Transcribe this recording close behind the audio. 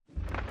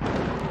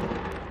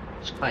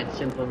It's quite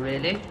simple,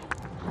 really.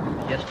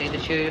 We just need to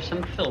show you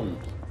some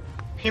films.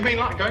 You mean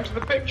like going to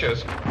the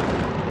pictures?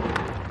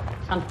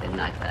 Something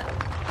like that.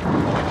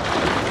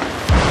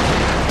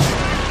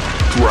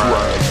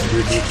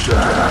 Drag it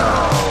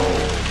down.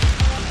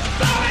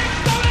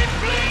 Stop it,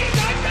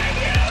 please, I beg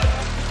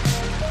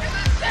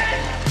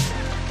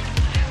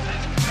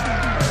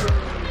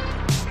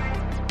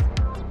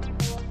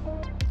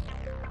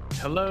you!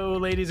 Hello,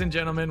 ladies and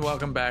gentlemen.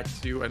 Welcome back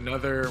to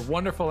another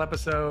wonderful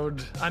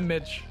episode. I'm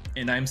Mitch.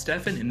 And I'm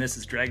Stefan, and this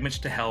is Drag Mitch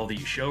to Hell, the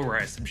show where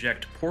I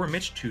subject poor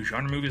Mitch to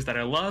genre movies that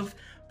I love,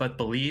 but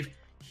believe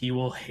he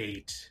will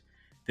hate.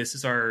 This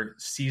is our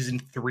season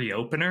 3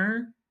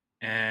 opener,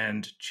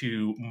 and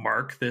to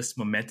mark this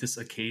momentous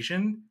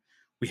occasion,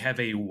 we have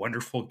a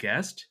wonderful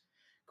guest.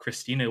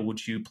 Christina,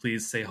 would you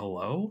please say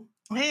hello?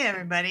 Hey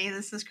everybody,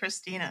 this is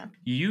Christina.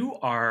 You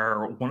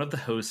are one of the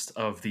hosts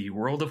of the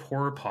World of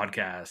Horror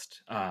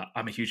podcast.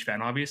 I'm a huge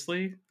fan,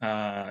 obviously.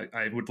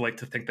 I would like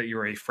to think that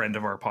you're a friend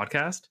of our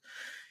podcast.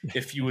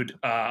 If you would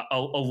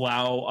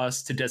allow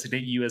us to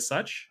designate you as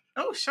such.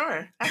 Oh,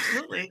 sure.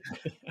 Absolutely.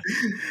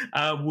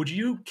 Would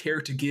you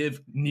care to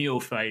give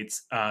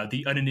neophytes,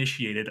 the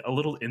uninitiated, a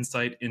little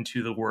insight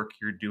into the work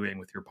you're doing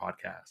with your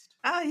podcast?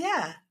 Oh,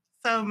 yeah.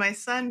 So my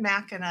son,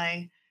 Mac, and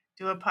I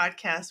do a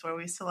podcast where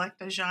we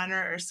select a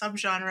genre or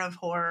subgenre of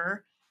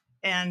horror,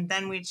 and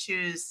then we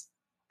choose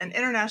an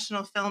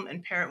international film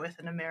and pair it with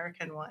an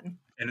American one.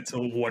 And it's a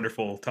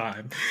wonderful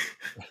time.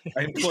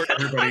 I implore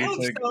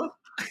everybody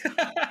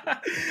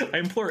I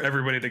implore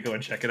everybody to go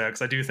and check it out,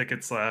 because I do think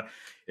it's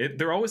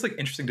they're always like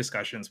interesting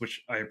discussions,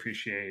 which I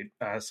appreciate.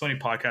 So many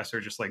podcasts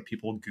are just like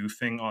people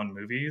goofing on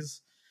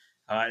movies.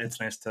 It's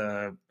nice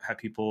to have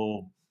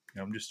people,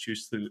 just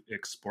choose to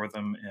explore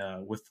them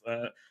with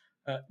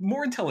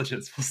more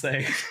intelligence, we'll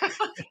say.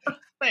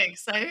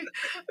 Thanks. I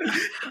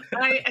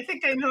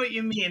think I know what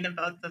you mean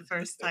about the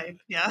first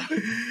type. Yeah.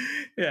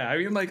 Yeah. I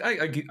mean, like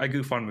I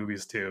goof on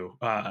movies too.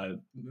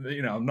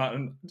 Not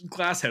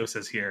Glass House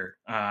is here,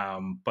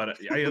 but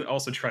I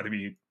also try to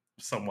be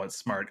somewhat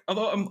smart.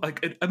 Although I'm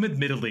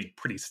admittedly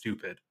pretty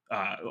stupid.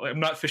 I'm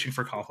not fishing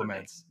for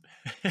compliments.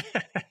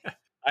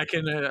 I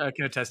can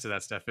attest to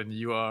that, Stefan.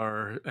 You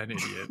are an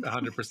idiot,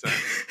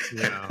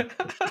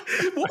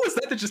 100%. What was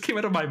that just came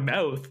out of my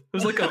mouth? It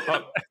was like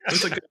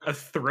a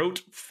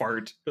throat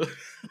fart.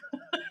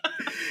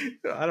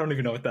 I don't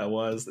even know what that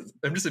was.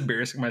 I'm just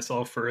embarrassing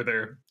myself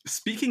further.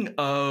 Speaking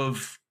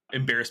of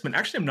embarrassment,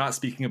 actually, I'm not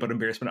speaking about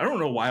embarrassment. I don't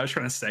know why I was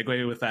trying to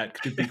segue with that,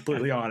 to be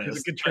completely honest.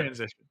 It's a good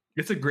transition.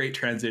 It's a great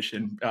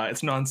transition.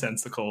 It's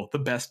nonsensical, the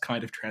best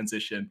kind of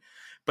transition.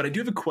 But I do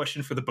have a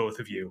question for the both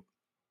of you.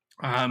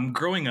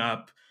 Growing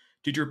up,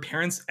 did your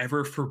parents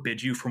ever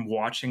forbid you from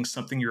watching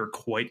something you're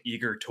quite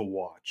eager to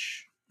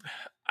watch?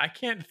 I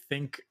can't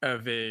think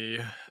of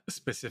a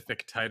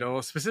specific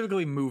title,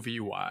 specifically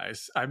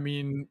movie-wise. I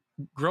mean,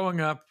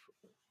 growing up,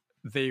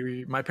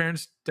 my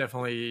parents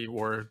definitely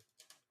were,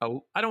 I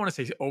don't want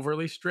to say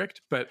overly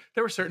strict, but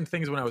there were certain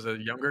things when I was a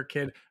younger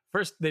kid.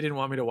 First, they didn't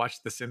want me to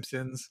watch The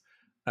Simpsons,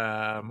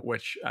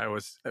 which I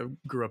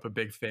grew up a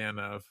big fan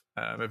of.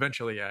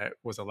 Eventually I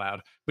was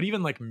allowed, but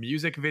even like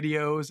music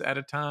videos at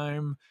a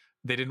time,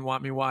 they didn't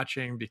want me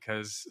watching,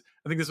 because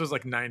I think this was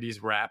like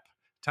 90s rap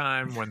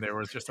time when there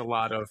was just a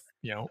lot of,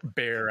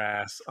 bare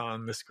ass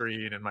on the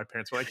screen. And my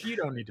parents were like, you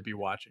don't need to be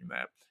watching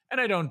that.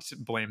 And I don't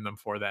blame them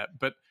for that,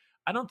 but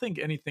I don't think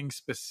anything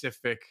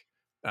specific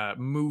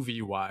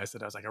movie wise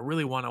that I was like, I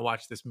really want to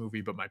watch this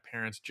movie, but my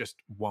parents just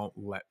won't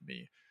let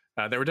me.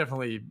 There were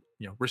definitely,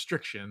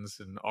 restrictions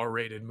and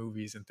R-rated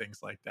movies and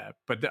things like that.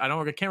 But I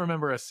can't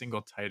remember a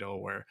single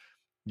title where,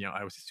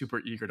 I was super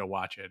eager to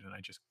watch it and I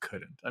just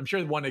couldn't. I'm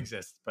sure one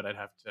exists, but I'd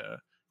have to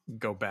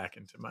go back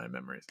into my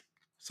memories.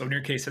 So in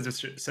your case,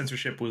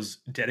 censorship was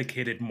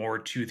dedicated more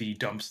to the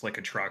dumps like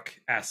a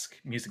truck-esque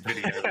music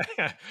video.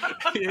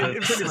 Pretty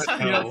much,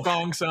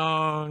 thong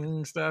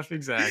song stuff,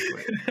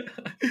 exactly.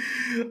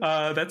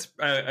 That's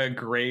a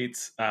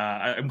great.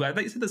 I'm glad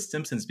that you said The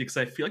Simpsons, because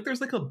I feel like there's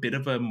like a bit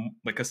of a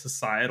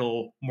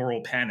societal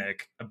moral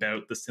panic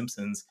about The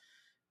Simpsons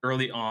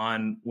early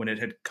on when it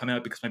had come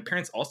out, because my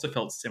parents also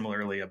felt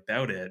similarly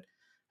about it.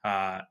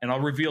 And I'll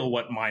reveal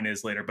what mine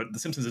is later, but The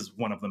Simpsons is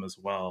one of them as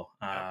well.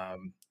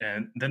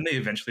 And then they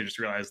eventually just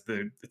realized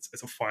that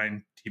it's a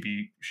fine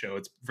TV show.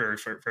 It's very,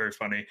 very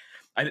funny.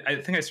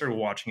 I think I started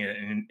watching it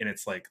in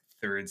its like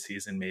third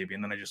season maybe,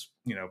 and then I just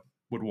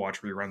would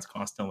watch reruns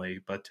constantly.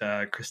 But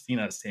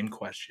Christina, same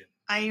question.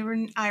 I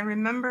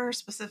remember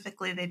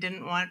specifically they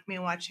didn't want me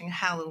watching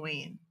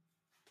Halloween,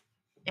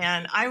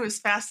 and I was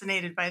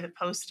fascinated by the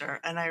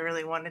poster, and I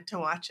really wanted to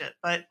watch it,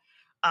 but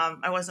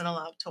I wasn't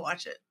allowed to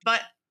watch it.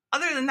 But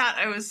other than that,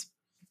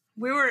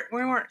 we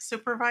weren't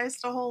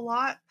supervised a whole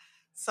lot,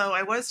 so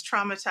I was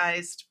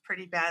traumatized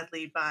pretty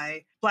badly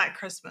by Black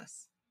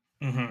Christmas.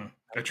 Mm-hmm.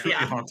 A truly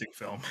haunting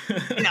film.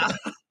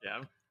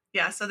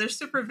 Yeah. So their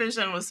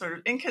supervision was sort of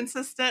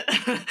inconsistent.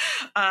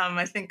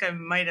 I think I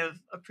might have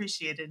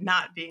appreciated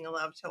not being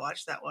allowed to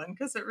watch that one,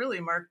 because it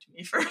really marked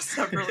me for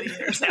several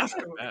years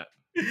afterwards.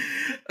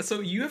 So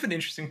you have an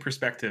interesting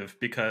perspective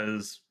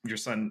because your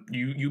son,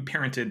 you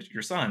parented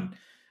your son.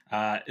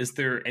 Is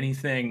there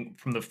anything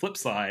from the flip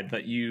side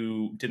that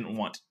you didn't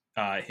want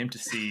him to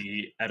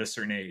see at a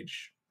certain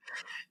age?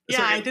 Yeah,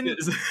 Sorry, I didn't.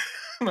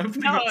 No,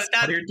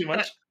 too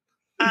much.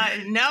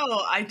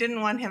 No, I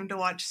didn't want him to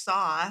watch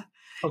Saw.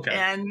 Okay.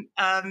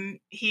 And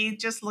he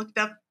just looked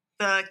up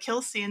the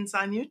kill scenes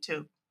on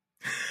YouTube.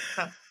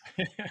 So.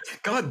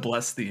 God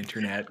bless the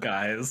internet,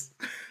 guys.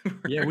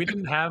 Yeah, we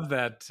didn't have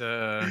that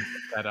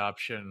that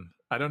option.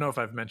 I don't know if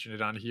I've mentioned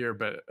it on here,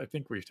 but I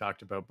think we've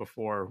talked about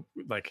before,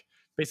 like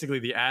basically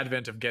the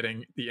advent of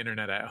getting the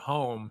internet at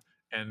home,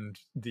 and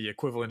the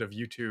equivalent of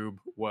YouTube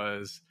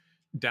was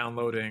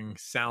downloading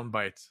sound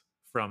bites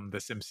from The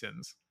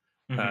Simpsons.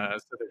 Mm-hmm.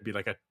 So there'd be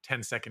like a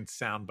 10-second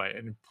sound bite,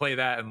 and play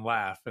that and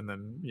laugh, and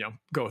then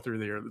go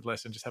through your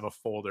list and just have a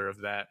folder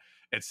of that.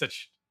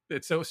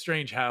 It's so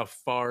strange how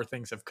far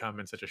things have come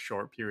in such a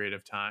short period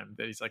of time,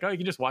 that he's like, oh, you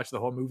can just watch the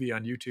whole movie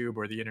on YouTube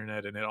or the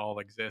internet and it all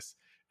exists.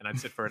 And I'd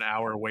sit for an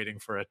hour waiting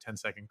for a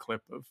 10-second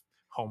clip of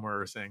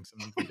Homer saying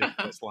some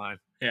ridiculous line.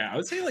 Yeah, I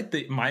would say like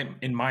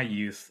in my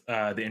youth,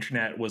 the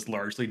internet was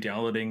largely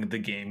downloading the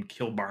game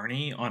Kill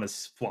Barney on a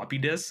floppy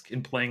disk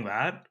and playing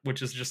that,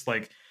 which is just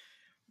like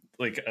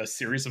a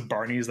series of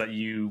Barneys that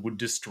you would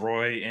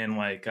destroy in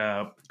like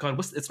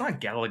it's not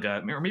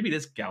Galaga, or maybe it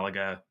is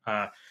Galaga.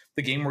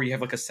 The game where you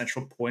have like a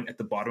central point at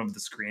the bottom of the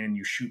screen and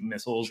you shoot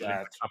missiles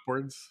at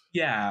upwards.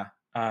 Yeah.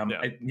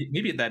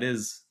 Maybe that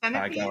is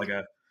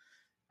Galaga.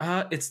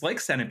 It's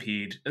like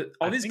Centipede.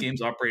 All these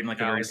games operate in like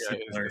Galaga a very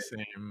similar. Is the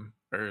same,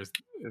 or is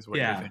what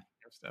you're thinking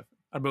of stuff.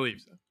 I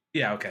believe so.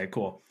 Yeah. Okay.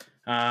 Cool.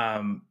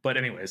 But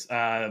anyways,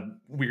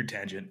 weird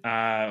tangent.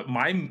 I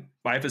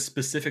have a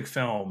specific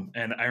film,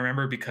 and I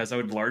remember because I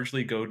would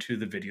largely go to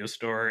the video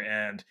store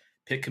and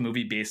pick a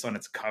movie based on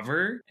its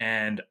cover,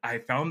 and I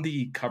found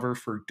the cover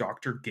for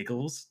Dr.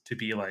 Giggles to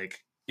be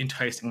like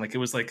enticing. Like it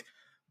was like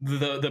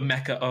the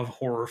mecca of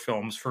horror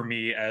films for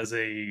me as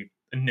a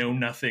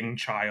know-nothing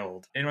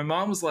child. And my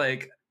mom was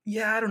like,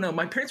 yeah, I don't know.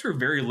 My parents were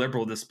very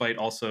liberal despite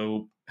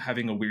also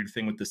having a weird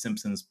thing with The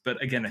Simpsons.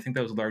 But again, I think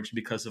that was largely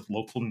because of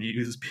local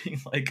news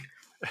being like,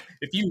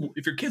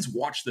 if your kids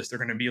watch this, they're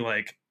going to be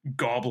like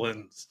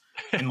goblins.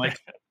 And like,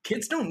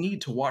 kids don't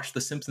need to watch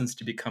The Simpsons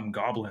to become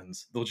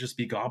goblins. They'll just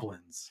be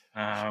goblins.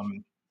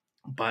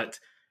 But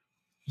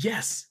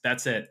yes,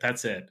 that's it.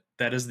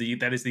 That is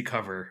the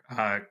cover.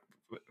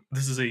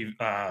 This is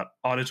a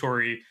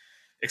auditory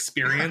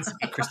experience.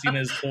 Christina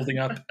is holding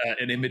up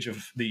an image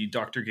of the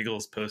Dr.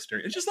 Giggles poster.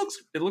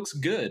 It looks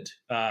good.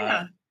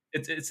 Yeah.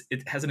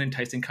 It has an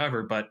enticing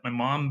cover, but my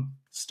mom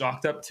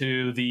stalked up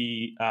to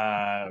the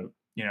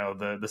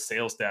the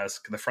sales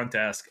desk, the front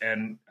desk,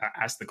 and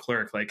asked the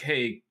clerk, like,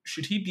 hey,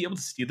 should he be able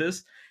to see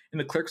this? And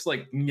the clerk's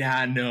like,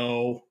 yeah,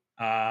 no.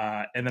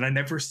 And then I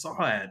never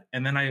saw it.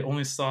 And then I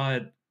only saw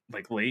it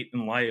like late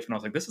in life. And I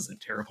was like, this is a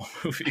terrible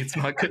movie. It's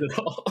not good at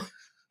all.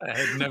 I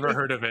had never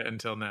heard of it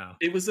until now.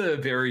 It was a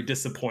very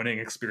disappointing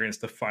experience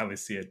to finally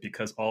see it,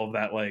 because all of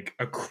that like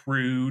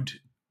accrued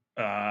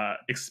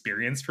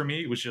experience for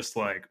me was just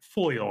like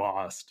fully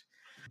lost.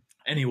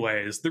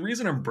 Anyways, the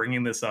reason I'm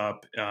bringing this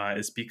up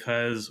is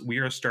because we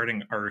are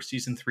starting our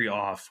season 3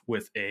 off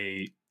with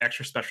a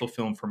extra special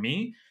film for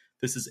me.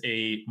 This is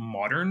a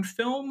modern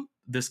film.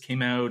 This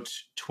came out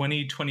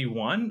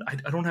 2021.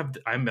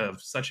 I'm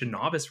such a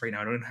novice right now.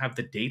 I don't have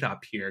the date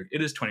up here.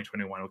 It is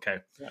 2021. Okay.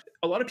 Yeah.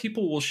 A lot of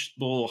people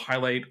will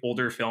highlight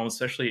older films,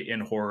 especially in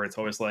horror. It's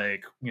always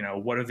like,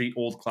 what are the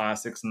old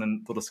classics? And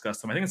then they'll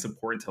discuss them. I think it's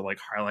important to like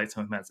highlight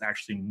something that's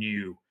actually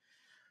new.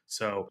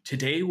 So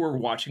today we're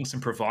watching some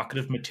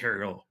provocative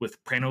material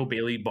with Prano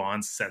Bailey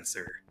Bond's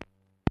Censor.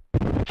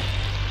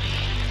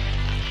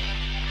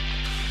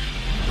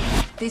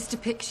 This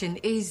depiction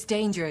is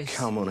dangerous.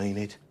 Come on,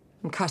 Enid.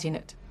 I'm cutting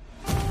it.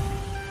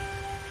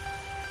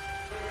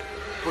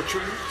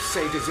 Butchery,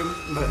 sadism,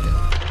 murder.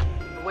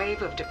 A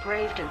wave of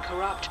depraved and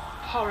corrupt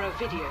horror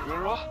video.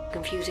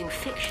 Confusing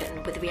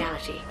fiction with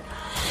reality.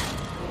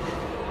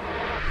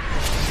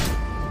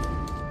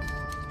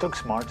 Doug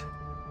Smart,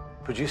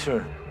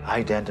 producer,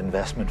 Ident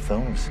Investment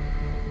Films.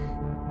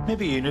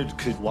 Maybe Enid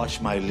could watch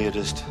my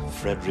latest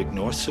Frederick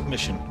North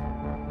submission.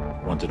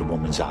 Wanted a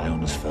woman's eye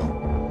on his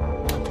film.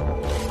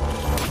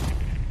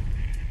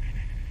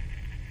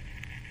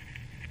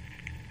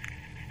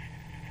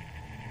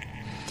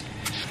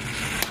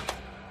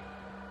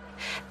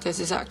 There's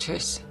this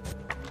actress.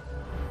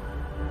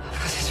 I've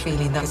got this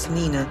feeling that's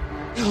Nina.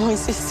 You're my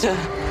sister.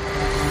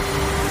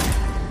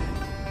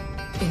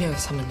 If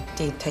someone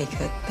did take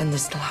it, then they're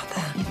still out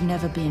there. You've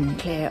never been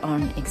clear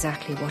on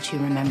exactly what you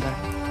remember.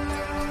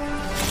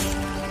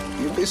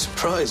 You'd be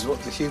surprised what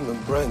the human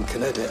brain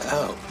can edit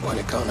out when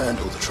it can't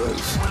handle the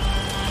truth.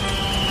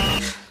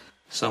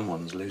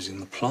 Someone's losing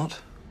the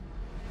plot.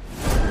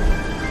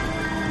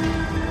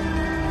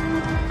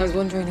 I was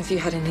wondering if you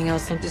had anything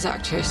else on this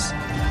actress.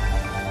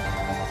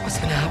 What's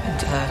going to happen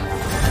to her?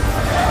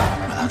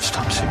 That's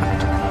top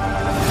secret.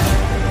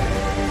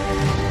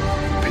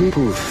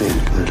 People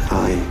think that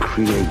I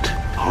create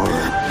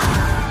horror.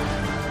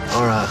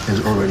 Our art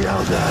is already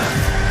out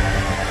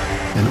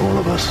there in all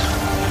of us.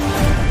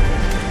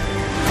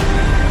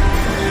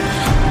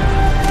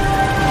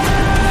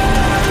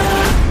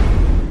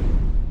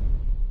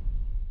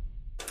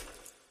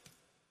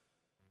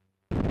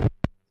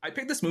 I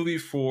picked this movie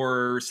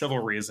for several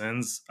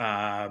reasons.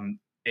 I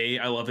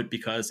love it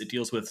because it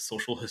deals with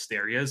social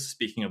hysterias.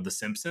 Speaking of The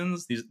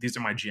Simpsons, these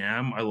are my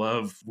jam. I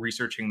love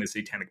researching the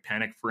Satanic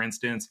Panic, for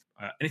instance.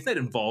 Anything that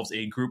involves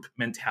a group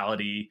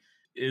mentality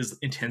is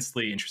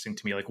intensely interesting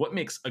to me. Like, what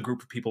makes a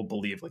group of people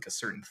believe like a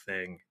certain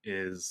thing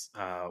is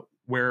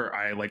where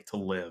I like to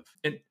live.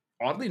 And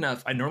oddly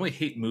enough, I normally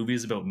hate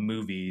movies about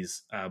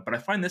movies, but I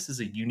find this is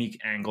a unique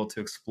angle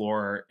to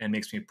explore and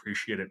makes me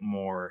appreciate it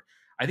more.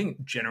 I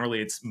think generally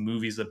it's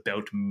movies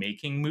about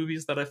making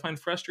movies that I find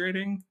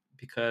frustrating,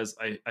 because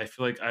I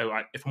feel like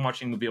if I'm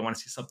watching a movie, I want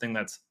to see something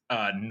that's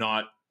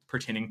not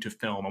pertaining to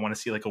film. I want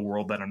to see like a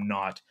world that I'm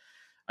not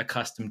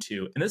accustomed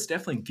to. And this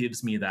definitely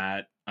gives me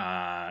that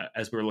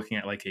as we're looking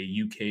at like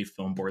a UK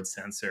Film Board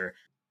censor.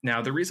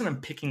 Now, the reason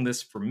I'm picking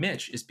this for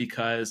Mitch is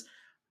because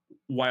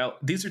while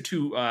these are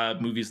two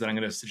movies that I'm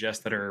going to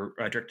suggest that are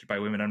directed by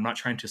women, I'm not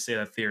trying to say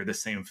that they're the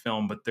same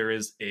film, but there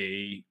is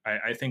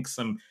I think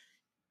some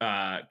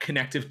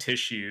connective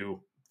tissue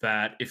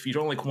that if you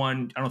don't like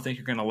one, I don't think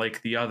you're going to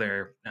like the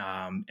other.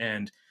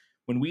 And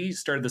when we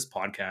started this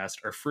podcast,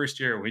 our first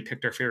year, we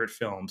picked our favorite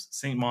films.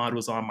 Saint Maud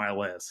was on my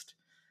list.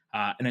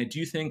 And I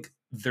do think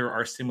there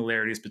are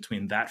similarities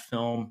between that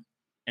film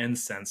and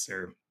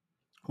Censor.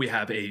 We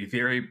have a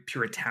very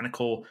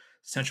puritanical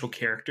central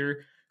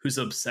character who's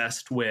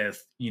obsessed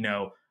with,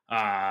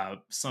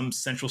 some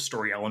central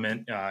story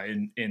element.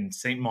 In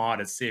Saint Maud,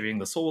 it's saving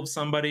the soul of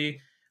somebody.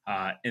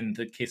 In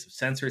the case of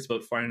Censor, it's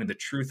about finding the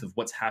truth of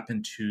what's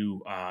happened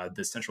to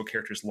the central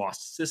character's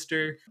lost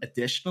sister.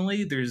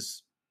 Additionally,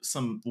 there's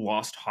some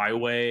Lost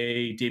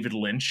Highway, David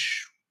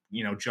Lynch,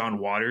 John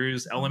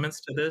Waters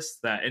elements to this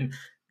and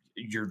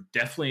you're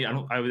definitely,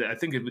 I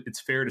think it's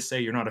fair to say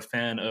you're not a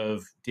fan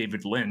of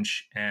David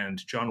Lynch,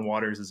 and John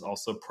Waters is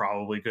also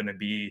probably going to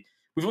be,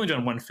 we've only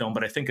done one film,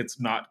 but I think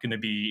it's not going to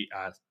be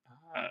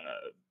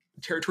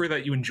territory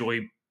that you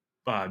enjoy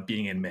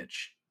being in,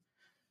 Mitch.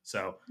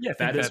 So yeah,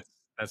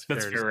 that's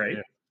fair, right?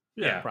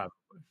 Yeah, probably.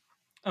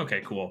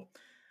 Okay, cool.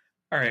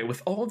 All right.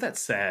 With all of that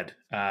said,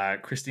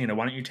 Christina,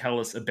 why don't you tell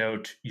us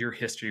about your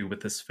history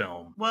with this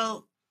film?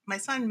 Well, my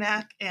son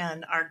Mac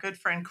and our good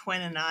friend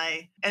Quinn and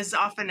I, as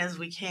often as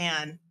we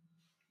can,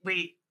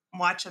 we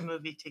watch a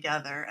movie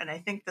together. And I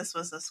think this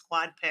was a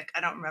squad pick.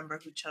 I don't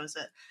remember who chose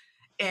it.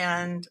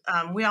 And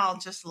we all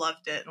just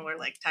loved it. And we're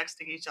like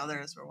texting each other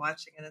as we're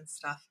watching it and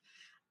stuff.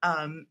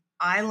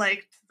 I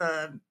liked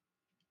the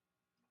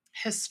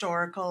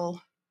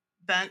historical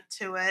bent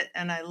to it,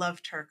 and I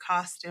loved her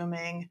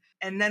costuming.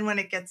 And then when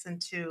it gets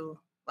into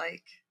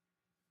like,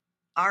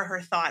 are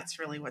her thoughts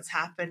really what's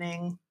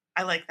happening?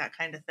 I like that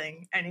kind of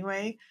thing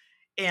anyway.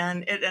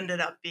 And it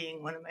ended up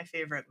being one of my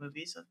favorite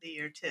movies of the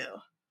year too.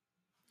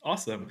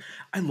 Awesome.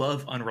 I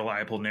love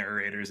unreliable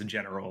narrators in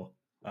general.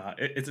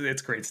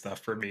 It's great stuff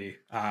for me.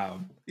 I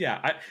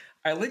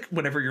like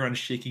whenever you're on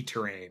shaky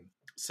terrain.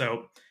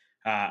 So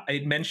I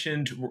had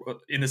mentioned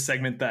in a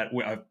segment that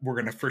we're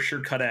going to for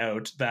sure cut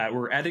out that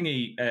we're adding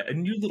a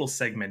new little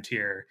segment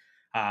here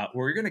where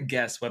we're going to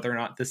guess whether or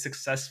not this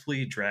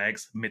successfully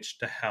drags Mitch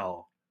to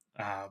hell.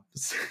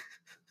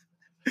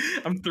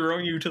 I'm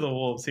throwing you to the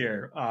wolves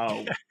here.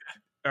 Are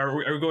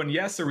we going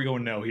yes or are we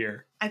going no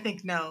here? I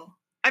think no.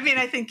 I mean,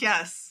 I think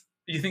yes.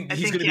 You think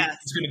he's going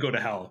to go to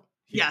hell?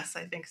 Yes,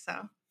 I think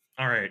so.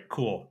 All right,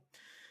 cool.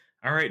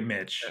 All right,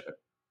 Mitch.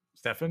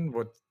 Stefan,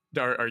 what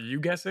are you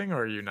guessing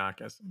or are you not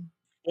guessing?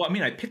 Well, I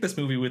mean, I picked this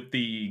movie with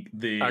the.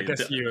 I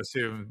guess you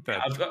assume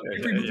that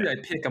every movie I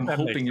pick, I'm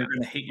hoping you're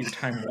going to hate your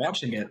time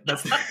watching it.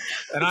 That's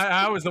and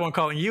I was the one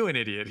calling you an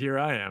idiot. Here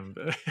I am.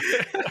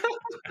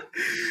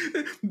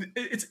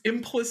 It's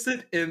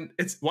implicit in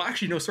it's. Well,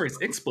 actually, no, sorry,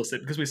 it's explicit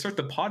because we start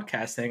the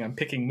podcast saying I'm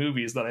picking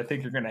movies that I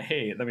think you're going to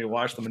hate. Then we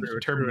watch them and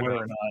determine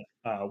whether or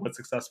not what's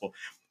successful.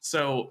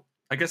 So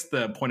I guess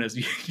the point is,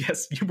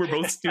 yes, you were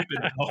both stupid.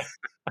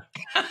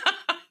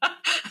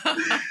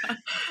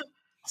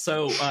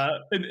 So,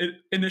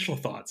 initial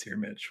thoughts here,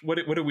 Mitch. What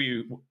do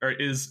we?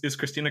 Is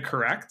Christina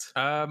correct?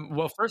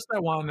 Well, first I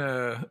want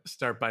to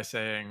start by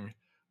saying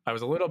I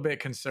was a little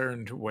bit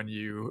concerned when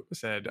you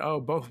said,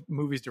 "Oh, both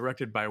movies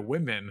directed by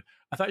women."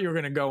 I thought you were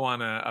going to go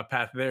on a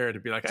path there to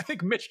be like, "I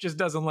think Mitch just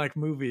doesn't like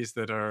movies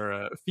that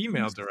are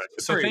female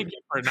directed." So thank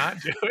you for not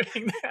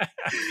doing that.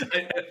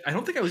 I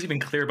don't think I was even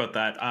clear about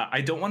that.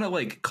 I don't want to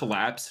like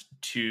collapse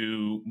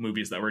two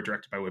movies that were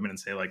directed by women and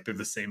say like they're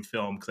the same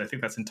film because I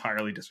think that's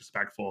entirely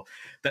disrespectful.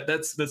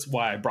 That's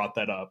why I brought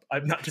that up.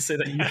 I'm not to say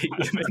that you hate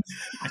women.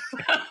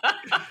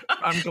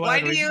 I'm glad.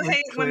 Why do you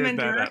hate women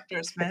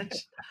directors, Mitch?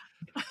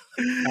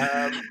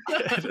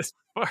 As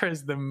far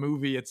as the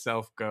movie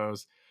itself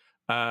goes,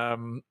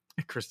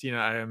 Christina,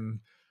 I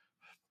am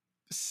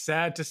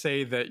sad to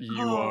say that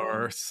you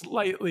are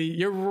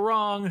you're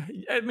wrong.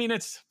 I mean,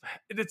 it's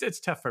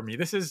tough for me.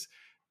 This is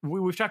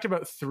we've talked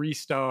about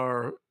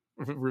 3-star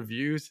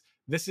reviews.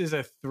 this is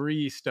a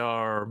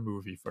 3-star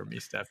movie for me,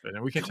 Stefan,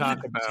 and we can talk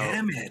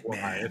about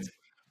why.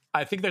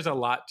 I think there's a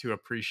lot to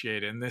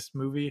appreciate in this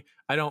movie.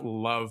 I don't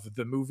love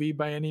the movie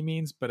by any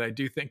means, but I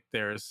do think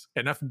there's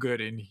enough good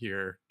in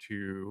here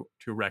to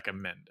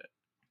recommend it.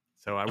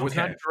 So I was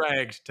not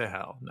dragged to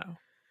hell, no.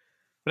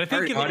 But I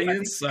think,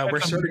 audience, we're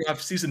starting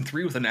off season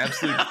 3 with an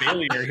absolute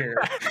failure here.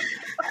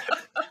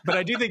 But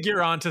I do think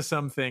you're onto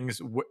some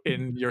things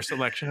in your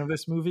selection of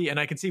this movie, and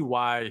I can see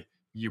why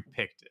you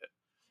picked it.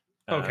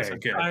 Okay,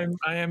 good.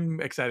 I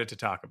am excited to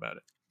talk about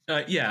it.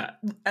 Yeah,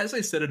 as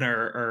I said in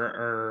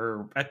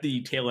our at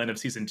the tail end of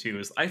season 2,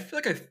 is I feel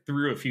like I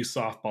threw a few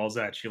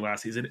softballs at you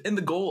last season, and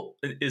the goal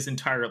is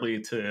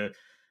entirely to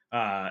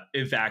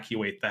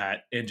evacuate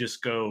that and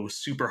just go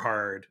super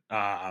hard.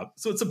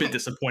 So it's a bit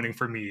disappointing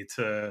for me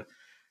to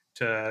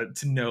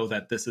know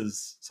that this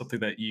is something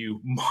that you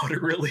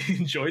moderately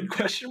enjoyed, ?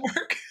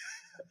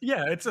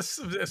 Yeah, it's a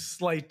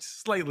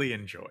slightly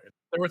enjoyed.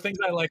 There were things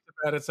I liked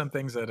about it, some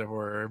things that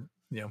were,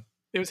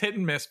 it was hit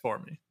and miss for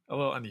me, a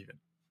little uneven.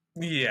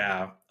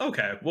 Yeah.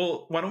 Okay.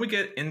 Well, why don't we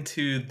get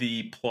into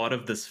the plot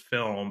of this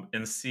film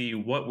and see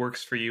what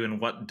works for you and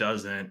what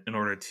doesn't in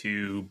order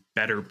to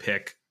better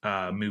pick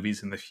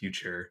movies in the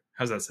future.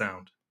 How's that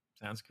sound?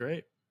 Sounds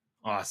great.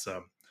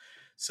 Awesome.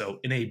 So,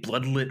 in a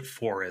bloodlit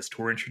forest,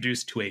 we're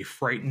introduced to a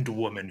frightened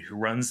woman who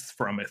runs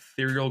from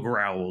ethereal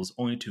growls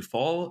only to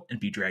fall and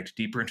be dragged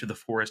deeper into the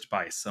forest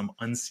by some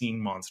unseen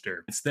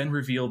monster. It's then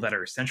revealed that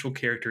our central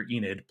character,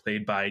 Enid,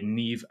 played by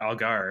Niamh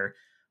Algar,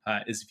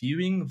 is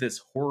viewing this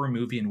horror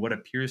movie in what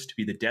appears to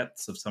be the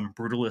depths of some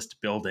brutalist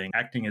building,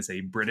 acting as a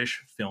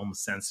British film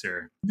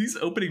censor. These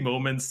opening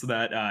moments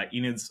that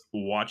Enid's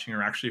watching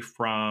are actually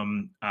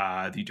from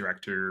the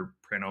director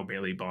Prano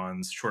Bailey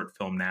Bond's short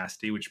film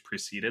Nasty, which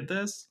preceded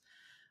this.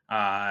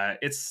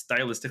 It's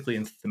stylistically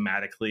and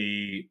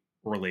thematically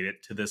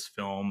related to this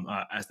film,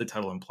 as the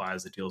title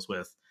implies. It deals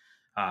with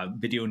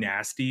video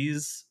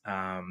nasties.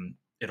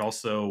 It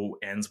also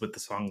ends with the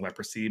song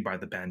Leprosy by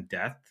the band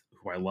Death,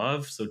 who I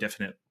love, so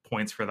definite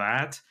points for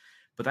that.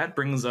 But that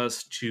brings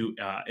us to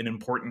an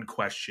important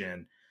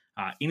question.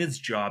 Enid's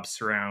job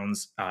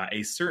surrounds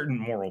a certain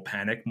moral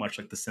panic, much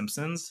like The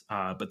Simpsons,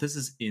 but this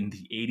is in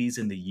the 80s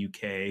in the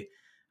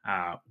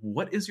UK.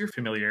 What is your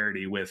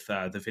familiarity with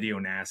the video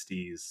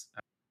nasties?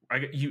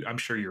 I'm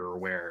sure you're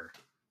aware,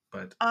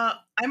 but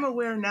I'm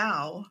aware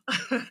now,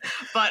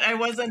 but I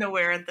wasn't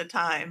aware at the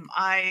time.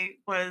 I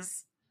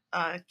was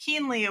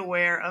keenly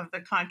aware of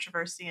the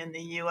controversy in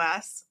the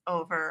U.S.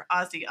 over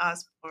Ozzy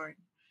Osbourne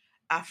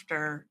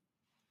after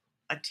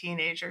a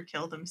teenager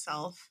killed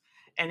himself,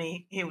 and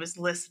he was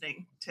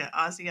listening to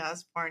Ozzy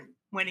Osbourne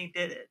when he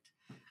did it.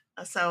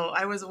 So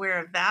I was aware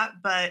of that,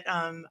 but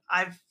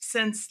I've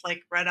since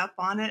read up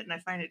on it, and I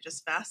find it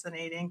just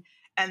fascinating.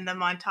 And the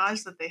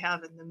montage that they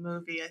have in the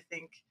movie, I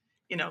think,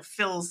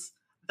 fills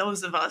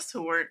those of us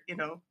who weren't,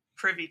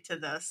 privy to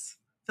this,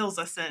 fills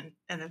us in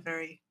a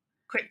very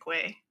quick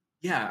way.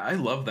 Yeah, I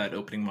love that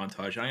opening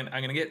montage. I'm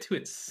going to get to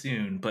it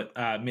soon. But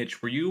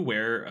Mitch, were you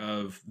aware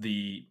of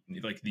the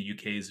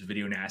UK's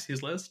video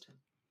nasties list?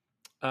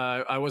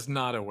 I was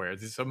not aware.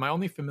 So my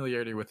only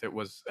familiarity with it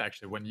was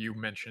actually when you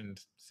mentioned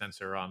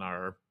censor on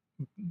our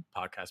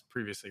podcast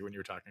previously, when you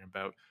were talking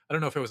about, I don't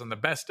know if it was on the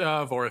best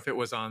of or if it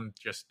was on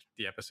just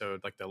the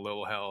episode, like the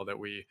Little Hell that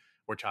we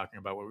were talking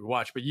about what we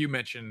watched, but you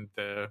mentioned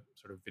the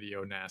sort of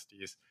video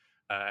nasties,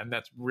 and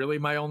that's really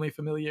my only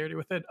familiarity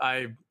with it.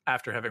 I,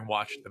 after having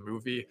watched the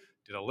movie,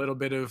 did a little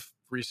bit of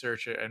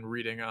research and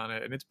reading on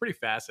it, and it's pretty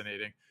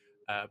fascinating,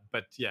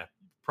 but yeah,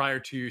 prior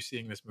to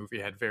seeing this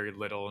movie, I had very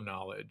little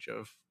knowledge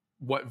of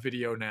what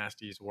video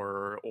nasties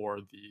were or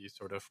the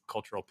sort of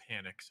cultural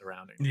panic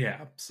surrounding them.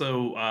 Yeah.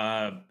 So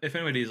if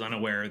anybody's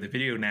unaware, the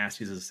video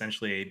nasties is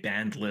essentially a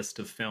banned list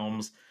of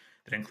films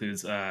that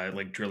includes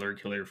Driller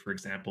Killer, for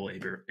example,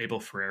 Abel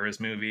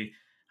Ferrara's movie,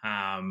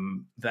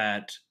 and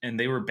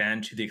they were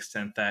banned to the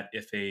extent that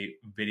if a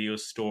video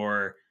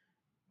store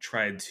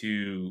tried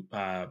to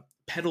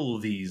peddle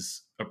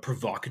these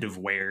provocative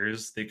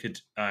wares, they could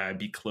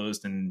be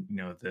closed, and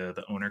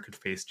the owner could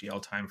face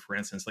jail time, for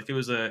instance. It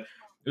was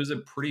a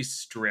pretty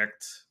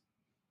strict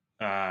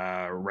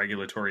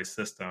regulatory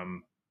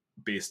system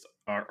based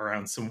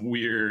around some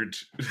weird,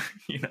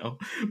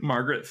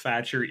 Margaret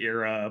Thatcher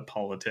era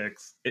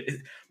politics.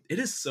 It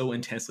is so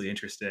intensely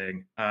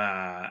interesting.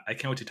 I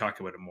can't wait to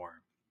talk about it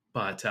more.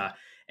 But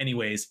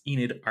anyways,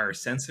 Enid, our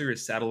censor,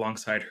 is sat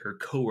alongside her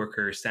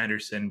co-worker,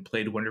 Sanderson,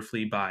 played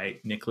wonderfully by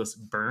Nicholas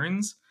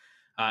Burns.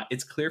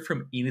 It's clear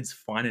from Enid's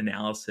fine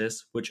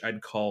analysis, which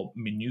I'd call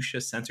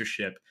minutia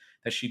censorship,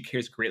 that she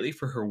cares greatly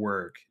for her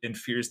work and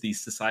fears the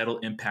societal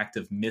impact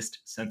of missed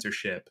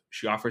censorship.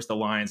 She offers the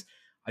lines,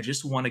 "I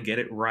just want to get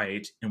it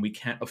right, and we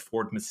can't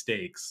afford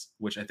mistakes,"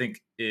 which I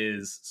think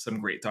is some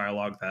great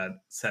dialogue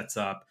that sets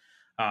up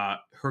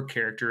her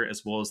character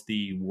as well as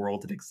the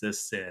world it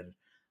exists in.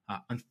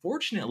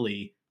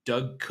 Unfortunately,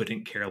 Doug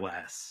couldn't care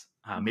less.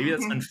 Maybe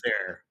that's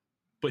unfair,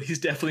 but he's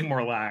definitely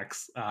more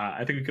lax.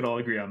 I think we could all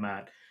agree on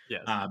that.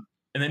 Yes.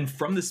 And then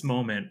from this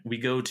moment, we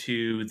go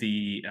to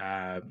the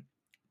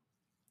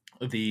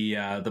the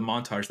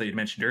montage that you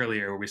mentioned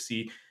earlier, where we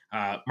see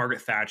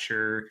Margaret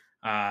Thatcher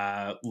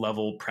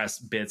level press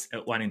bits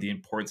outlining the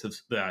importance of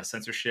the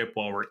censorship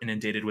while we're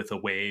inundated with a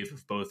wave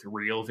of both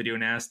real video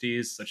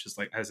nasties, such as,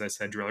 like, as I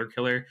said, Driller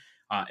Killer,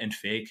 and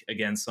fake.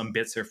 Again, some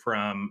bits are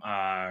from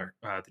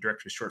the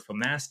director's short film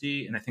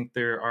Nasty, and I think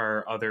there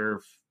are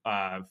other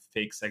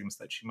fake segments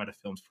that she might have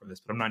filmed for this,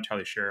 but I'm not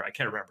entirely sure. I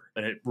can't remember.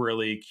 But it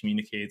really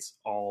communicates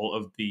all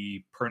of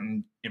the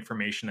pertinent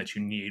information that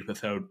you need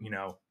without,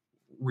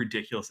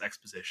 ridiculous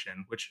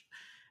exposition, which,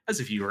 as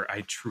a viewer,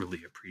 I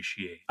truly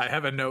appreciate. I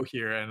have a note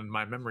here, and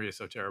my memory is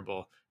so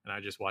terrible, and I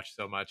just watched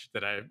so much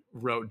that I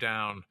wrote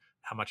down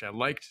how much I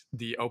liked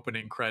the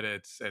opening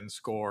credits and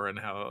score and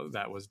how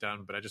that was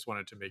done. But I just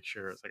wanted to make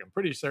sure. It's like, I'm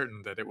pretty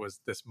certain that it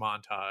was this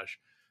montage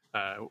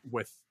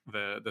with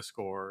the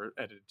score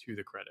edited to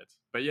the credits.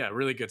 But yeah,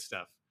 really good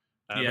stuff.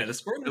 The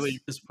score really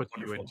is puts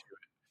wonderful. you into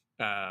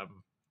it.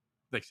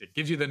 Like I said,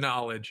 gives you the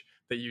knowledge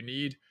that you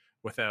need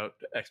without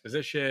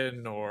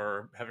exposition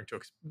or having to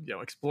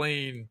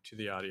explain to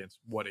the audience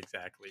what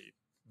exactly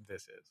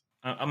this is.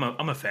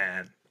 I'm a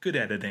fan. Good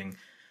editing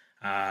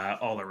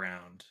all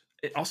around.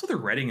 Also, the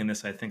writing in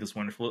this, I think, is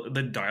wonderful.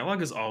 The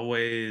dialogue is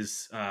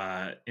always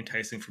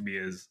enticing for me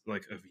as,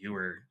 like, a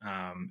viewer.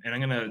 And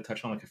I'm going to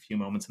touch on, like, a few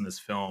moments in this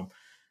film.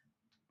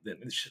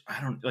 I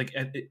don't like.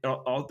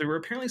 There were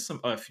apparently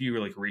a few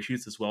like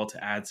reshoots as well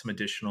to add some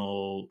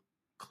additional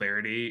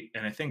clarity.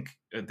 And I think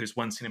there's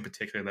one scene in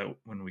particular that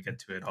when we get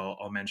to it,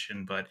 I'll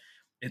mention. But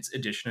its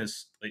addition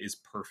is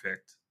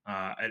perfect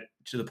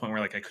to the point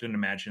where, like, I couldn't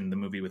imagine the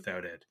movie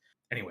without it.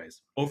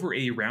 Anyways, over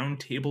a round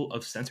table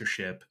of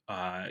censorship,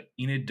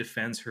 Enid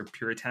defends her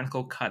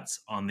puritanical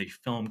cuts on the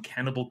film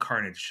Cannibal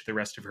Carnage to the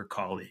rest of her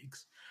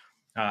colleagues.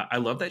 I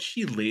love that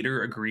she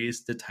later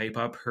agrees to type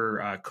up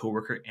her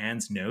coworker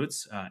Anne's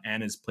notes.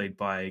 Anne is played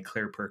by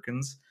Claire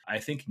Perkins. I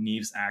think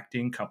Neve's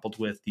acting, coupled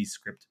with the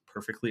script,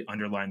 perfectly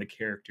underline the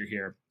character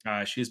here.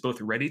 She is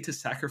both ready to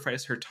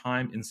sacrifice her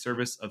time in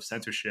service of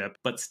censorship,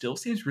 but still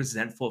seems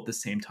resentful at the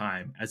same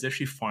time, as if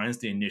she finds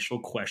the initial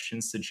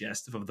questions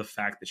suggestive of the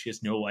fact that she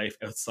has no life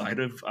outside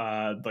of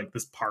like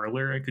this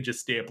parlor and could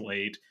just stay up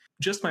late.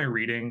 Just my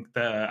reading.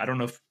 I don't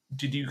know if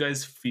did you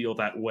guys feel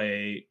that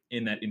way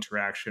in that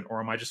interaction,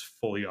 or am I just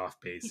fully off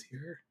base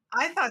here?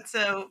 I thought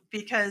so,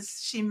 because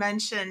she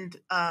mentioned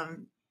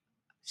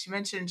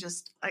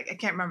just I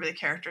can't remember the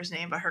character's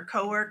name, but her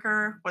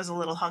coworker was a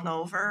little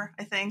hungover,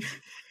 I think,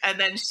 and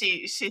then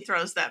she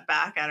throws that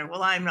back at her.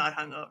 Well, I'm not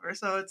hungover,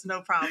 so it's no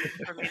problem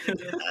for me to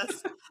do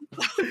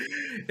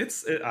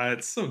this.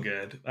 It's so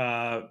good,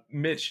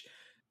 Mitch.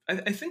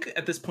 I think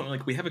at this point,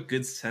 like, we have a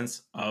good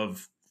sense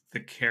of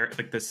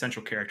the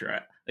central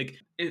character. Like,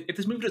 if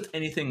this movie does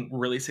anything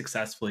really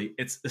successfully,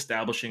 it's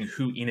establishing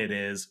who Enid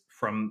is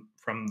from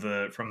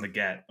the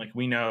get. Like,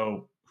 we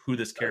know who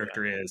this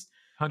character is.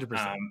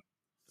 100%.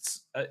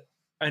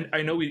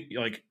 I know we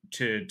like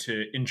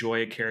to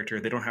enjoy a character.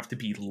 They don't have to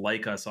be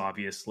like us,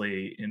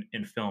 obviously,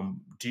 in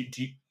film.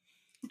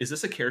 Is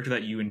this a character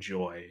that you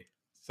enjoy?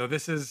 So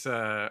this is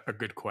a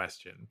good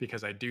question,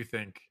 because I do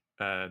think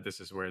this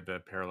is where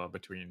the parallel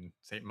between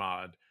Saint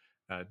Maud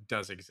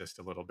does exist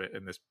a little bit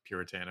in this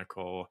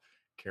puritanical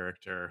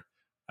character.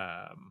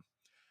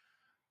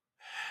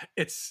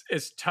 It's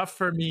tough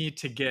for me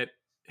to get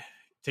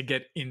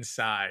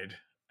inside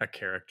a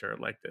character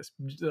like this.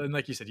 And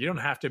like you said, you don't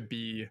have to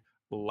be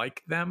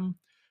like them.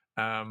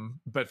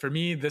 But for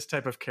me, this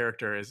type of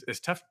character is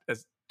tough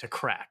to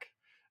crack,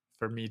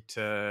 for me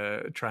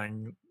to try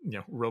and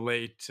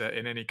relate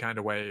in any kind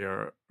of way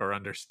or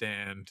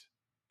understand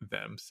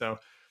them. So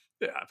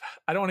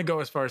I don't want to go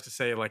as far as to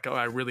say, like, oh,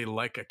 I really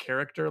like a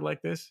character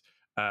like this.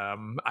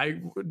 I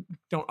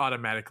don't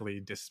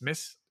automatically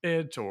dismiss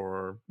it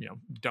or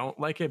don't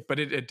like it, but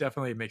it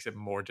definitely makes it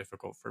more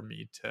difficult for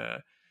me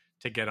to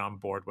get on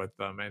board with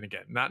them. And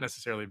again, not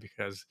necessarily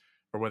because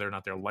or whether or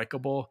not they're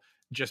likable,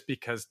 just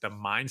because the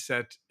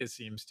mindset, it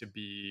seems to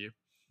be,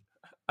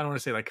 I don't want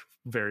to say like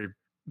very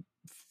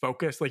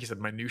focused, like you said,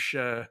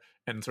 minutia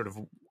and sort of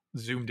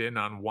zoomed in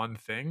on one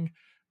thing,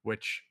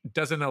 which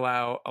doesn't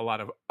allow a lot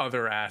of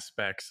other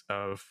aspects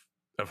of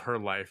her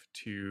life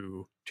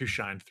to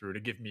shine through, to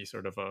give me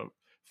sort of a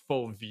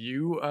full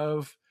view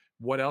of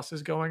what else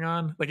is going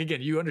on. Like,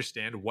 again, you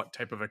understand what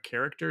type of a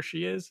character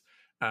she is,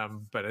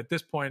 but at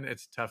this point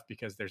it's tough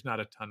because there's not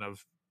a ton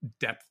of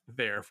depth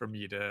there for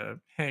me to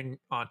hang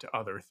on to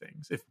other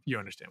things, if you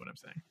understand what I'm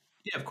saying.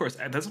 Yeah, of course.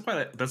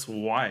 That's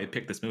why I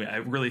picked this movie. I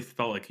really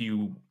felt like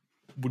you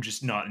would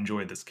just not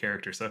enjoy this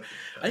character. So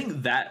I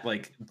think that,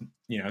 like,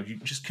 you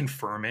just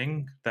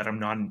confirming that I'm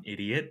not an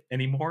idiot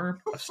anymore.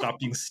 I've stopped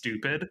being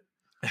stupid.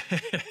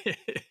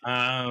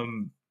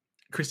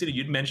 Christina,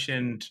 you'd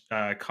mentioned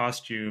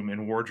costume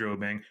and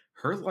wardrobing.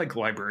 Her like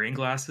librarian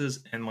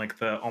glasses and like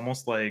the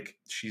almost like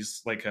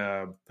she's like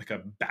a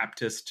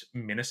Baptist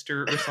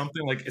minister or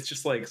something. Like, it's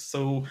just like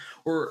so,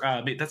 or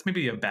that's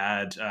maybe a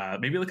bad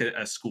maybe like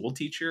a school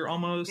teacher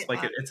almost. Yeah. Like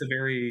it's a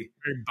very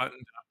buttoned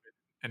up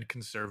and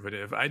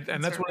conservative.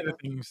 And that's one of the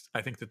things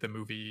I think that the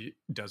movie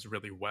does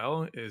really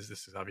well. Is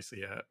this is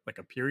obviously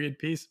a period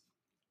piece,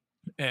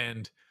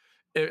 And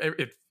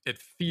it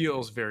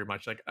feels very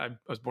much like I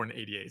was born in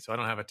 '88, so I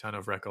don't have a ton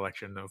of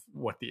recollection of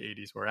what the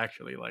 '80s were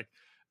actually like.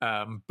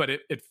 But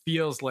it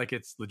feels like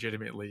it's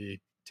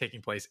legitimately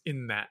taking place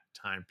in that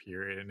time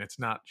period, and it's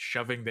not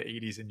shoving the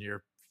 '80s in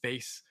your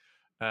face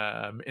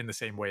in the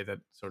same way that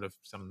sort of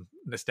some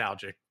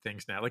nostalgic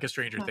things now, like a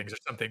Stranger Things or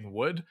something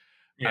would.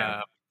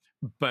 Yeah.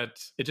 But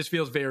it just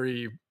feels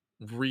very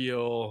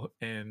real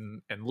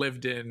and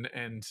lived in,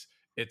 and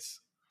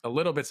it's a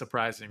little bit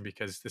surprising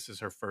because this is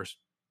her first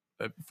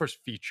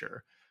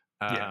feature.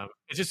 It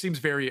just seems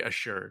very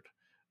assured.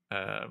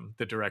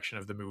 The direction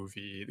of the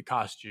movie, the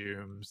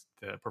costumes,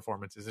 the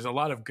performances. There's a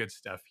lot of good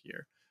stuff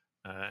here,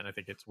 and I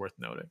think it's worth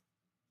noting.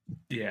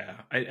 Yeah,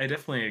 I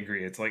definitely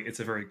agree. It's like it's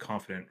a very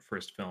confident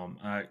first film.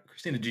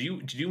 Christina, do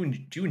you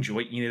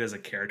enjoy Enid as a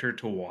character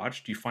to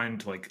watch? Do you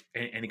find like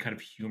any kind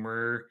of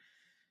humor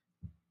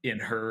in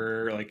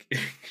her? Like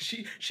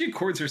she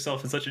accords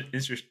herself in such an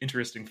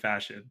interesting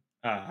fashion.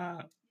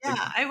 Yeah,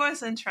 I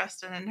was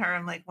interested in her.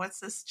 I'm like, what's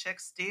this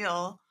chick's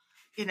deal?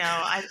 You know,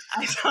 I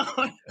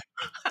don't.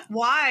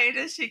 Why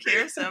does she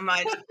care so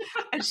much?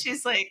 And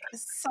she's like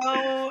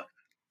so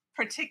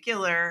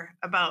particular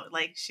about,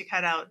 like, she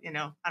cut out, you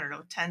know, I don't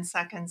know, 10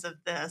 seconds of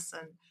this,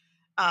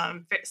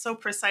 and so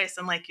precise.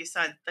 And like you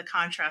said, the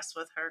contrast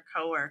with her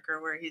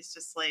coworker, where he's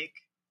just like,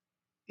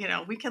 you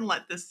know, we can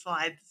let this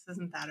slide. This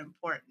isn't that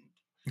important.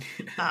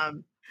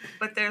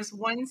 But there's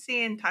one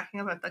scene talking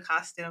about the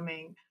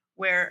costuming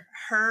where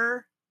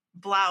her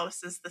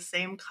blouse is the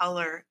same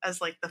color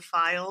as like the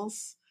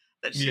files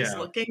that she's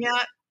looking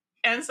at.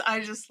 And so I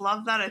just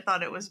love that. I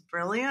thought it was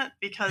brilliant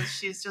because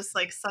she's just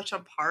like such a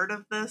part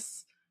of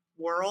this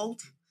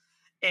world.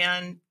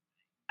 And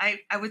I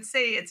would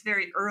say it's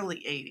very early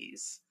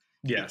 80s.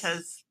 Yes.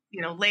 Because,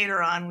 you know,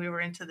 later on we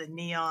were into the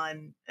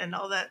neon and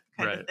all that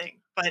kind of thing.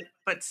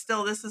 But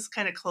still, this is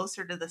kind of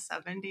closer to the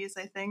 70s,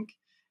 I think,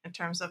 in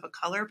terms of a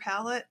color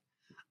palette.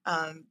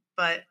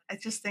 But I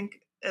just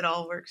think it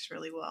all works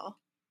really well.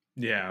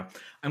 Yeah.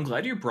 I'm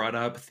glad you brought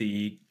up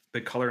the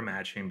color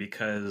matching,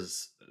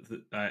 because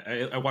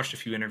I watched a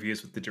few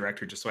interviews with the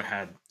director just so I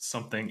had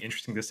something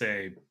interesting to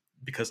say,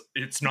 because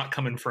it's not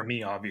coming from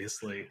me,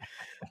 obviously.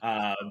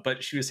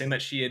 But she was saying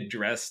that she had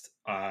dressed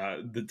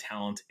the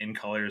talent in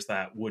colors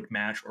that would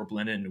match or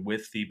blend in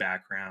with the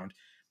background.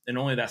 And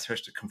only that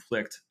starts to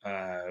conflict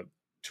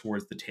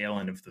towards the tail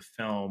end of the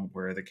film,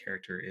 where the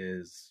character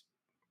is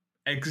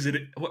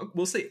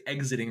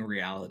exiting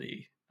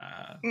reality.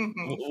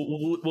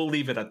 We'll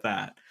leave it at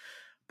that.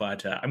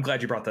 But I'm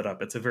glad you brought that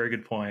up. It's a very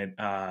good point.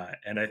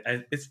 And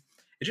it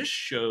just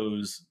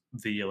shows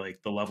the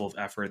level of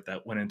effort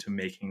that went into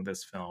making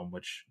this film,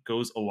 which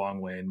goes a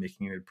long way in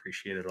making you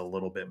appreciate it a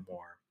little bit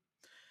more.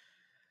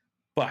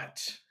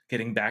 But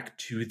getting back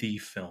to the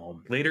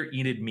film, later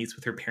Enid meets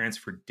with her parents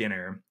for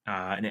dinner,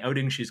 an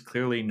outing she's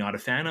clearly not a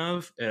fan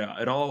of.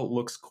 It all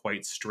looks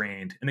quite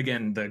strained. And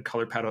again, the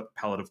color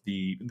palette of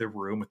the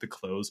room with the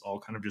clothes all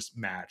kind of just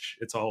match.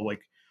 It's all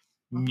like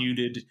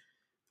muted.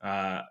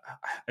 I'm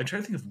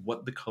trying to think of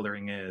what the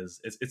coloring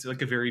is. It's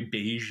like a very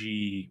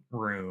beigey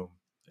room.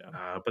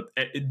 But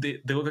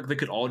they look like they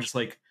could all just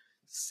like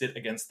sit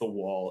against the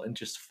wall and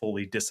just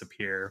fully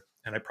disappear.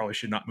 And I probably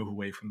should not move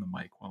away from the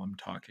mic while I'm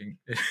talking.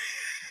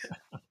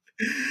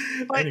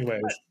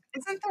 Anyways,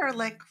 isn't there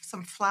like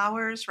some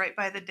flowers right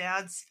by the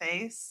dad's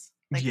face?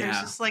 Like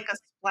there's just like a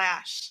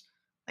splash,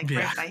 like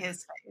right by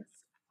his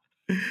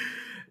face.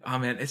 Oh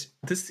man,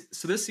 this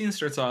scene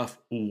starts off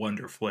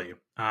wonderfully.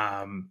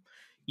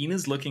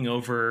 Enid's looking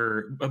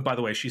over. By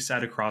the way, she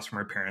sat across from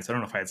her parents. I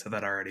don't know if I had said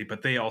that already,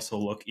 but they also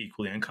look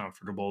equally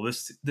uncomfortable.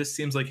 This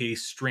seems like a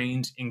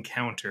strained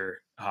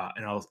encounter,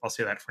 and I'll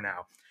say that for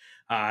now.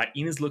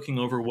 Enid's looking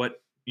over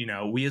what, you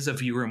know, we as a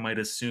viewer might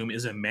assume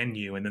is a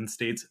menu, and then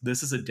states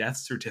this is a death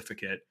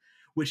certificate,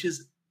 which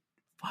is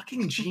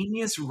fucking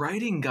genius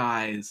writing,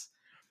 guys.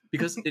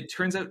 Because it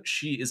turns out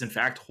she is in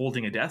fact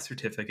holding a death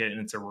certificate,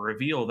 and it's a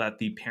reveal that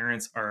the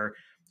parents are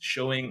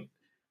showing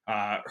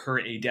her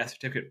a death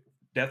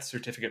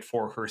certificate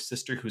for her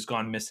sister who's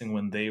gone missing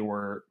when they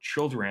were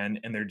children,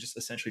 and they're just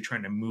essentially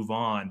trying to move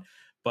on.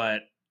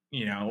 But,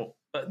 you know,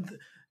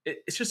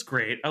 it's just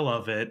great. I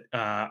love it.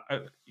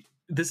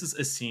 This is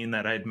a scene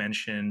that I had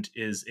mentioned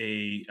is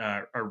a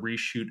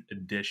reshoot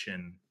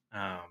edition.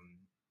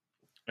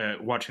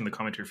 Watching the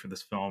commentary for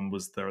this film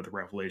was the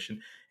revelation,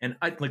 and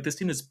I like this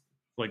scene is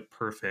like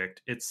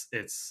perfect.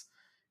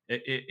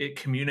 It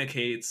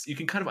communicates. You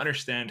can kind of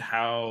understand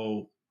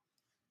how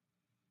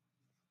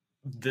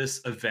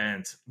this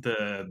event,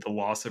 the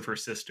loss of her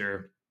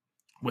sister,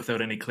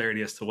 without any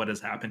clarity as to what has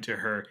happened to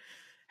her,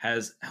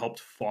 has helped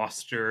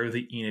foster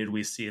the Enid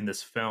we see in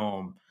this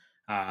film.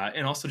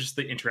 And also just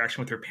the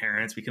interaction with her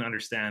parents. We can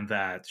understand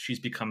that she's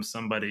become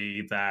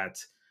somebody that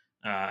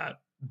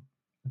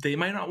they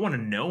might not want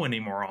to know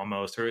anymore,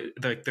 almost, or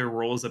like their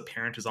role as a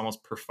parent is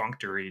almost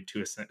perfunctory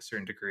to a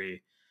certain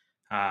degree.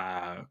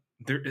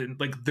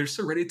 They're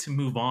so ready to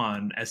move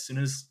on. As soon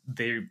as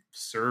they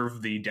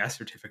serve the death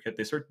certificate,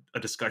 they start a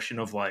discussion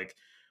of like,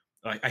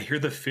 like I hear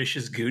the fish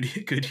is good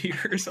here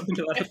or something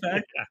to that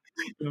effect.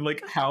 And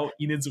like how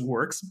Enid's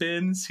work's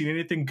been, seen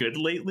anything good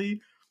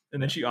lately?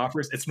 And then she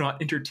offers, it's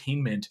not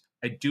entertainment.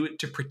 I do it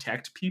to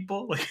protect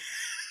people. Like,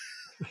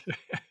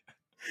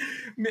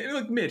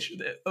 like Mitch,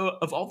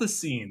 of all the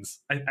scenes,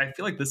 I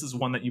feel like this is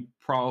one that you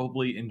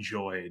probably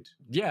enjoyed.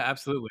 Yeah,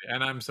 absolutely.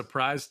 And I'm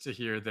surprised to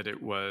hear that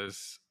it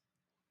was,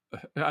 I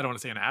don't want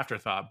to say an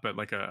afterthought, but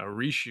like a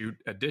reshoot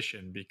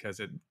edition, because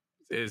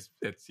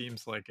it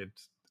seems like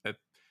it's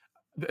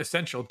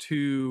essential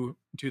to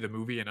the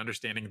movie and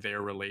understanding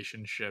their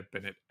relationship,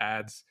 and it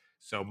adds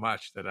so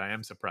much that I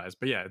am surprised.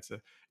 But yeah, it's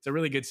a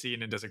really good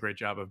scene and does a great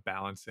job of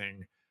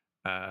balancing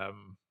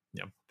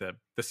the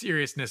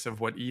seriousness of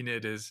what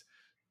Enid is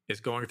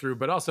going through,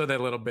 but also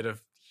that little bit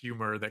of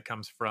humor that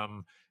comes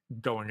from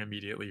going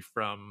immediately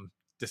from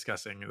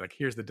discussing like,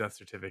 here's the death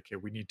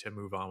certificate, we need to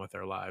move on with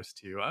our lives,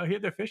 to here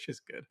their fish is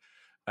good.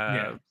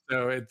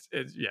 So it's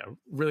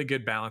really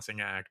good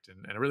balancing act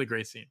and a really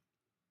great scene.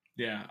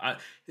 Yeah,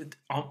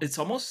 it's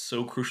almost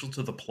so crucial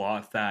to the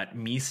plot that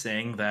me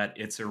saying that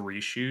it's a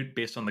reshoot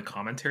based on the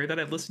commentary that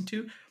I've listened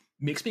to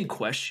makes me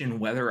question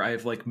whether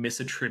I've like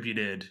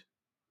misattributed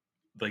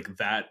like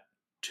that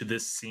to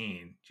this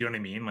scene. Do you know what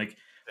I mean? Like,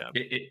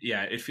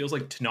 it feels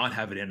like to not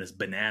have it in is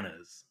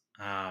bananas.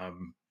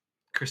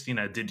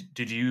 Christina,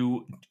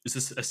 is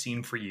this a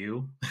scene for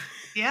you?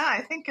 Yeah,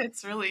 I think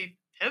it's really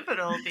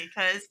pivotal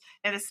because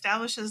it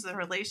establishes the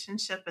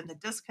relationship and the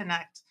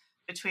disconnect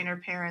between her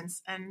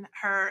parents and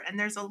her. And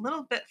there's a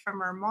little bit from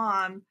her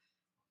mom.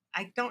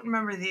 I don't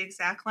remember the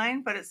exact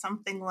line, but it's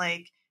something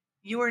like,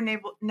 you were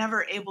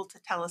never able to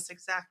tell us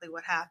exactly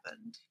what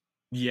happened.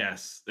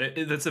 Yes,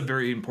 that's a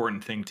very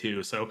important thing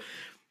too. So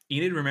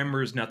Enid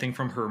remembers nothing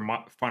from her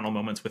final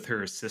moments with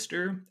her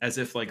sister, as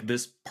if like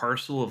this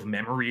parcel of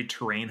memory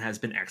terrain has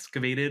been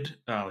excavated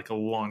like a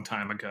long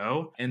time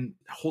ago. And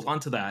hold on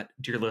to that,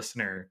 dear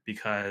listener,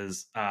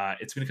 because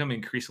it's going to become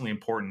increasingly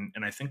important.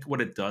 And I think what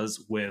it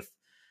does with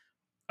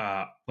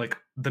like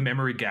the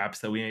memory gaps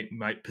that we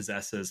might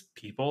possess as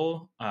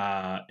people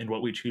and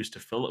what we choose to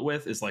fill it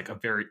with is like a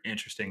very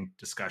interesting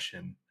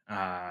discussion.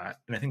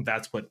 And I think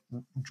that's what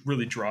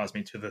really draws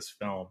me to this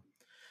film.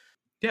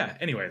 Yeah,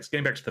 anyways,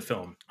 getting back to the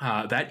film.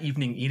 That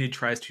evening, Enid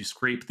tries to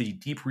scrape the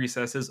deep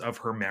recesses of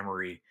her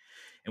memory,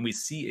 and we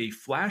see a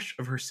flash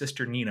of her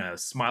sister Nina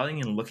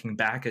smiling and looking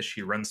back as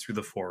she runs through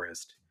the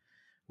forest.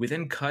 We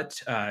then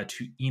cut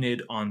to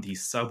Enid on the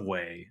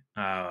subway,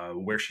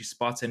 where she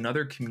spots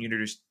another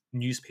commuter's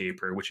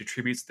newspaper, which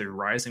attributes the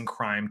rise in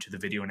crime to the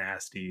video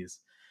nasties.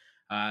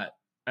 I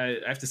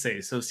have to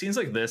say, so scenes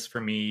like this for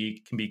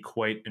me can be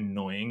quite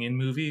annoying in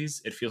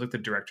movies. It feels like the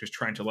director's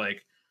trying to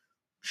like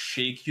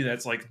shake you.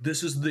 That's like,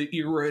 this is the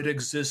era it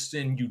exists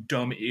in, you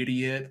dumb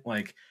idiot.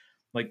 Like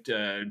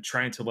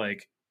trying to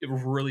like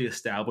really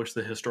establish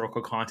the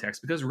historical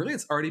context, because really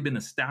it's already been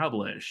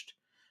established.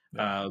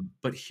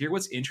 But here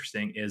what's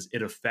interesting is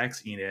it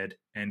affects Enid,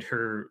 and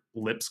her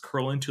lips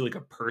curl into like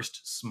a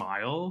pursed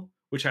smile,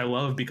 which I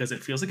love because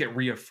it feels like it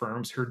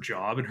reaffirms her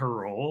job and her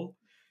role.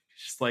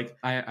 She's just like,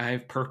 I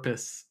have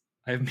purpose.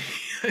 I have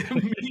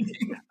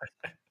meaning.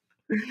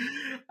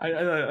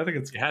 I think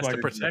it's, it has to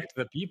protect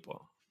the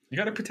people. You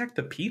got to protect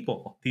the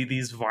people.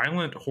 These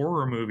violent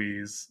horror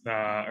movies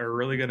are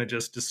really going to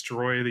just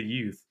destroy the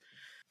youth.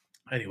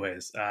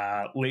 Anyways,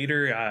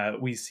 later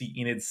we see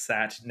Enid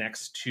sat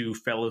next to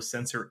fellow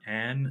censor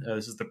Anne.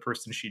 This is the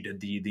person she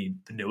did the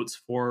notes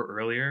for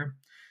earlier.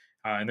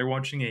 And they're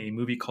watching a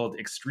movie called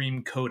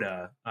Extreme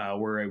Coda,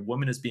 where a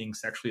woman is being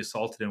sexually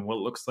assaulted in what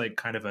looks like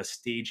kind of a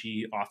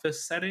stagey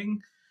office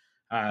setting.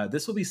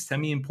 This will be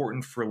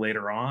semi-important for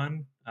later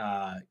on.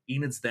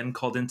 Enid's then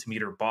called in to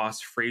meet her boss,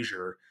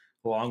 Fraser,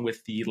 along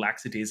with the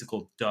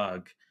lackadaisical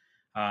Doug.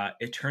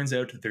 It turns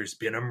out there's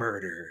been a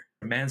murder.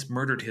 A man's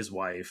murdered his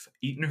wife,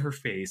 eaten her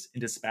face,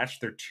 and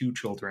dispatched their 2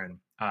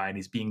 children. And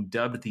he's being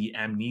dubbed the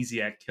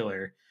Amnesiac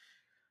Killer,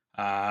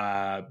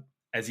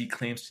 as he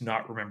claims to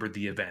not remember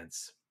the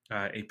events.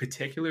 A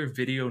particular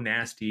video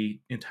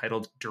nasty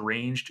entitled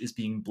Deranged is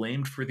being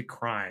blamed for the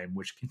crime,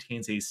 which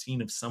contains a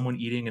scene of someone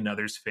eating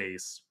another's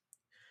face.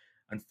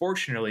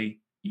 Unfortunately,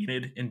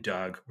 Enid and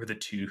Doug were the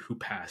 2 who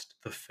passed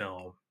the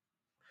film.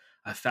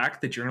 A fact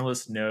that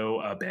journalists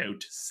know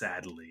about,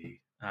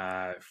 sadly.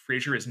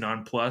 Fraser is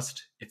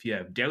nonplussed. If you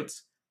have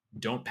doubts,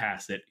 don't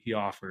pass it, he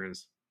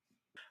offers.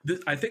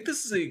 I think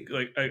this is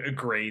a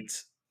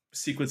great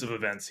sequence of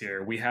events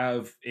here. We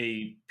have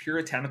a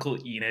puritanical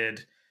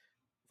Enid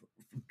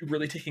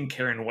really taking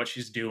care in what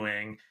she's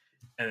doing,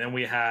 and then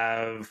we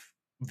have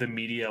the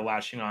media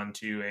latching on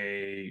to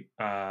a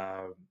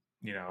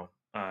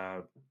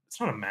it's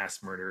not a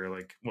mass murder,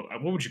 like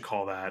what would you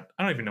call that?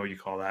 I don't even know what you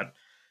call that.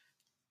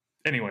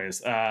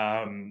 Anyways,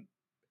 and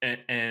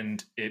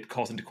it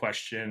calls into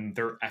question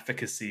their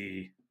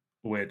efficacy,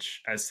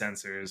 which as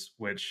censors,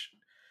 which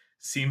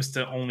seems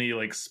to only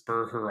like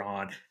spur her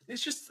on.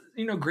 It's just,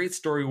 great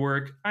story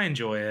work. I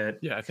enjoy it.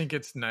 Yeah, I think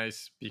it's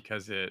nice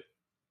because it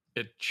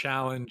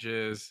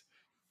challenges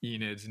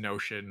Enid's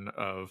notion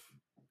of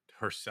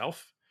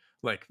herself.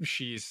 Like,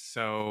 she's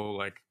so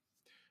like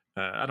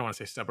I don't want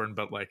to say stubborn,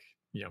 but like,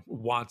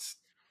 wants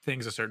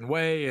things a certain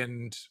way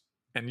and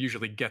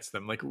usually gets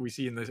them. Like we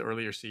see in this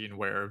earlier scene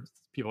where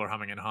people are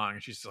humming and hawing,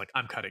 and she's just like,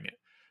 I'm cutting it.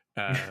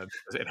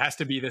 It has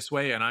to be this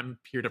way, and I'm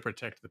here to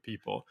protect the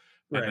people.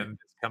 And then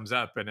this comes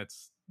up, and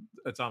it's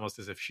almost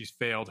as if she's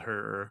failed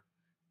her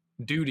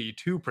duty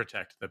to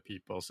protect the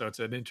people. So it's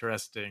an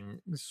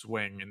interesting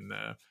swing in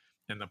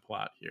the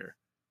plot here.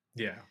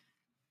 Yeah.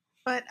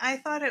 But I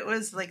thought it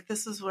was like,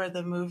 this is where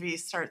the movie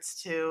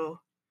starts to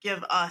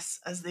give us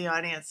as the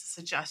audience a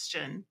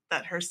suggestion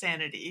that her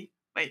sanity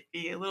might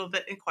be a little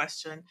bit in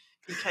question,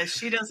 because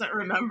she doesn't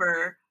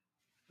remember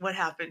what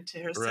happened to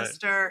her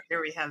sister.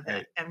 Here we have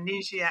the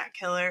amnesiac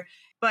killer.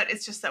 But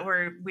it's just that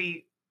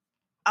we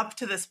up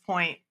to this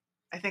point,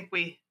 I think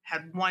we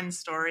had one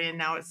story, and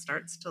now it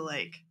starts to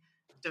like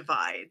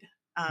divide.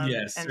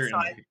 Yes, and certainly. so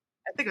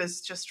I think it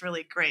was just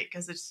really great,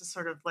 because it's just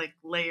sort of like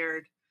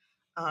layered.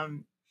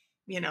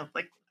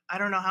 Like I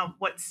don't know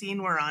what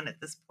scene we're on at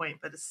this point,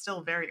 but it's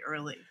still very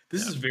early.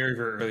 This is very,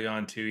 very early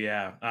on too.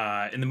 Yeah.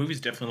 And the movie's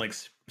definitely like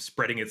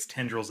spreading its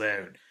tendrils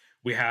out.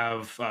 We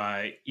have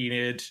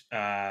Enid,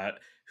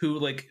 who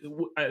like,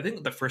 I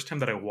think the first time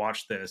that I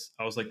watched this,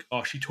 I was like,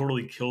 oh, she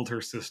totally killed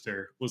her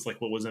sister, was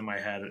like what was in my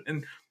head.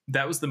 And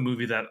that was the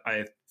movie that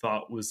I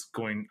thought I was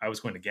going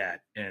to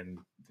get. And,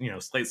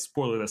 slight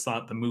spoiler, that's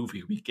not the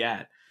movie we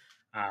get.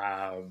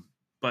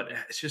 But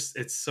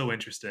it's so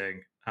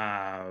interesting.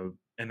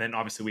 And then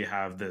obviously we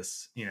have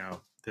this,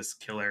 this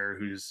killer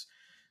whose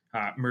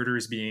murder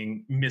is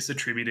being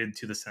misattributed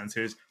to the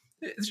censors.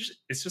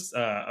 It's just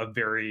a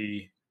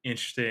very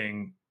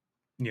interesting,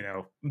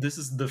 I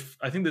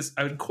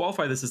would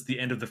qualify this as the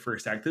end of the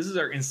first act. This is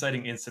our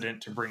inciting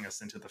incident to bring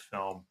us into the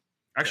film.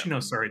 Actually, no,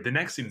 sorry. The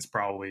next scene is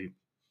probably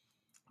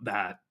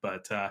that.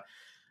 But,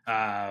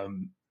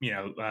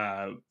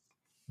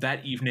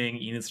 that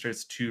evening, Enid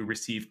starts to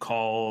receive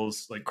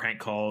calls, like crank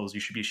calls. You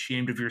should be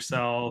ashamed of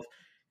yourself.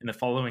 And the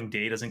following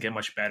day doesn't get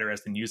much better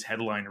as the news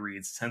headline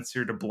reads,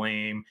 "Censor to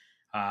blame."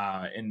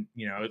 And,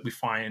 we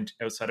find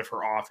outside of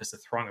her office a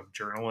throng of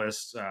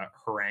journalists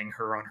harangue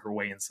her on her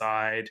way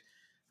inside,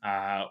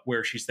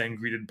 where she's then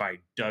greeted by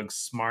Doug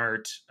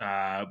Smart,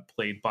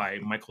 played by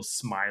Michael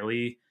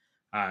Smiley,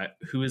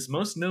 who is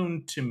most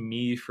known to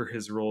me for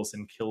his roles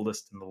in Kill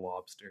List and The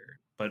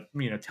Lobster. But,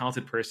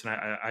 talented person.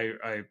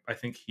 I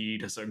think he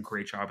does a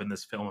great job in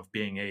this film of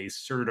being a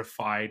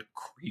certified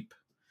creep.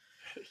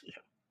 Yeah.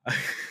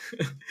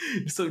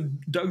 So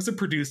Doug's a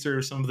producer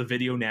of some of the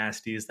video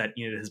nasties that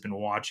Enid has been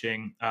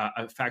watching,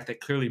 a fact that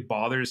clearly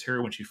bothers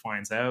her when she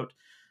finds out.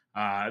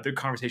 Their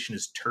conversation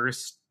is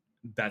terse.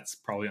 That's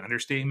probably an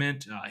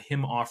understatement.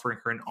 Him offering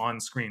her an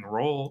on-screen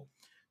role,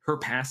 her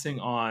passing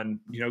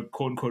on,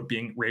 quote unquote,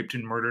 being raped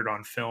and murdered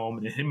on film,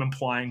 and him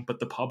implying, but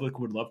the public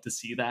would love to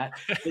see that.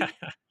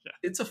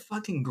 It's a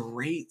fucking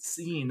great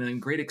scene and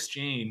great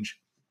exchange,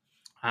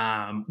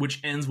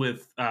 which ends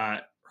with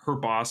her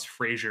boss,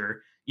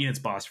 Fraser, Enid's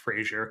boss,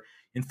 Fraser,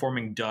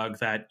 informing Doug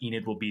that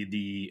Enid will be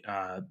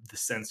the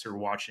censor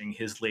watching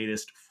his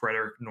latest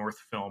Frederick North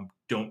film,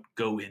 Don't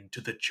Go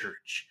Into the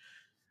Church.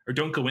 Or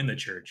Don't Go in the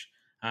Church.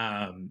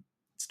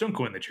 It's Don't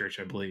Go in the Church,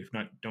 I believe,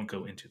 not Don't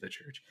Go Into the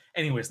Church.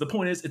 Anyways, the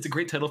point is, it's a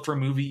great title for a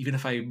movie, even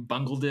if I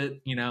bungled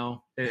it,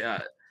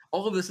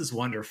 all of this is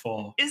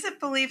wonderful. Is it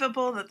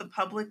believable that the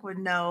public would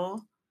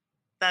know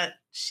that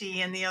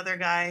she and the other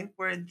guy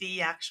were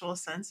the actual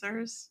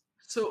censors?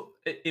 So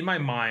in my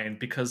mind,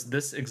 because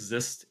this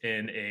exists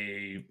in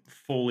a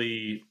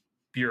fully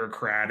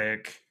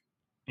bureaucratic,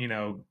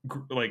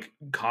 like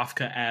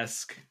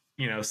Kafka-esque,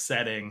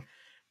 setting,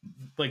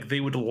 like they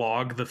would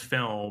log the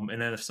film,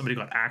 and then if somebody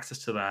got access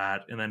to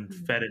that and then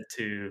fed it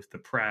to the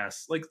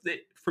press, like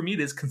for me, it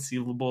is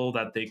conceivable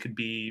that they could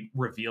be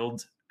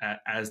revealed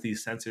as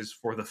these censors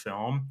for the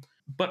film.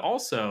 But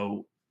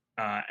also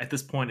at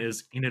this point,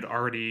 is Enid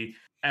already,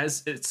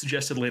 as it's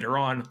suggested later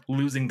on,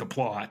 losing the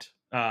plot?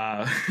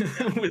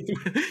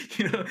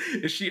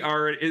 Is she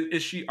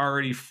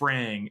already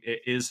fraying?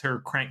 Is her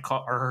crank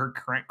call, or her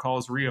crank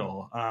calls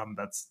real?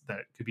 That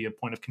could be a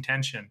point of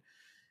contention.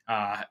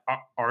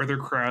 Are there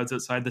crowds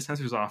outside the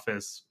censor's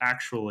office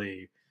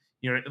actually?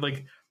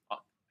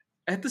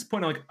 At this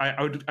point, like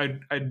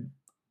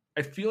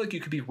I feel like you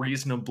could be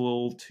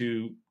reasonable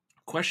to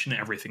question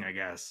everything, I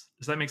guess.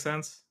 Does that make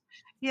sense?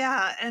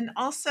 Yeah, and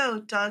also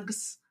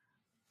Doug's,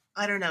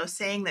 I don't know,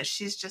 saying that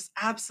she's just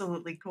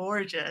absolutely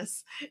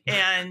gorgeous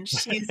and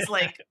she's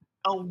like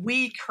a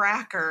wee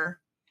cracker.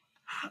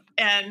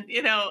 And,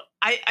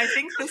 I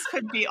think this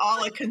could be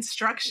all a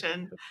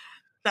construction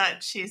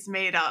that she's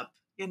made up,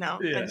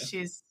 and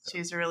she's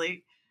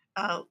really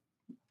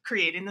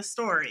creating the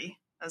story,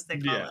 as they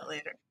call it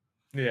later.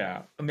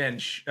 Yeah. Man,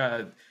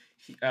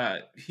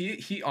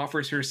 he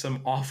offers her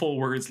some awful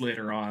words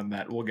later on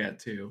that we'll get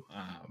to,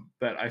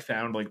 that I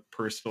found like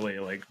personally,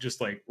 like just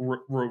like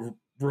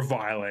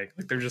reviling.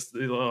 Like they're just,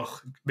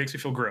 makes me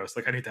feel gross.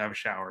 Like I need to have a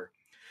shower.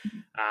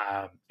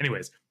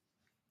 Anyways,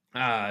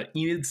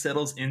 Enid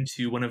settles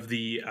into one of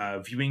the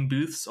viewing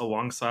booths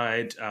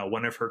alongside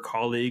one of her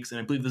colleagues, and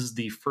I believe this is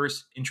the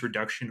first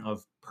introduction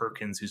of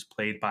Perkins, who's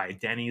played by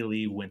Danny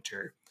Lee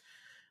Winter.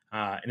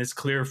 And it's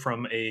clear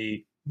from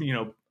a,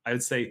 I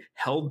would say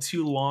held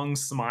too long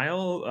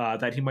smile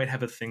that he might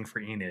have a thing for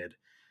Enid.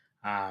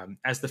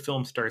 As the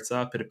film starts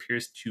up, it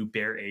appears to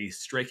bear a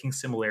striking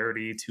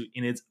similarity to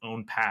Enid's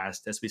own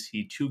past, as we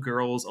see two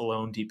girls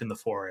alone deep in the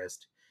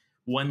forest,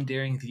 one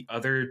daring the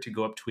other to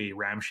go up to a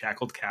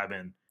ramshackled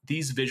cabin.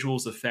 These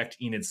visuals affect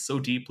Enid so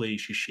deeply,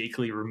 she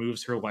shakily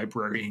removes her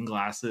librarian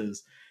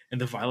glasses, and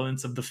the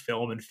violence of the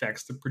film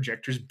infects the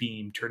projector's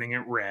beam, turning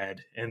it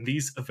red. And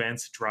these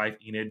events drive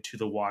Enid to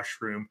the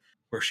washroom,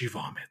 where she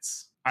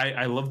vomits.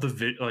 I love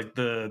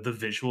the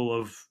visual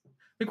of,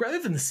 like, rather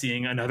than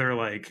seeing another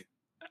like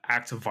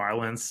act of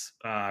violence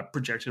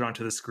projected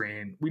onto the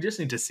screen, we just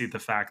need to see the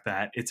fact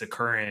that it's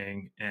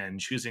occurring, and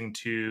choosing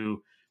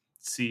to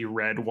see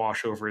red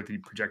wash over the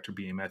projector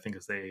beam, I think,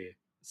 is a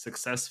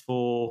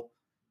successful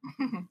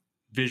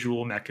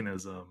visual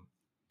mechanism.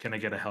 Can I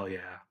get a hell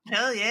yeah?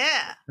 Hell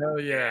yeah. Hell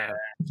yeah.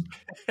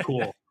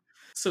 Cool.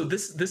 So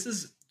this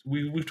is,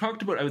 we've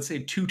talked about, I would say,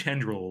 two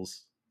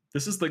tendrils.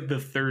 This is like the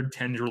third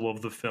tendril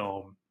of the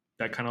film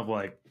that kind of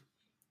like,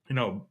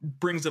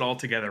 brings it all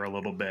together a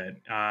little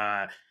bit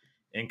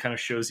and kind of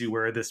shows you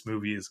where this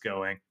movie is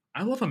going.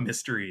 I love a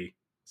mystery.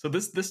 So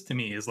this to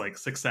me is like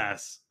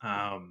success.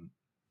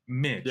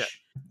 Mitch. Yeah.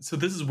 So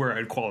this is where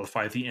I'd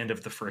qualify the end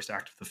of the first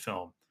act of the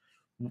film.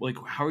 Like,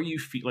 how are you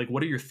like,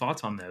 what are your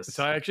thoughts on this?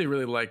 So I actually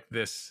really like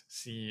this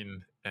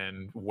scene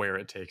and where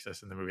it takes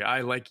us in the movie.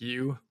 I, like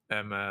you,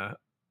 am a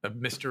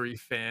mystery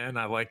fan.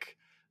 I like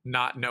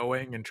not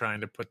knowing and trying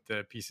to put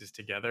the pieces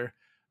together.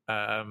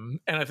 And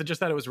I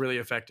just thought it was really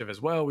effective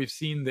as well. We've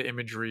seen the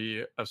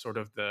imagery of sort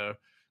of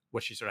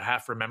what she sort of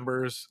half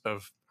remembers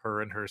of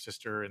her and her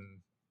sister in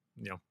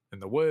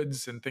the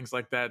woods and things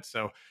like that.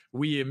 So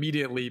we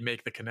immediately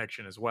make the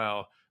connection as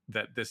well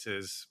that this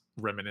is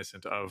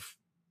reminiscent of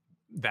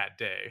that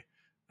day,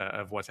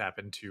 of what's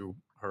happened to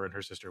her and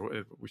her sister,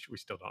 which we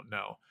still don't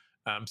know.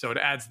 So it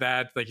adds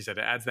that, like you said,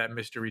 it adds that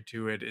mystery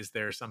to it. Is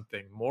there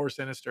something more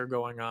sinister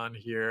going on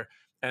here?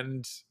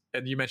 And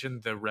you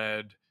mentioned the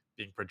red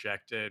being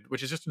projected,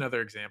 which is just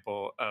another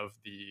example of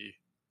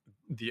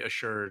the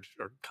assured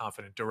or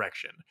confident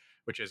direction,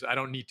 which is, I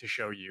don't need to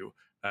show you.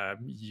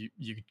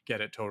 You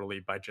get it totally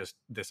by just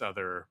this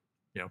other,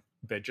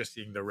 by just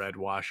seeing the red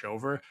wash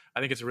over. I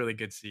think it's a really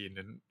good scene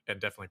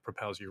and definitely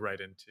propels you right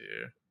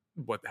into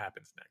what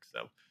happens next.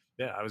 So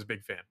yeah, I was a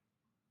big fan.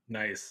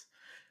 Nice.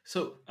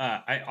 So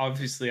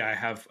I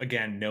have,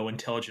 again, no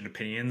intelligent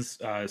opinions.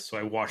 So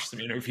I watched some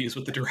interviews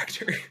with the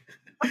director.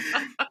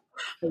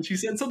 And she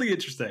said something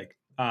interesting.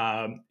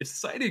 If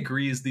society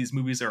agrees these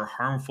movies are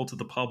harmful to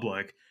the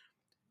public,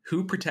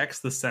 who protects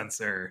the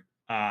censor?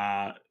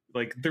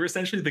 Like, they're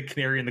essentially the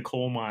canary in the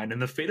coal mine,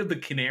 and the fate of the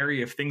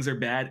canary, if things are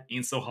bad,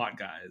 ain't so hot,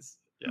 guys.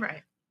 Yeah.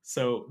 Right.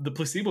 So the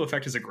placebo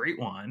effect is a great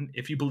one.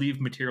 If you believe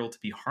material to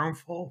be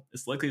harmful,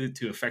 it's likely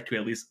to affect you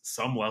at least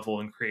some level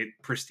and create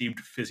perceived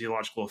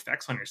physiological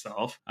effects on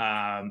yourself.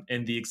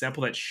 And the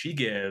example that she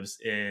gives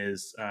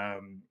is,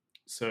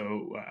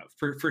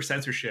 for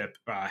censorship,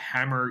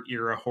 Hammer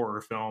era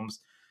horror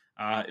films,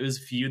 it was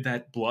viewed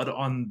that blood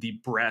on the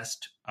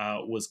breast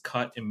was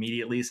cut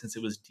immediately, since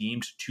it was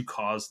deemed to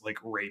cause, like,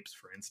 rapes,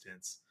 for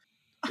instance.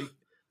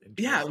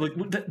 Yeah, like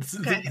that's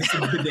a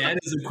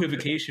bananas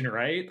equivocation,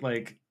 right?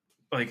 Like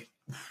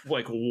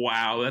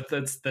wow,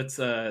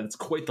 that's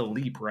quite the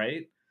leap,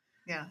 right?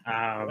 Yeah.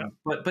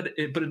 But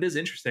it is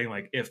interesting.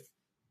 Like, if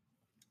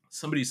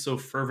somebody so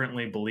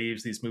fervently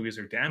believes these movies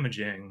are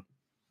damaging,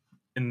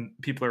 and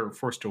people are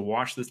forced to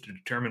watch this to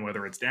determine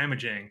whether it's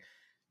damaging,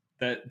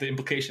 that the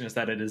implication is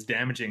that it is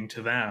damaging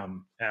to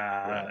them,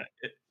 right.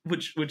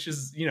 Which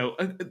is,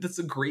 that's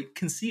a great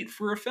conceit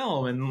for a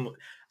film, and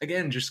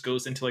again, just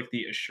goes into like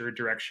the assured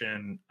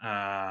direction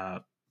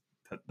that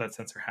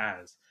censor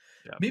has.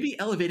 Yeah. Maybe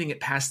elevating it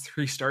past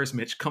 3 stars,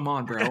 Mitch. Come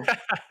on, bro.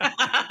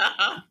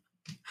 Out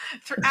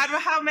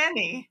of how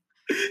many?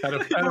 Out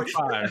of 5.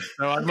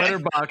 So on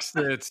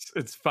Letterboxd,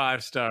 it's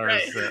 5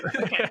 stars. Right.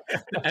 Okay.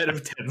 Out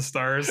of 10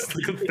 stars,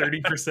 like a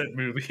 30%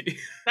 movie.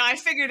 No, I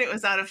figured it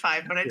was out of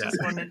 5, but I just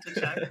wanted to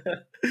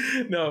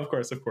check. No, of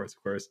course.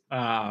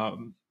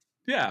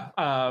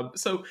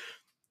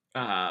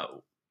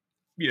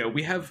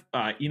 We have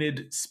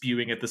Enid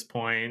spewing at this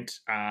point.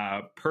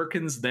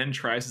 Perkins then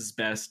tries his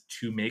best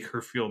to make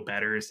her feel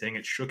better, saying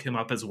it shook him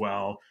up as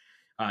well.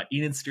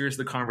 Enid steers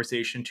the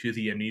conversation to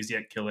the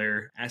amnesiac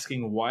killer,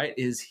 asking why it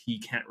is he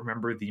can't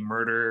remember the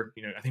murder.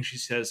 I think she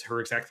says her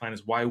exact line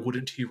is, "Why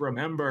wouldn't he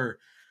remember?"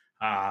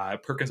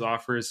 Perkins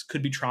offers,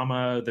 could be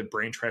trauma. The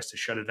brain tries to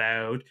shut it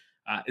out.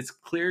 It's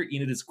clear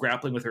Enid is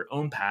grappling with her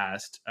own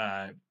past.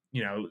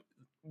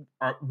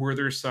 Were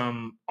there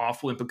some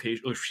awful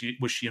implications?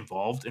 Was she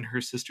involved in her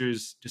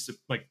sister's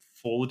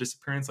full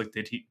disappearance? Like,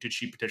 did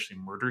she potentially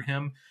murder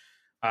him?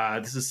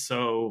 This is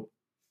so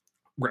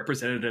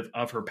representative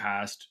of her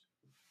past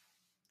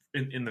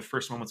in the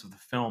first moments of the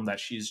film that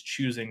she's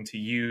choosing to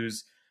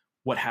use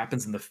what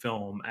happens in the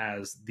film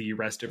as the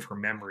rest of her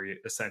memory,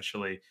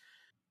 essentially.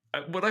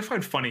 What I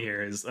find funny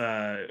here is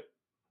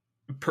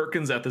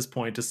Perkins at this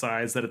point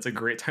decides that it's a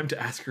great time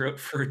to ask her out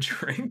for a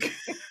drink.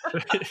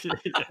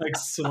 Like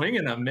swing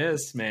and a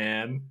miss,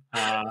 man.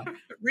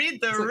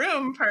 Read the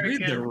room, Perkins.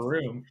 Read the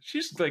room.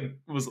 She's like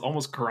was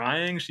almost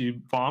crying.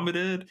 She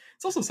vomited.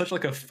 It's also such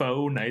like a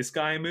faux nice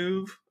guy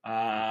move.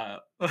 How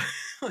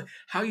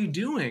you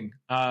doing?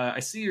 I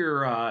see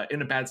you're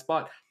in a bad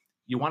spot.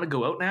 You want to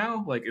go out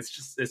now? Like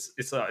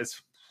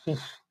it's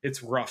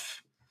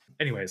rough.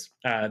 Anyways,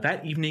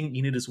 that evening,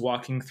 Enid is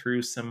walking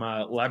through some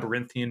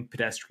labyrinthian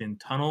pedestrian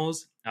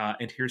tunnels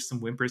and hears some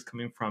whimpers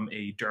coming from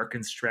a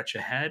darkened stretch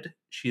ahead.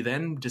 She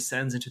then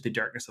descends into the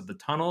darkness of the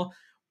tunnel,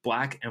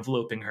 black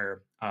enveloping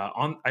her.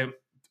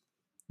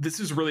 This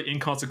is really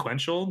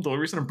inconsequential. The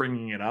only reason I'm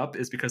bringing it up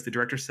is because the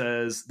director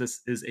says this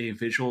is a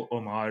visual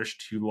homage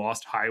to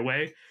Lost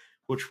Highway,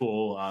 which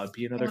will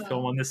be another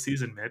film on this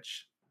season,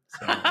 Mitch.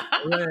 So,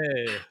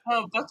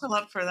 oh, buckle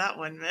up for that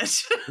one,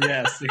 Mitch.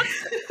 Yes.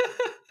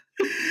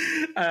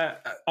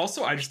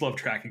 Also, I just love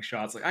tracking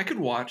shots. Like I could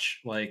watch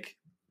like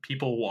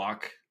people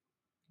walk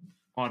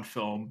on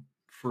film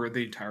for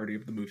the entirety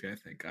of the movie. I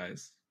think,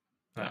 guys.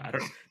 I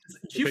don't.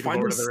 Do you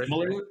find this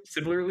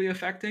similarly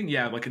affecting?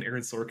 Yeah, like an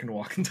Aaron Sorkin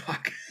walk and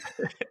talk.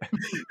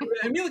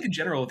 I mean, like in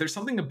general, there's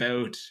something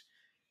about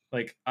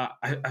like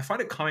I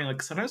find it calming.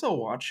 Like sometimes I'll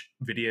watch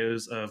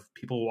videos of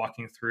people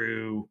walking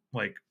through,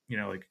 like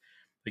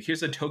like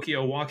here's a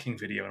Tokyo walking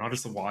video, and I'll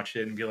just watch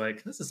it and be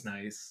like, this is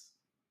nice.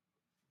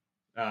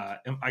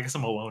 I guess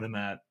I'm alone in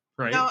that,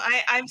 right? No,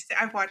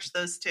 I've watched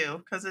those too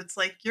because it's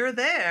like you're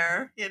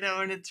there,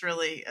 and it's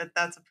really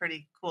that's a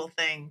pretty cool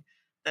thing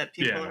that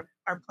people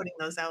are putting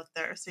those out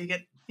there, so you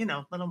get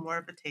a little more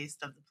of a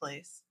taste of the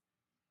place.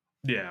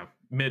 Yeah,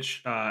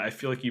 Mitch, I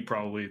feel like you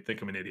probably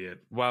think I'm an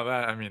idiot. Well,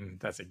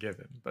 that's a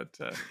given, but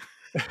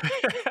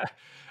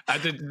I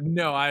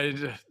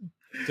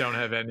don't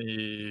have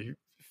any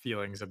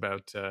feelings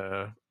about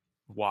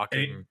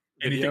walking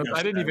videos.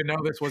 I didn't even know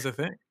this was a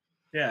thing.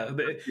 Yeah,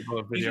 people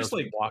have videos just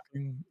like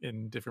walking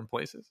in different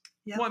places.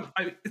 Yeah. Well,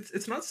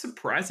 it's not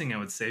surprising, I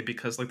would say,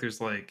 because like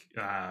there's like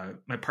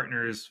my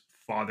partner's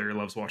father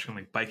loves watching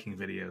like biking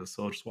videos,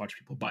 so I'll just watch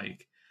people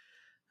bike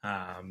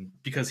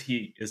because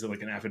he is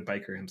like an avid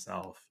biker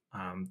himself.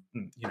 I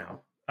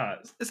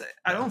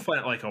don't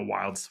find it like a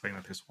wild swing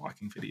that there's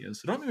walking videos,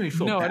 so don't make me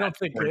feel bad. I don't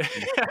think I'm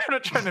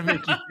not trying to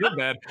make you feel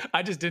bad.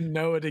 I just didn't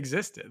know it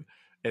existed.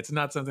 It's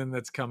not something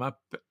that's come up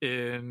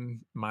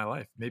in my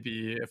life.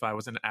 Maybe if I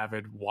was an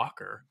avid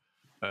walker,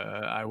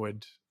 I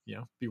would,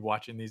 be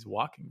watching these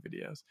walking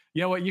videos.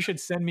 You know what? You should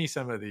send me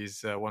some of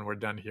these when we're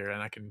done here,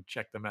 and I can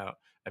check them out.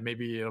 And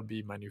maybe it'll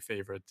be my new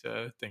favorite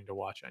thing to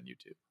watch on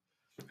YouTube.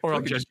 Or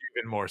I'll judge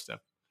even more stuff.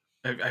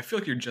 I feel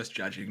like you're just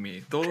judging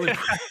me. The only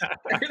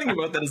everything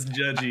about that is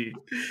judgy.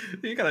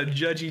 You got a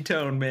judgy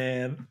tone,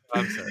 man.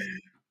 I'm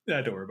sorry. Yeah,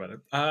 don't worry about it.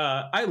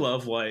 I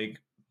love like.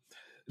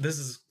 This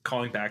is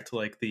calling back to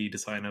like the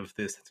design of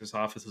the censor's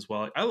office as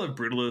well. I love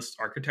brutalist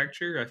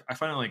architecture. I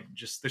find it like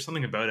just there's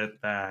something about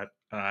it that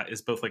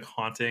is both like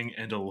haunting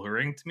and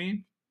alluring to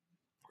me.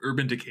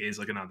 Urban decay is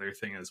like another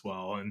thing as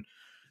well, and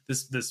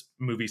this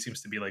movie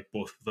seems to be like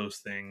both of those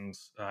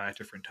things at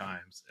different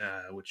times,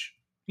 which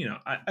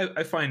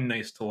I find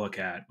nice to look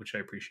at, which I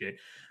appreciate.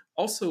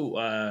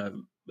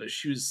 Also,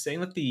 she was saying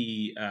that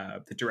the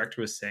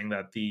director was saying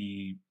that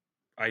the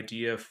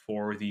idea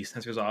for the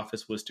censor's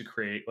office was to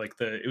create like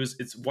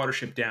it's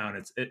Watership Down.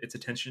 It's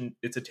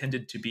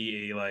intended to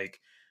be a like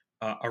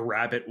a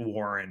rabbit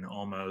warren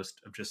almost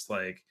of just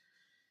like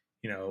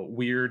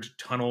weird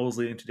tunnels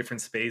leading to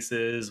different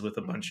spaces with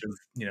a bunch of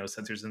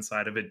censors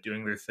inside of it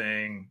doing their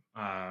thing,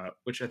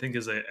 which I think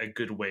is a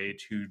good way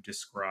to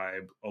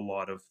describe a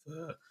lot of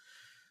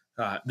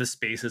the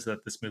spaces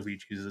that this movie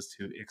chooses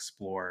to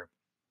explore.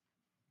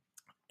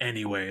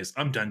 Anyways,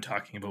 I'm done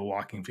talking about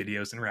walking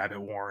videos and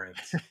rabbit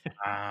warrens.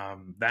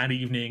 That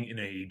evening, in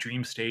a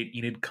dream state,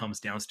 Enid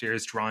comes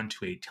downstairs drawn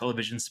to a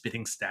television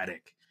spitting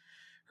static.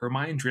 Her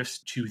mind drifts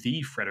to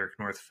the Frederick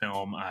North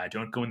film,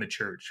 Don't Go in the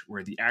Church,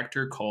 where the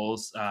actor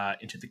calls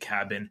into the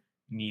cabin,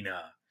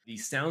 Nina. The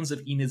sounds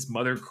of Enid's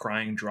mother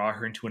crying draw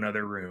her into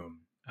another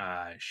room.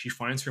 She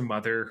finds her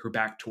mother, her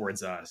back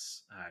towards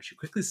us. She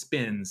quickly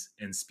spins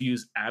and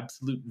spews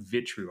absolute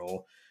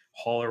vitriol,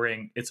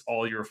 hollering, "It's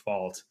all your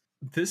fault."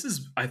 This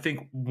is, I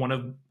think, one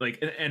of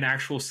like an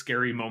actual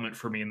scary moment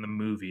for me in the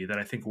movie that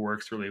I think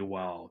works really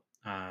well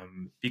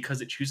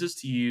because it chooses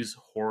to use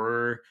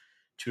horror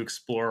to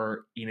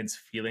explore Enid's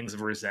feelings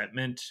of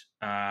resentment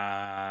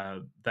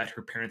that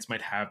her parents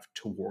might have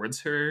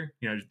towards her.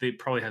 They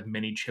probably have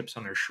many chips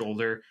on their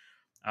shoulder,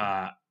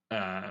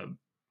 thinking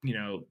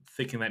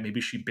that maybe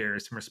she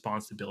bears some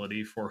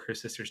responsibility for her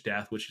sister's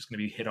death, which is going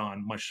to be hit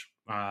on much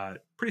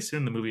pretty soon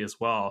in the movie as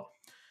well.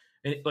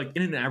 And like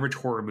in an average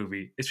horror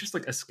movie, it's just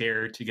like a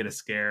scare to get a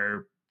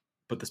scare,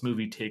 but this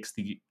movie takes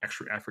the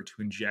extra effort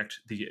to inject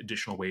the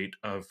additional weight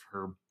of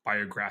her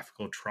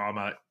biographical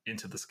trauma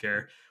into the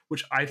scare,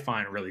 which I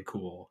find really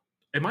cool.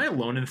 Am I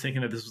alone in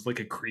thinking that this was like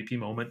a creepy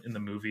moment in the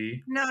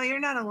movie? No, you're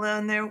not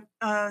alone. There,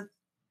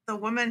 the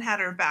woman had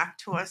her back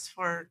to us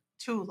for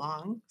too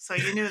long, so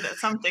you knew that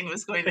something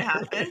was going to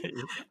happen.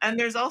 And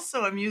there's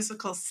also a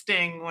musical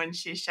sting when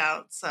she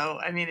shouts. So,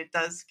 I mean, it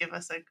does give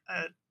us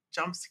a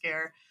jump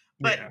scare.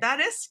 But that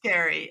is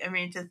scary. I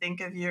mean, to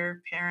think of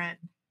your parent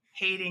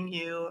hating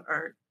you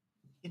or,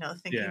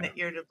 thinking that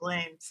you're to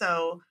blame.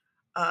 So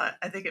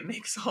I think it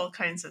makes all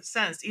kinds of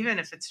sense, even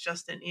if it's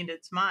just in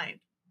Enid's mind.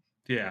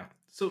 Yeah.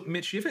 So,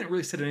 Mitch, you haven't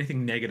really said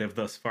anything negative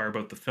thus far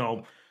about the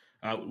film,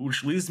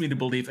 which leads me to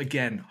believe,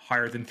 again,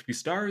 higher than 3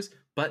 stars.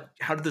 But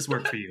how did this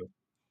work for you?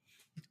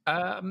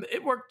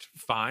 It worked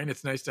fine.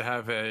 It's nice to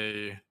have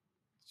a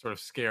sort of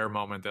scare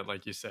moment that,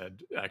 like you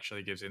said,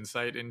 actually gives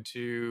insight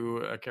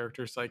into a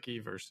character's psyche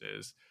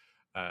versus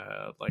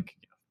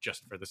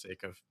just for the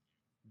sake of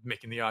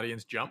making the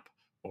audience jump,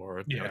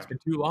 or it's been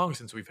too long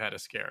since we've had a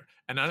scare.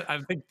 And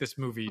I think this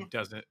movie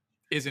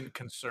isn't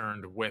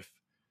concerned with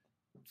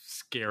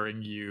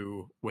scaring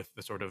you with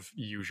the sort of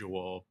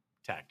usual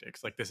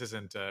tactics. Like, this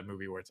isn't a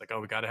movie where it's like, oh,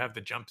 we got to have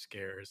the jump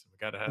scares, we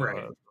got to have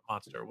a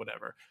monster or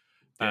whatever.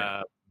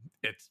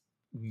 It's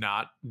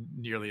not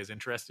nearly as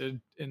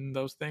interested in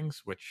those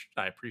things, which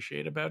I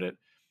appreciate about it.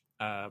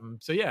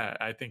 So yeah,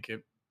 I think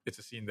it's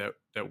a scene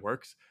that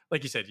works.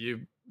 Like you said,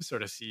 you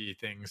sort of see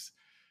things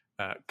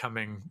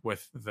coming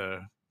with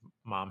the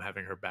mom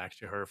having her back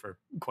to her for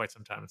quite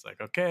some time. It's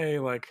like, okay,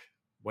 like,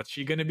 what's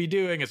she going to be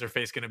doing? Is her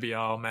face going to be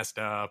all messed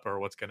up, or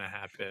what's going to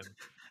happen?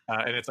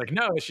 And it's like,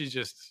 no, she's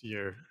just,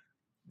 you're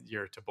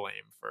to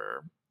blame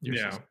for your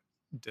sister's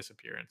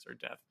disappearance or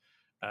death.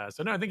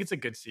 So no, I think it's a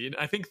good scene.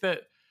 I think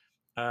that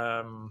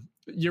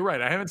you're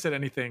right. I haven't said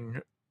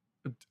anything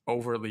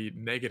overly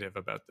negative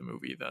about the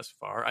movie thus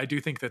far. I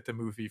do think that the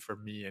movie, for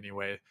me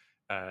anyway,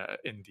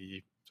 in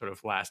the sort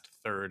of last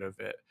third of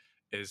it,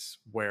 is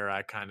where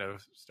I kind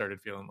of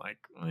started feeling like,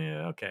 oh,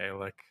 yeah, okay,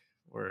 like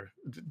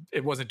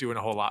it wasn't doing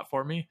a whole lot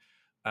for me.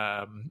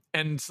 And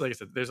like I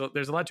said, there's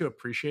a lot to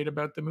appreciate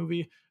about the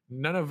movie.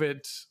 None of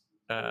it.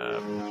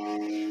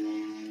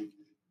 I'm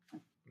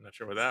not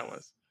sure what that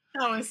was.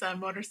 That was a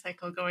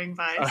motorcycle going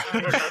by.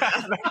 Sorry about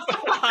that.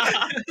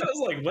 I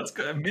was like, what's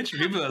good? Mitch,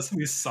 maybe that's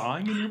somebody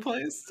sawing in your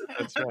place?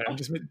 That's right. I'm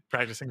just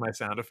practicing my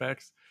sound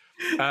effects.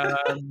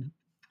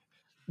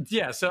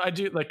 Yeah, so I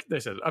do, like I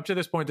said, up to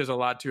this point, there's a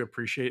lot to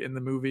appreciate in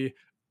the movie,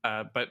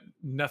 but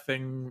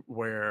nothing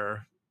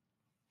where,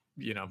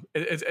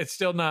 it's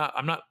still not,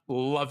 I'm not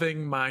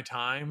loving my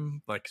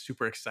time, like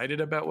super excited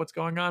about what's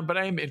going on, but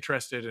I am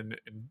interested in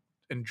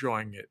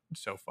enjoying it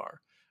so far.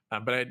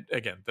 But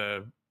again,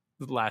 the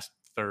last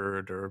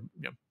third or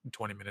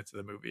 20 minutes of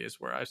the movie is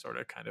where I sort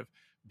of kind of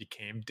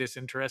became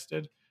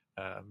disinterested.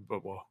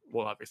 But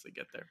we'll obviously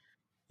get there.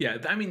 Yeah,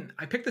 I mean,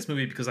 I picked this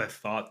movie because I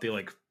thought the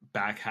like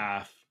back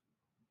half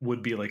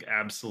would be like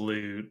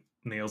absolute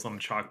nails on the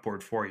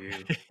chalkboard for you.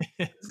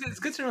 It's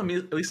good to know I'm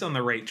at least on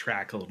the right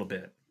track a little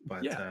bit.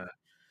 But yeah,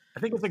 I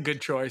think it's a good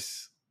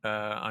choice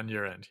on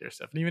your end here,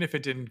 Steph. And even if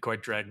it didn't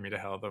quite drag me to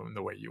hell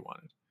the way you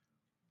wanted.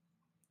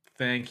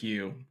 Thank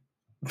you.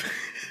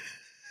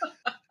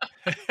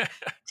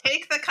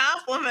 Take the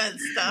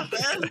compliments,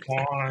 Stefan.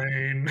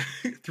 Fine.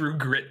 Through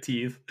grit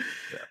teeth.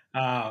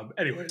 Yeah.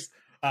 Anyways,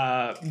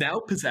 now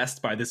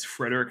possessed by this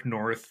Frederick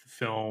North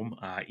film,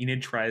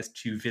 Enid tries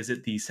to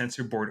visit the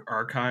censor board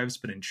archives,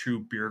 but in true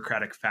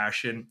bureaucratic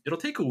fashion. It'll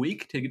take a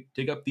week to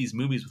dig up these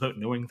movies without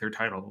knowing their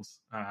titles,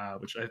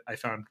 which I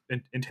found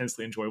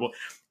intensely enjoyable.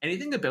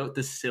 Anything about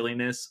the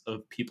silliness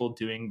of people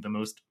doing the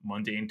most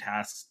mundane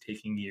tasks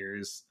taking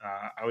years,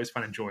 I always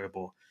find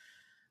enjoyable.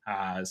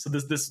 So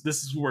this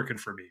is working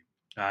for me.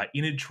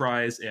 Enid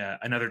tries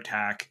another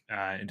tack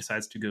and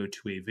decides to go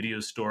to a video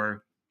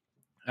store.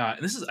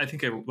 And this is, I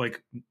think,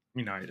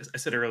 I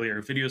said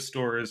earlier, video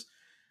stores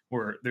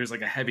where there's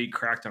like a heavy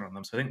crackdown on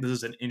them. So I think this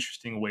is an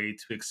interesting way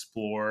to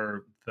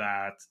explore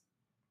that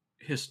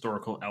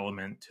historical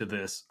element to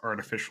this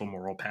artificial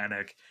moral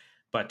panic.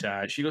 But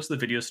she goes to the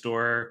video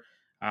store.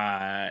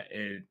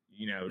 And,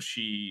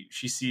 she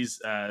sees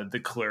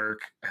the clerk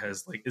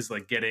is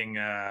getting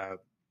a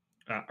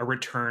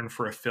return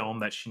for a film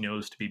that she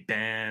knows to be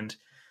banned.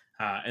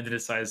 And then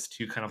decides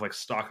to kind of like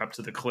stalk up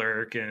to the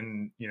clerk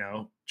and,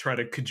 try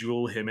to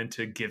cajole him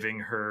into giving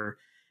her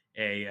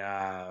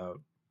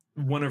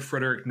one of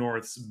Frederick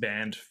North's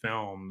banned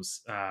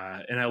films.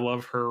 And I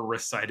love her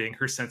reciting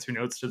her censor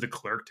notes to the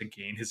clerk to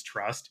gain his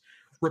trust.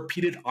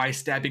 Repeated eye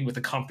stabbing with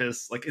a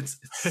compass. Like it's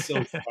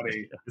so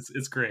funny.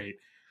 It's great.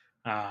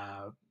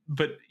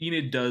 But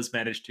Enid does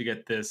manage to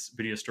get this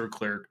video store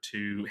clerk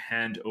to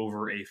hand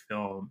over a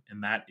film,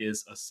 and that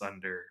is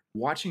Asunder.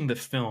 Watching the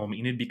film,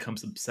 Enid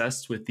becomes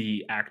obsessed with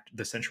the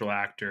central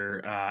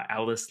actor,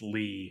 Alice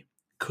Lee.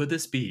 Could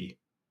this be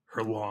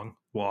her long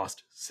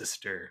lost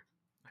sister?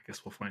 I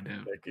guess we'll find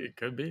out. It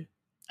could be.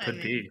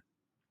 Could be.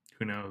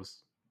 Who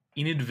knows?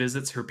 Enid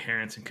visits her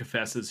parents and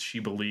confesses she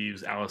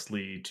believes Alice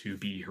Lee to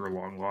be her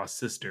long lost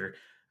sister.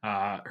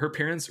 Her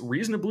parents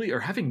reasonably are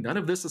having none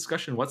of this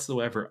discussion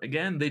whatsoever.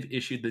 Again, they've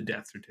issued the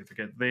death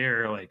certificate.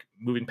 They're like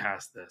moving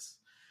past this.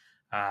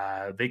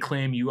 They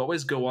claim you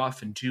always go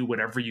off and do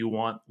whatever you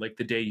want, like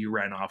the day you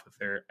ran off with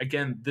her.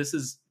 Again, this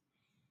is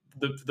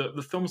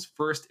the film's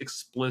first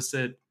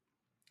explicit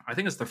I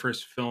think it's the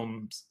first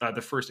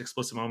the first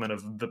explicit moment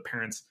of the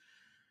parents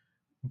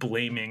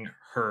blaming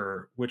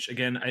her, which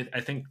again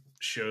I think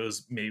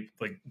shows maybe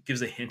like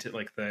gives a hint at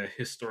like the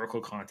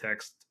historical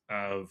context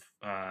of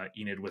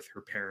Enid with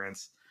her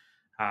parents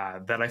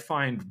that I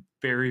find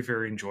very,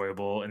 very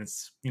enjoyable. And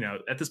it's, you know,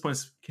 at this point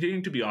it's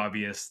continuing to be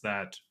obvious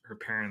that her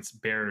parents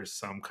bear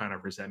some kind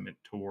of resentment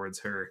towards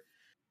her.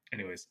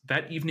 Anyways,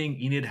 that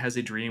evening Enid has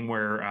a dream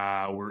where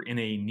we're in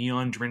a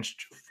neon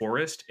drenched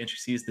forest and she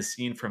sees the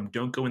scene from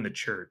Don't Go in the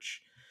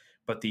Church,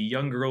 but the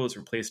young girl is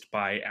replaced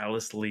by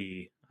Alice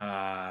Lee.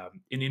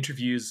 In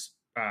interviews,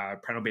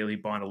 Prano Bailey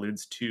Bond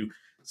alludes to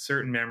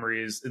certain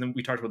memories, and then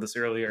we talked about this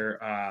earlier,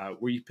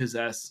 where you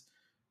possess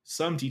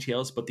some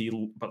details, but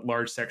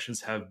large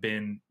sections have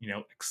been, you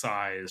know,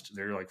 excised.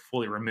 They're like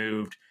fully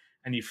removed,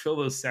 and you fill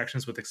those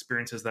sections with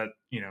experiences that,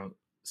 you know,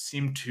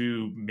 seem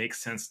to make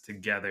sense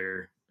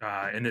together.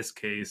 In this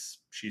case,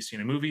 she's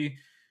seen a movie,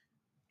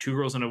 Two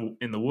Girls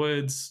in the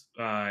Woods.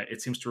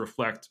 It seems to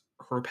reflect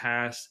her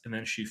past, and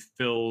then she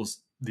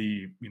fills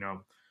the, you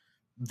know,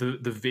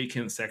 the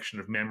vacant section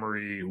of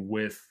memory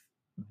with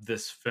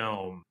this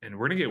film. And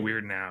we're gonna get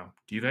weird now.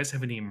 Do you guys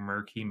have any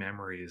murky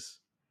memories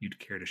you'd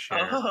care to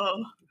share?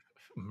 Oh,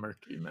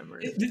 murky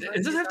memories.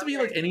 It doesn't have to be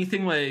like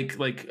anything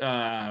like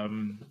hot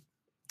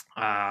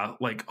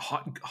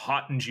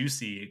and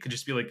juicy. It could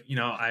just be like, you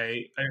know,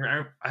 I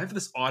have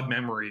this odd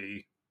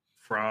memory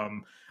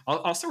from.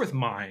 I'll start with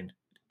mine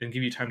and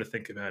give you time to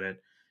think about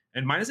it.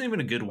 And mine isn't even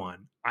a good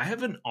one. I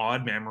have an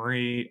odd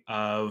memory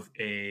of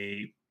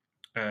a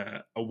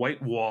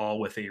white wall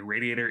with a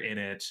radiator in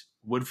it,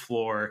 wood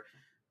floor,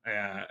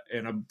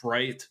 and a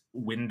bright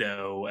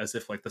window as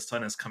if like the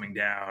sun is coming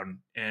down.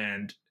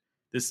 And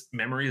this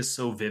memory is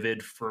so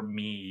vivid for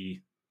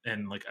me.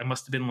 And like, I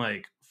must've been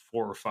like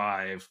 4 or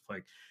 5,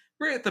 like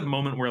right at the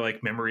moment where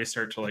like memories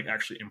start to like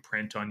actually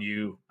imprint on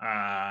you.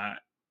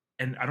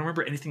 And I don't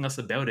remember anything else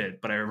about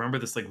it, but I remember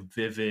this like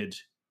vivid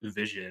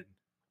vision.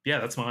 Yeah,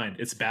 that's mine.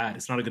 It's bad.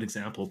 It's not a good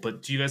example,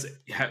 but do you guys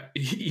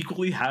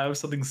equally have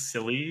something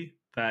silly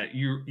that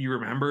you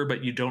remember,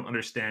 but you don't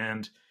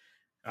understand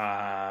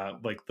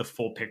like the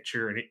full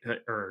picture,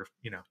 or,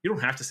 you know, you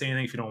don't have to say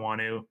anything if you don't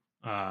want to.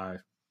 I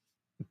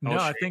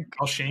think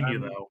I'll shame you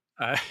though.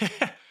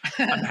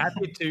 I'm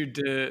happy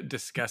to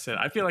discuss it.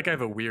 I feel like I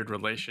have a weird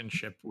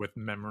relationship with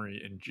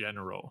memory in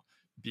general,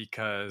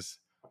 because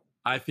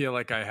I feel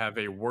like I have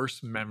a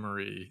worse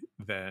memory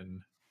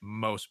than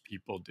most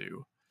people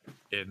do,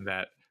 in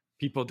that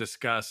people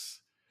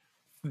discuss,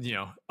 you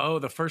know, oh,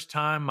 the first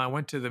time I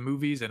went to the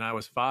movies and I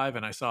was 5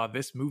 and I saw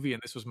this movie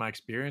and this was my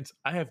experience.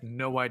 I have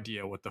no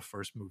idea what the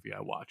first movie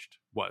I watched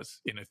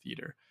was in a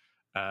theater.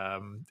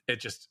 And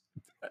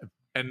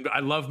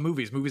I love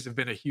movies. Movies have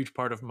been a huge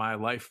part of my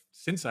life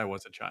since I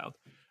was a child.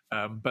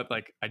 But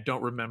like, I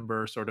don't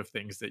remember sort of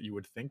things that you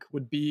would think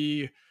would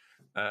be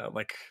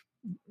like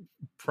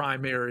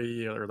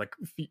primary or like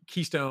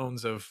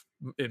keystones of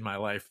in my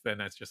life. Then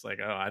that's just like,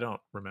 oh, I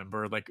don't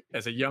remember. Like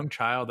as a young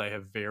child, I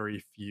have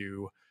very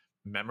few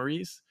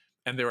memories,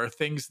 and there are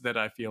things that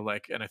I feel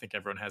like, and I think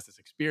everyone has this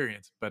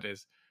experience, but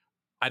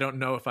I don't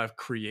know if I've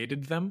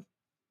created them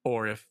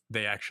or if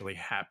they actually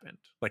happened.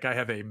 Like I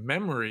have a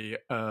memory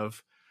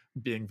of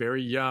being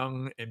very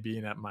young and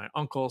being at my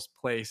uncle's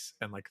place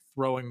and like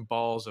throwing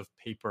balls of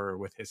paper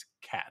with his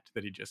cat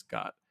that he just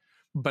got,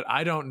 but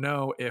I don't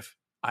know if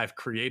I've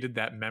created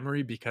that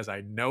memory because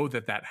I know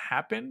that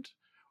happened,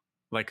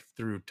 like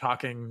through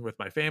talking with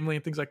my family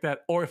and things like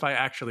that, or if I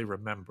actually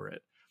remember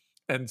it.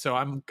 And so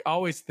I'm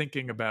always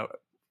thinking about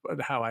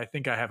how I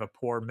think I have a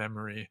poor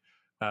memory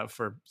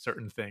for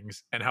certain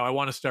things, and how I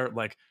want to start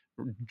like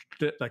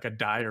a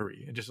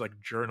diary and just like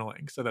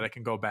journaling so that I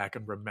can go back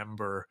and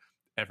remember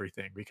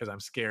everything, because I'm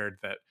scared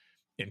that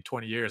in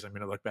 20 years I'm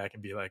going to look back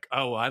and be like,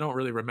 oh, well, I don't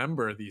really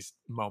remember these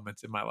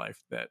moments in my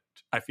life that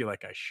I feel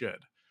like I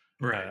should.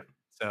 Right.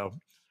 So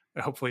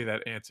hopefully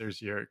that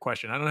answers your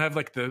question. I don't have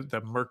like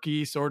the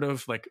murky sort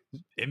of like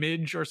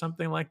image or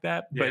something like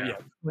that, but yeah,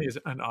 it really is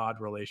an odd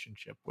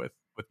relationship with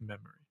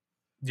memory.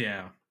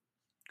 Yeah.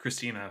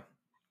 Christina.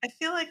 I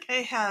feel like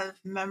I have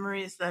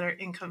memories that are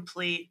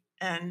incomplete,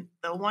 and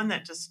the one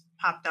that just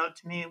popped out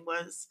to me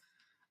was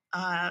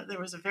there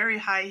was a very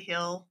high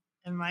hill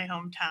in my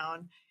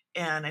hometown,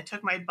 and I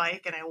took my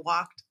bike and I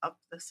walked up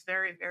this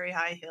very, very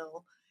high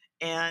hill,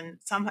 and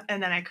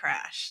then I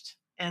crashed,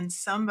 and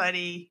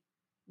somebody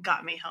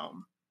got me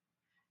home,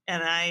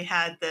 and I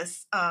had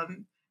this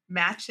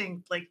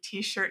matching like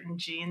t-shirt and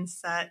jeans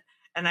set,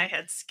 and I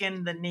had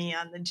skinned the knee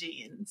on the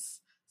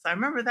jeans. So I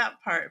remember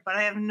that part, but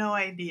I have no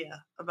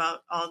idea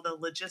about all the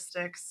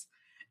logistics.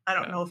 I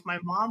don't know if my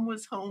mom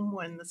was home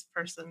when this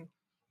person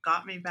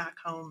got me back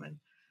home and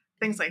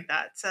things like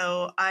that.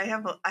 So I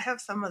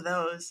have some of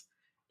those.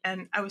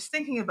 And I was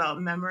thinking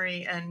about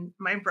memory, and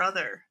my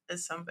brother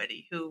is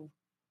somebody who,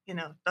 you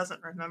know,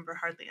 doesn't remember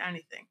hardly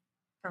anything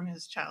from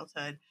his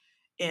childhood.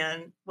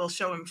 And we'll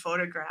show him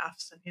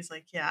photographs, and he's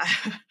like, yeah,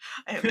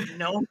 I have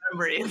no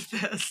memory of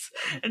this.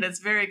 And it's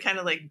very kind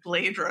of like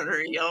Blade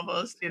Runner-y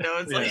almost, you know,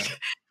 it's like,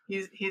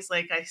 he's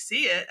like, I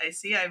see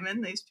I'm in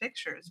these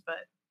pictures,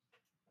 but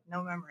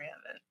no memory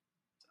of it.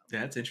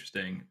 Yeah, that's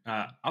interesting.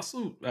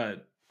 Also,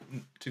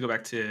 to go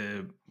back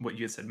to what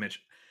you had said,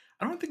 Mitch,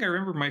 I don't think I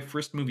remember my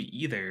first movie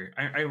either.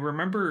 I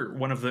remember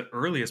one of the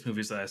earliest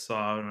movies that I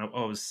saw when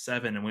I was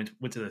 7 and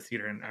went to the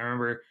theater. And I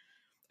remember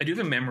I do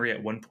have a memory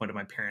at one point of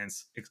my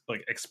parents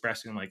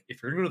expressing like,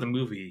 if you're going to go to the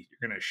movie,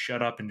 you're going to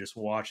shut up and just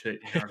watch it.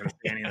 You're not going to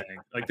say anything.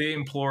 Like they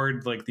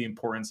implored like the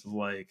importance of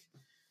like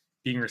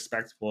being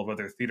respectful of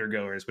other theater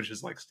goers, which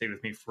has like stayed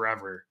with me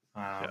forever.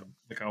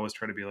 Like I always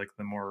try to be like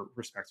the more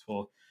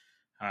respectful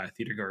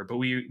theater goer. But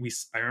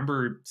I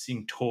remember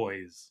seeing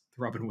Toys,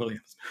 the Robin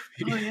Williams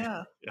movie. Oh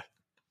yeah.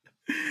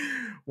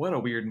 What a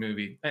weird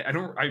movie.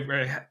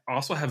 I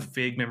also have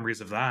vague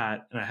memories of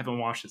that, and I haven't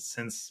watched it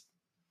since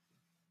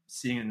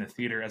seeing it in the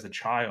theater as a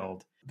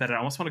child, that I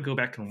almost want to go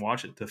back and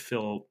watch it to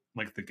fill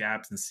like the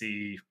gaps and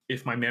see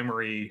if my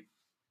memory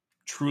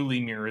truly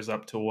mirrors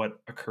up to what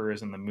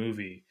occurs in the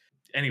movie.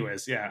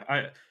 Anyways,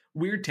 yeah,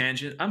 weird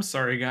tangent. I'm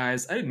sorry,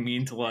 guys. I didn't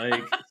mean to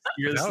like.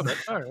 No,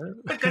 that's all right.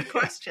 A good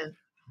question.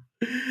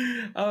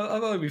 I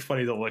thought it'd be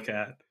funny to look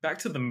at. Back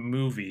to the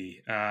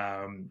movie.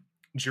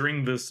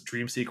 During this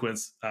dream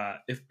sequence,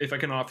 if I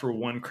can offer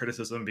one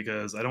criticism,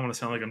 because I don't want to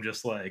sound like I'm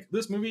just like,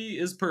 this movie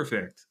is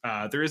perfect.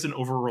 There is an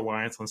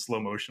over-reliance on slow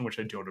motion, which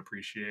I don't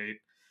appreciate.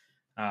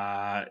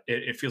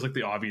 It feels like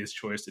the obvious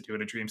choice to do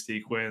in a dream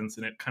sequence,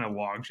 and it kind of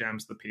log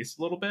jams the pace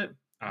a little bit.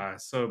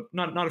 So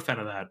not a fan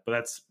of that,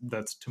 but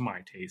that's to my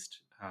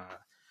taste.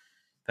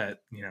 That,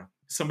 you know,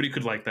 somebody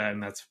could like that,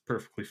 and that's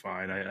perfectly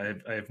fine.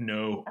 I have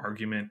no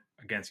argument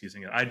against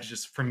using it.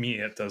 For me,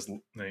 it does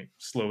like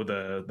slow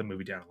the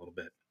movie down a little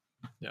bit.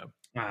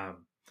 Yeah.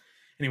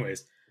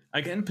 Anyways,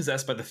 again,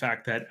 possessed by the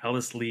fact that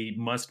Alice Lee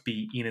must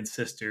be Enid's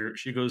sister,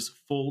 she goes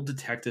full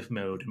detective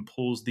mode and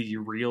pulls the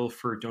reel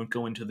for "Don't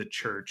go into the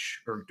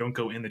church" or "Don't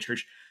go in the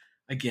church."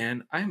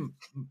 Again, I'm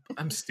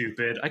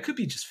stupid. I could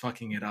be just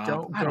fucking it up.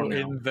 Don't go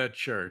in the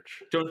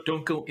church.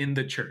 Don't go in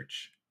the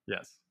church.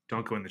 Yes.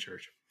 Don't go in the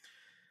church.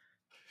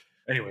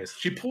 Anyways,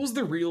 she pulls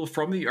the reel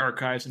from the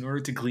archives in order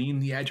to glean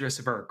the address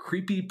of our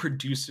creepy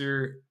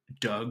producer,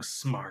 Doug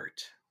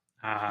Smart.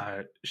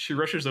 She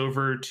rushes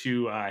over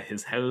to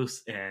his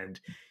house, and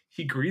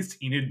he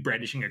greets Enid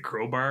brandishing a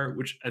crowbar,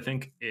 which I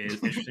think is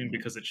interesting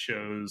because it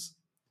shows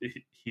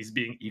he's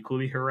being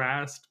equally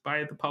harassed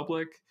by the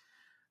public.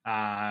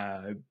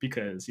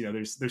 Because, you know,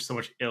 there's so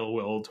much ill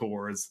will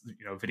towards,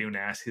 you know, video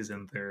nasties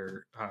and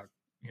their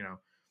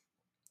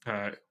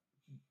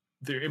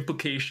their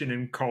implication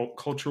in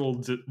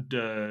cultural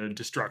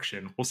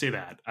destruction. We'll say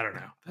that. I don't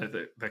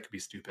know. That could be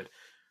stupid,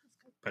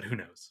 but who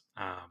knows?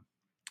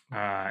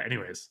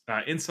 Anyways,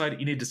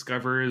 inside, Enid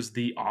discovers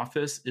the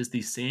office is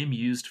the same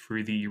used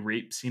for the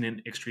rape scene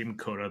in Extreme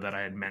Coda that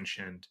I had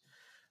mentioned.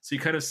 So you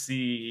kind of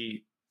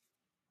see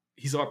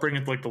he's operating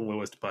at like the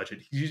lowest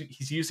budget.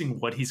 He's using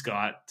what he's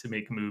got to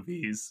make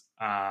movies,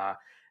 and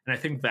I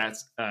think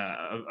that's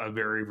a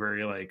very,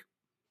 very like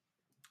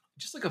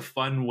just like a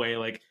fun way.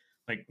 Like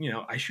you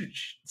know, I shoot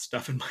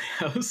stuff in my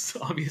house,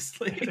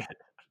 obviously.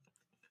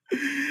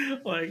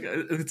 Like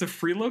it's a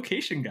free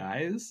location,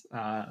 guys.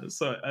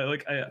 So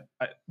I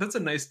that's a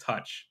nice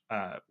touch,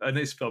 a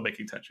nice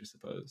filmmaking touch, I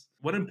suppose.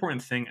 One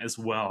important thing as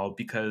well,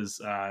 because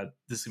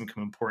this is going to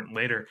become important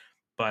later,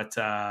 but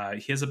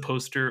he has a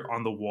poster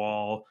on the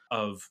wall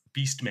of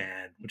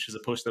Beastman, which is a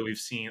poster that we've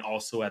seen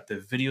also at the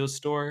video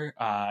store,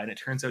 and it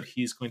turns out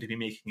he's going to be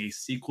making a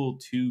sequel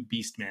to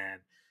Beastman,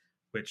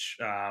 which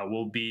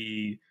will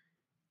be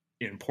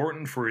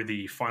important for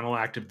the final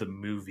act of the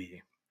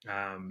movie.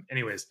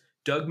 Anyways,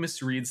 Doug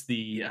misreads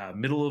the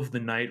middle of the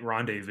night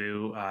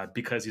rendezvous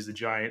because he's a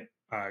giant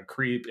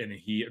creep, and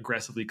he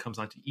aggressively comes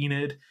onto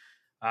Enid.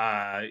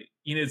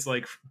 Enid's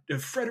like,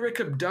 Frederick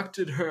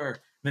abducted her.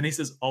 Then he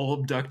says, I'll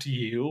abduct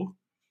you.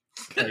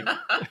 Like,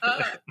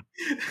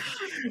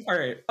 all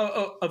right.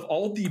 Of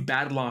all the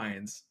bad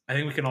lines, I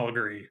think we can all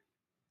agree.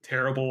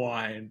 Terrible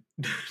line.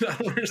 I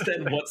don't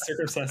understand what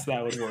circumstance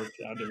that would work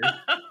under.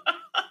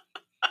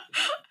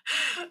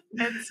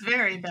 It's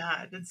very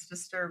bad. It's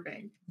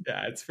disturbing.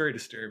 Yeah, it's very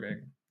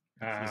disturbing.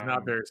 He's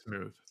not very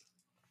smooth.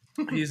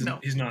 He's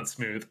not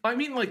smooth. I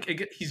mean,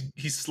 like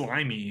he's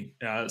slimy.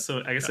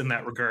 So I guess in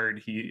that regard,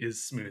 he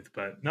is smooth,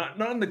 but not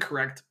in the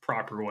correct,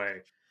 proper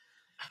way.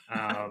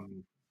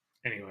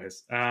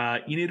 Anyways,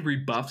 Enid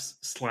rebuffs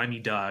Slimy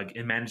Doug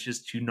and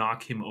manages to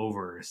knock him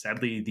over.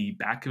 Sadly, the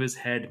back of his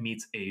head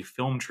meets a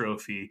film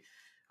trophy.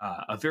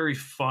 A very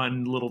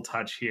fun little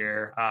touch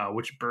here,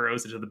 which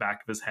burrows into the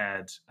back of his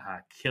head,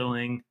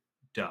 killing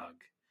Doug.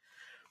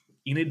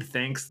 Enid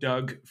thanks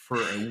Doug for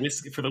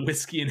the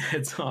whiskey and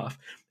heads off,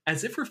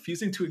 as if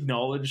refusing to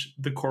acknowledge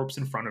the corpse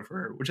in front of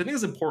her, which I think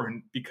is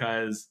important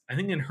because I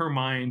think in her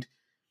mind,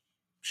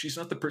 she's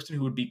not the person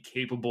who would be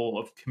capable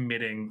of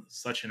committing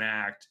such an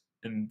act,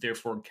 and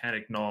therefore can't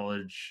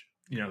acknowledge,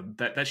 you know,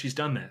 that she's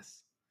done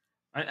this.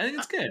 I think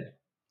it's good.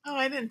 Oh,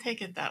 I didn't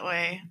take it that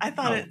way. I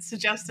thought it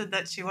suggested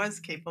that she was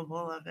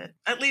capable of it.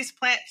 At least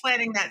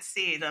planting that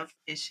seed of,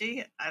 is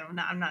she? I don't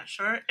know. I'm not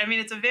sure. I mean,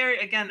 it's a very,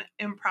 again,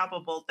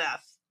 improbable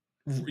death.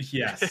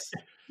 Yes.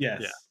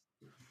 Yes. Yeah.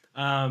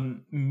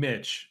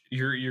 Mitch,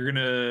 you're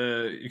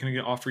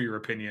gonna offer your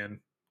opinion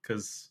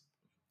because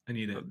I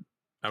need it.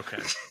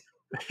 Okay.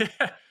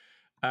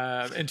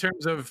 In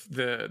terms of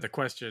the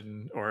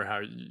question or how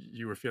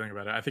you were feeling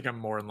about it, I think I'm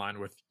more in line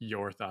with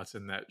your thoughts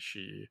in that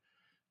she,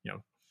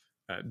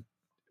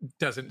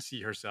 doesn't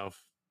see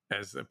herself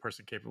as a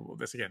person capable of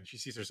this. Again, she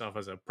sees herself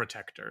as a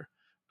protector,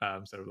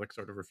 so like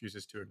sort of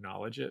refuses to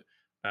acknowledge it.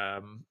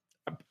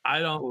 I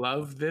don't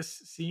love this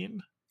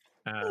scene.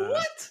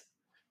 What?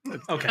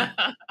 Okay.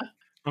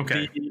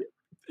 Okay.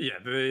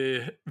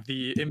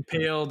 The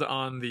impaled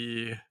on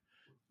the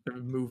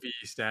movie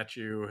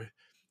statue,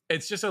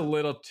 it's just a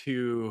little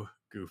too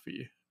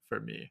goofy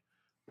for me.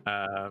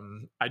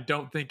 I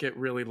don't think it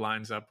really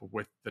lines up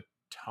with the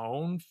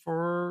tone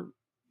for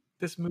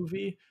this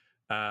movie.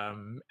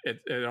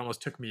 It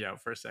almost took me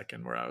out for a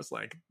second where I was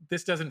like,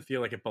 this doesn't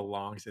feel like it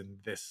belongs in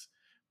this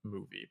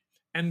movie.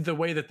 And the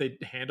way that they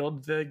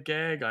handled the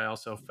gag, I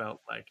also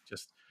felt like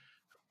just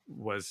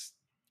was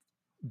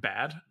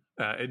bad.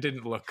 It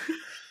didn't look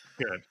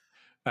good,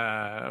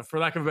 for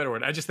lack of a better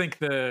word. I just think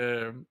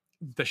the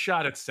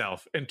shot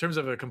itself, in terms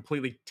of a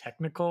completely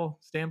technical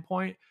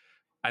standpoint,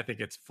 I think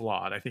it's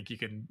flawed. I think you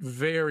can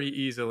very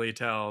easily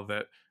tell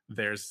that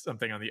there's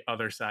something on the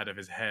other side of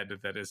his head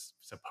that is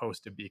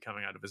supposed to be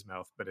coming out of his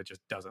mouth, but it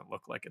just doesn't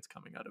look like it's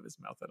coming out of his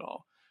mouth at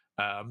all.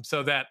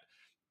 So that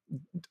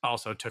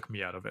also took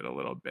me out of it a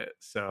little bit.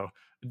 So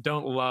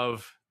don't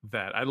love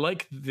that. I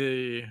like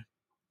the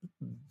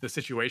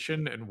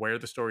situation and where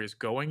the story is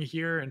going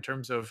here in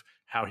terms of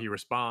how he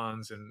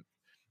responds, and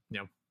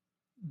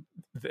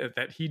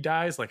that he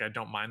dies. Like, I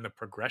don't mind the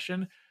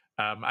progression.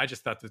 I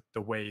just thought that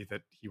the way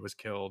that he was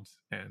killed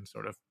and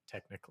sort of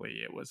technically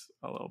it was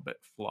a little bit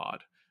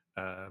flawed.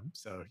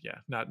 So yeah,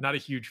 not a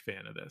huge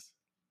fan of this.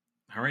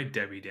 All right,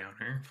 Debbie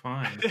Downer,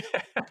 fine.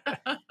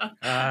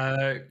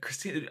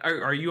 Christine,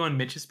 are you on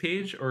Mitch's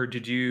page, or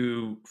did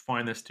you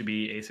find this to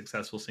be a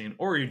successful scene,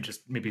 or you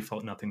just maybe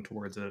felt nothing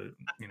towards it?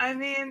 I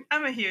mean,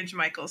 I'm a huge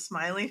Michael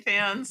Smiley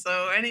fan,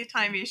 so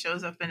anytime he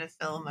shows up in a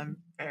film, I'm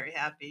very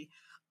happy.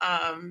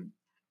 And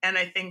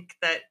I think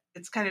that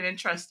it's kind of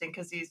interesting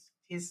because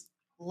he's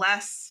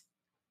less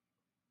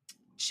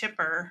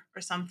chipper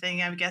or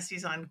something. I guess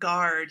he's on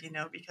guard,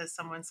 because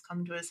someone's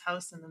come to his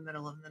house in the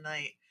middle of the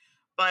night.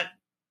 But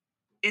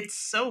it's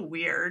so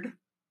weird.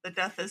 The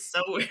death is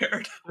so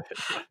weird.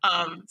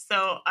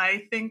 So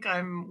I think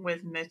I'm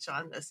with Mitch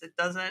on this. It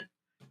doesn't.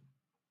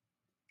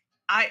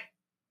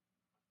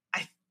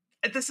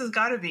 This has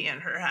got to be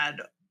in her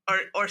head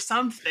or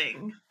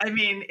something. I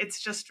mean,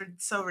 it's just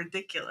so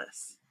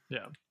ridiculous.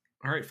 Yeah.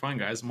 All right, fine,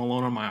 guys. I'm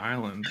alone on my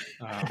island.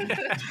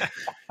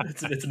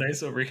 It's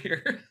nice over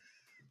here. I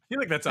feel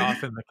like that's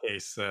often the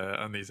case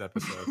on these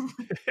episodes.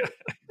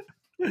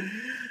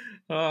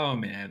 Oh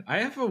man, I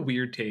have a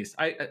weird taste.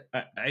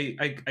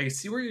 I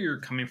see where you're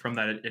coming from.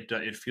 That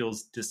it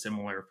feels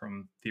dissimilar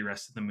from the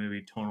rest of the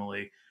movie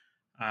tonally,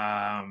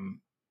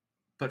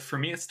 but for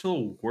me, it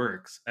still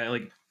works.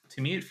 To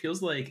me, it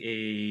feels like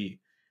the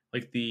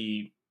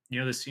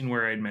scene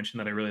where I'd mentioned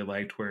that I really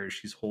liked, where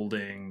she's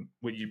holding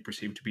what you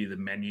perceive to be the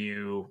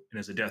menu and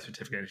as a death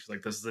certificate. And she's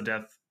like, "This is a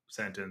death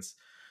sentence."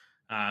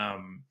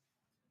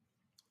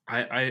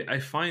 I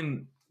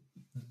find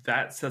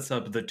that sets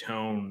up the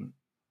tone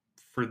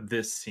for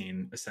this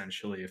scene,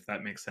 essentially, if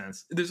that makes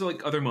sense. There's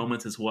like other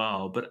moments as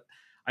well, but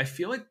I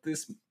feel like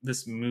this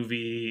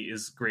movie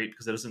is great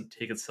because it doesn't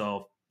take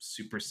itself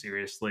super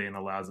seriously and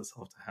allows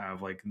itself to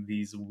have like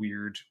these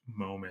weird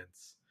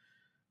moments.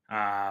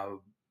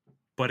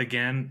 But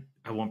again,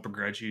 I won't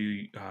begrudge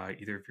you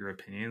either of your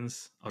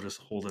opinions. I'll just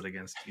hold it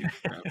against you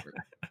forever.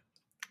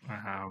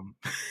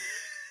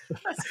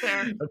 That's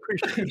fair.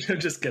 I'm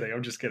just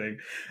kidding.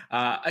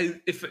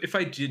 If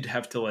I did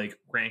have to like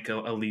rank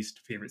a least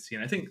favorite scene,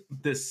 I think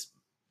this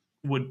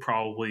would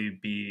probably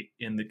be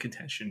in the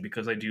contention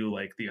because I do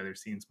like the other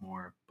scenes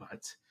more.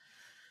 But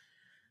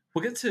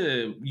we'll get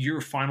to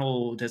your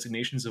final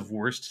designations of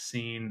worst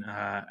scene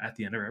at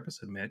the end of our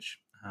episode, Mitch.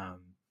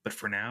 But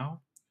for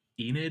now,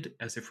 Enid,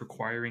 as if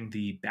requiring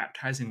the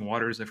baptizing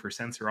waters of her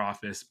censor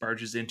office,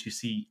 barges in to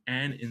see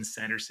Anne and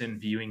Sanderson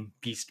viewing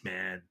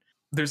Beastman.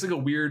 There's like a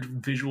weird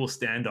visual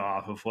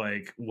standoff of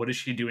like, what is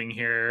she doing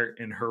here?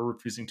 And her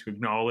refusing to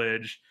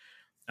acknowledge.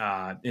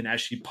 And as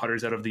she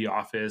putters out of the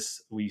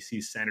office, we see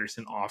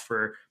Sanderson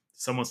offer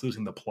 "Someone's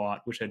losing the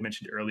plot," which I'd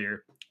mentioned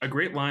earlier. A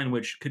great line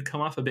which could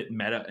come off a bit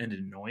meta and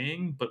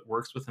annoying, but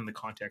works within the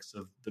context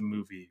of the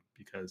movie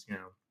because,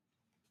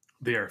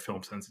 they are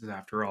film sensitive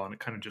after all, and it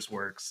kind of just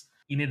works.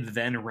 Enid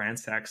then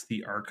ransacks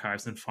the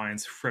archives and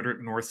finds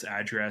Frederick North's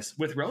address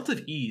with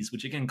relative ease,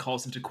 which again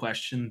calls into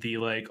question the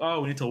like, oh,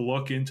 we need to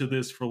look into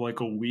this for like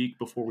a week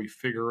before we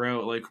figure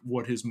out like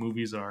what his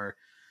movies are.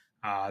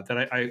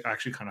 That I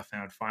actually kind of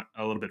found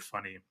a little bit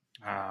funny.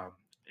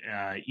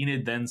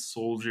 Enid then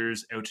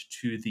soldiers out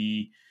to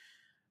the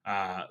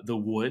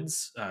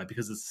woods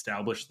because it's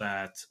established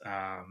that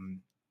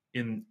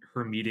in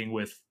her meeting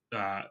with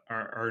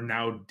our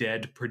now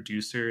dead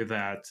producer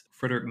that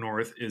Frederick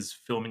North is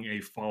filming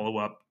a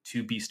follow-up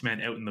to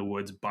Beastman out in the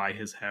woods by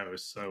his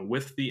house. So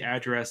with the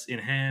address in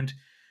hand,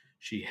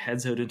 she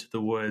heads out into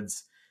the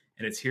woods,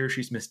 and it's here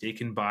she's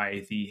mistaken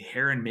by the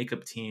hair and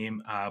makeup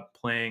team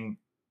playing.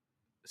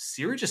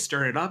 Siri just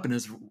started up and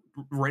is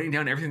writing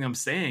down everything I'm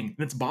saying, and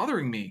it's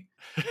bothering me.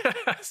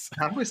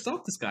 How do I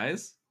stop this,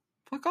 guys?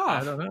 Fuck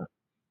off. I don't know.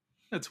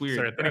 That's weird.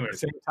 Sorry, at the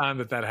same time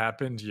that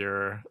happened,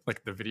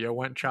 the video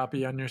went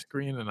choppy on your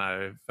screen, and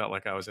I felt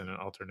like I was in an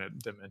alternate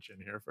dimension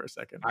here for a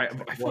second. I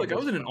feel like I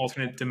was in an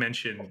alternate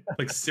dimension.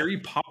 Like Siri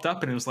popped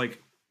up and it was like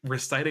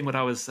reciting what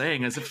I was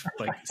saying as if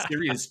like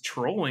Siri is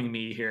trolling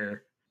me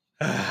here.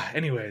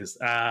 Anyways,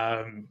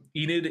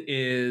 Enid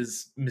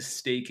is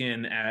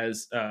mistaken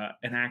as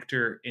an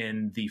actor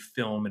in the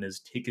film and is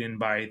taken in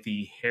by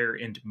the hair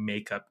and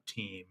makeup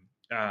team.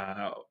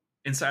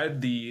 Inside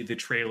the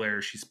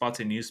trailer, she spots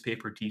a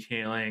newspaper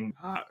detailing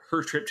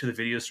her trip to the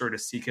video store to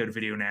seek out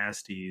video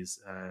nasties.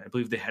 I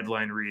believe the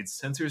headline reads,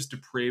 "Censors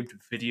Depraved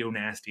Video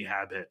Nasty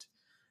Habit,"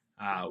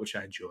 which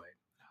I enjoy.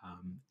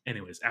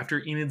 Anyways,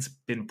 after Enid's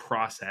been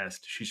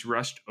processed, she's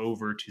rushed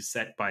over to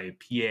set by a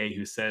PA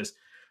who says,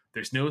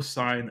 "There's no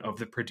sign of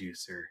the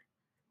producer.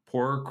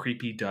 Poor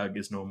creepy Doug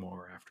is no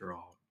more after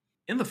all."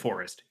 In the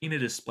forest,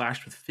 Enid is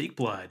splashed with fake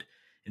blood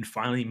and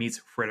finally meets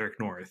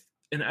Frederick North.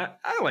 And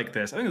I like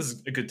this. I think this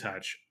is a good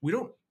touch. We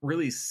don't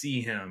really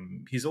see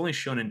him. He's only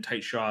shown in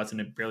tight shots, and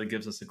it barely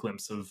gives us a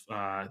glimpse of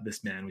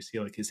this man. We see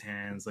like his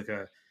hands,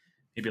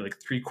 maybe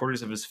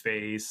 3/4 of his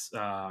face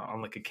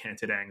on like a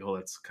canted angle.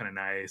 That's kind of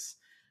nice.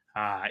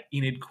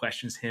 Enid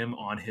questions him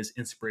on his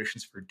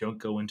inspirations for "Don't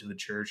go into the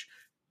church."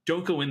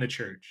 Don't go in the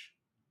church.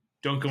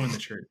 Don't go in the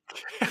church.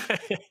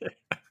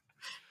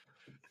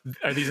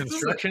 Are these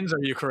instructions, or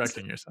are you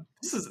correcting yourself?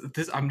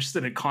 This. I'm just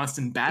in a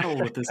constant battle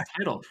with this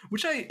title,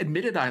 which I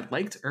admitted I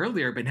liked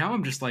earlier, but now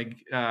I'm just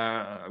like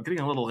I'm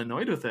getting a little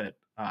annoyed with it.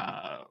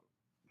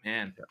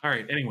 Man. All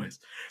right. Anyways,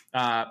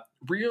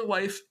 real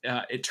life,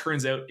 it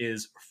turns out,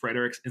 is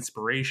Frederick's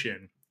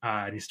inspiration.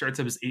 And he starts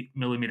up his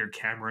 8mm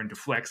camera and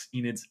deflects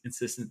Enid's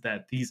insistence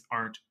that these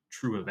aren't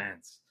true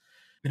events.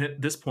 And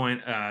at this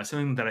point,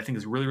 something that I think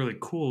is really, really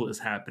cool is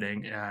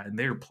happening, and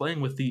they're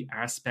playing with the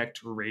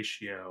aspect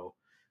ratio.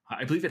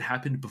 I believe it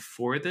happened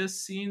before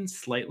this scene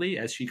slightly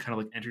as she kind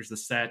of enters the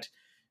set.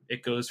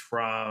 It goes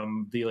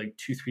from the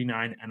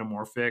 2:3:9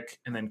 anamorphic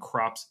and then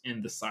crops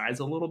in the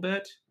sides a little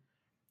bit.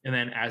 And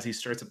then as he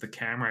starts up the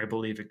camera, I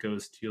believe it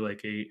goes to an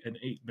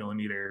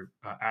 8mm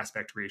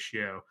aspect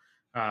ratio.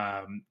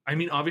 I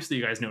mean, obviously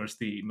you guys noticed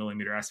the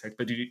millimeter aspect,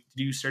 but did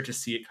you start to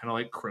see it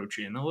kind of crouch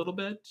in a little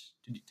bit?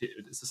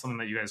 Is this something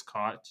that you guys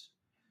caught?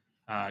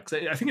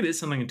 Because I think it is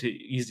something to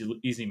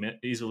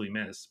easily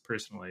miss.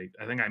 Personally,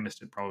 I think I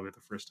missed it probably the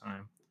first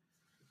time.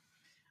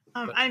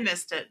 I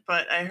missed it,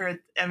 but I heard.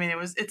 I mean,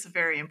 it's a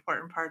very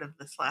important part of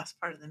this last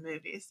part of the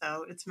movie,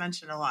 so it's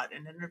mentioned a lot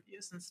in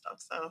interviews and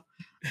stuff. So,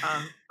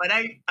 but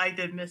I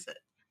did miss it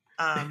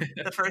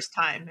the first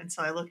time, and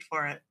so I looked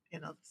for it.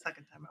 The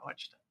second time I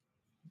watched it.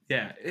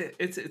 Yeah,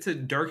 it's a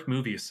dark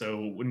movie,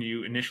 so when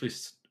you initially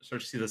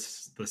start to see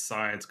the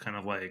sides kind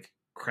of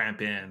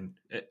cramp in,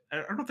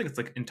 I don't think it's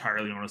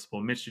entirely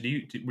noticeable. Mitch,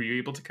 were you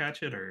able to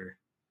catch it, or?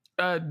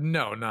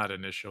 No, not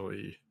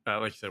initially.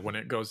 Like you said, when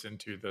it goes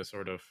into the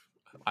sort of,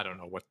 I don't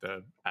know what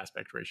the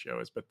aspect ratio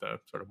is, but the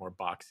sort of more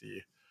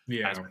boxy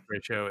aspect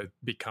ratio, it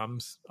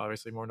becomes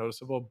obviously more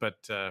noticeable. But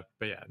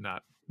yeah,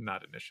 not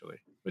initially,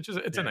 which is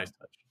a nice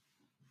touch.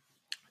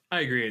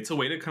 I agree. It's a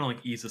way to kind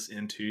of ease us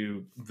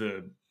into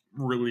the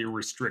really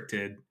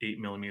restricted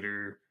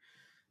 8mm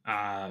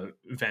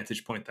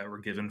vantage point that we're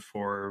given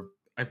for.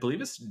 I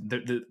believe it's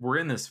we're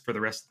in this for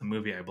the rest of the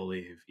movie. I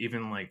believe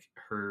even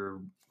her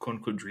quote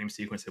unquote dream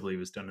sequence, I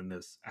believe, is done in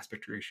this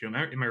aspect ratio.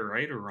 Am I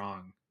right or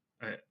wrong?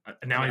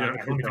 Now I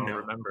don't even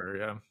remember.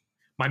 Yeah,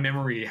 my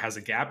memory has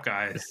a gap,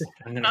 guys.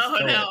 I'm gonna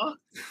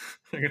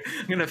I'm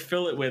gonna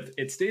fill it with.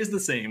 It stays the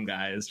same,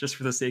 guys, just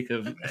for the sake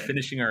of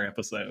finishing our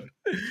episode.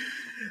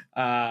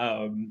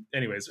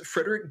 Anyways,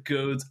 Frederick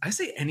goes. I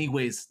say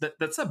anyways.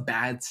 That's a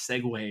bad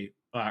segue.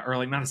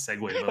 Or not a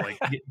segue,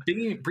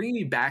 but bringing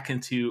me back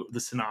into the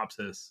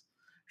synopsis.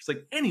 Just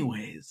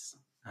anyways,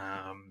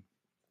 I'm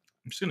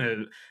just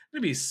gonna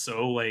be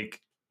so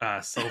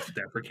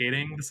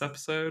self-deprecating this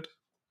episode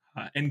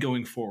and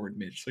going forward,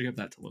 Mitch. So you have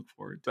that to look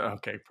forward to.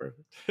 Okay,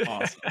 perfect.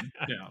 Awesome.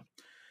 Yeah.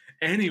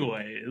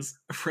 Anyways,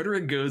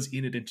 Frederick goes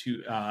Enid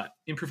into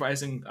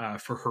improvising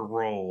for her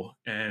role,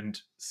 and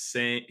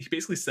he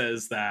basically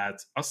says that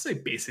I'll say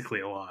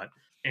basically a lot.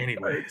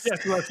 Anyways,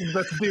 yes, let's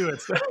do it.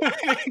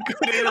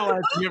 Good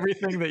analyzing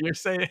everything that you're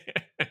saying.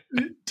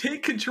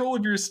 Take control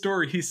of your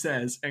story, he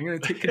says. I'm going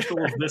to take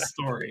control of this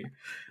story.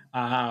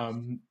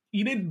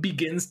 Enid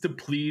begins to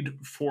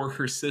plead for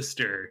her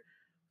sister.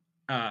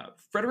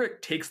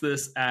 Frederick takes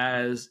this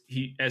as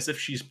if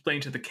she's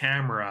playing to the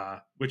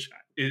camera, which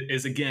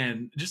is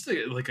again just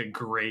a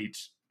great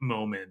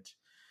moment.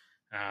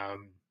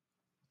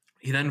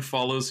 He then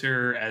follows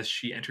her as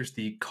she enters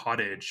the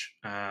cottage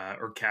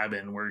or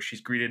cabin, where she's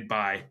greeted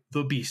by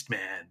the Beast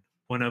Man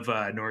one of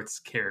North's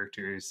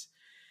characters.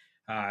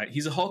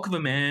 He's a hulk of a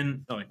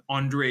man, like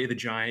Andre the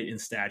Giant in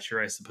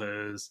stature, I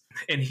suppose.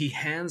 And he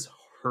hands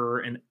her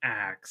an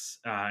axe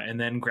and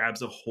then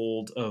grabs a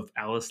hold of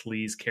Alice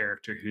Lee's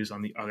character, who's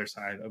on the other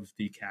side of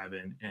the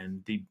cabin.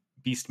 And the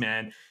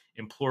Beastman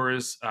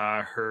implores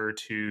her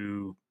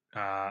to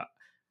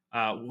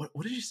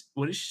what is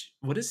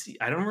he?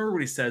 I don't remember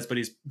what he says, but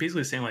he's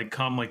basically saying like,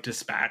 come like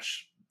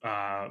dispatch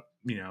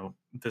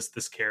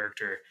this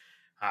character.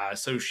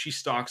 So she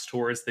stalks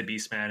towards the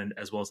Beastman and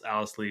as well as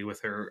Alice Lee with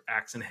her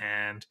axe in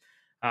hand.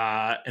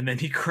 And then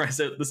he cries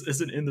out, this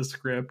isn't in the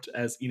script,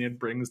 as Enid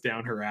brings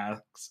down her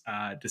axe,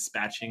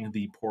 dispatching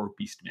the poor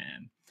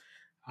Beastman.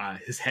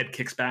 His head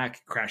kicks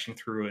back, crashing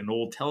through an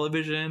old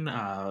television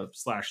 /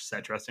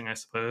 set dressing, I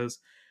suppose.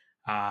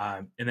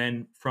 And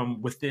then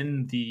from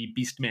within the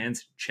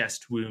Beastman's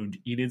chest wound,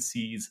 Enid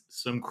sees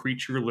some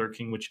creature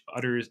lurking, which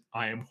utters,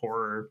 "I am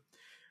horror."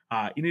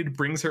 Enid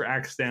brings her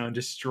axe down,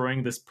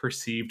 destroying this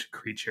perceived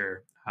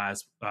creature.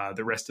 As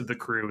the rest of the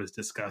crew is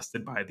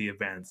disgusted by the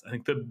events. I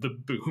think the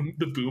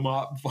boom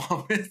op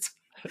vomit.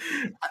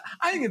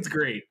 I think it's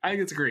great.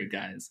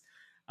 Guys.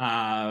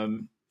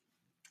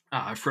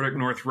 Frederick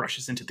North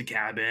rushes into the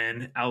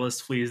cabin.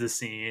 Alice flees the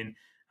scene.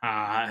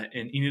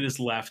 And Enid is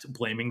left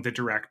blaming the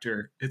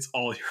director. It's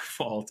all your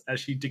fault, as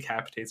she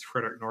decapitates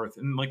Frederick North.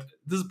 And like,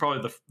 this is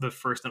probably the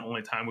first and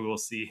only time we will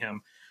see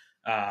him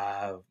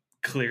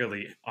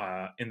clearly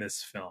in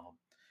this film.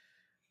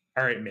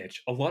 All right,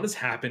 Mitch, a lot has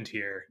happened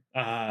here.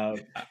 I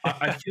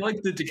feel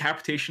like the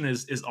decapitation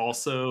is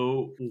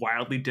also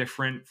wildly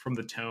different from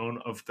the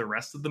tone of the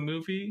rest of the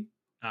movie.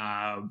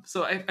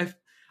 So I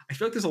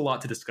feel like there's a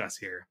lot to discuss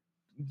here.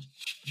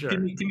 Sure.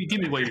 Give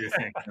me what you're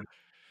thinking.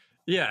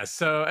 Yeah,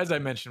 so as I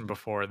mentioned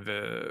before,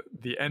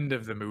 the end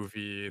of the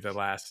movie, the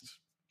last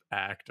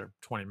act or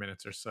 20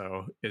 minutes or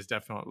so, is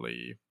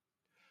definitely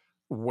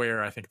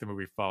where I think the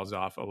movie falls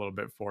off a little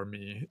bit for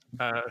me.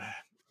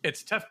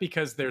 It's tough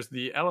because there's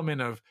the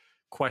element of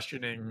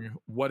questioning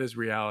what is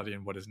reality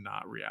and what is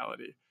not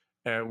reality,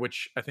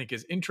 which I think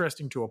is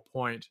interesting to a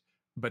point,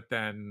 but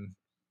then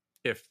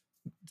if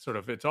sort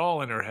of it's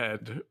all in her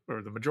head,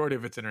 or the majority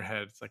of it's in her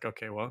head, it's like,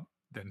 okay, well,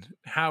 then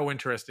how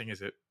interesting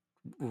is it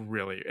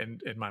really?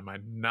 And in my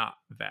mind, not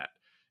that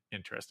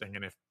interesting.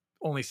 And if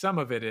only some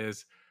of it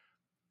is,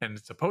 and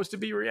it's supposed to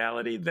be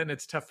reality, then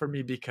it's tough for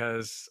me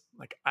because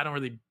like I don't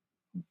really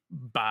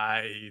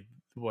buy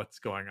what's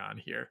going on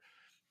here.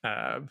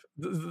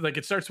 Like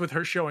it starts with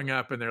her showing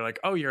up and they're like,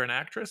 oh, you're an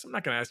actress? I'm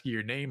not going to ask you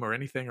your name or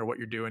anything or what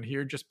you're doing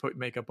here. Just put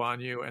makeup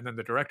on you. And then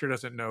the director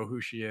doesn't know who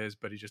she is,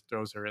 but he just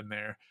throws her in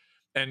there.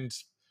 And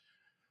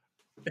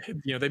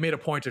they made a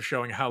point of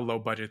showing how low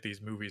budget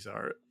these movies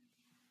are.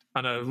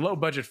 On a low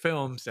budget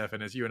film,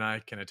 Stefan, as you and I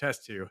can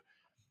attest to,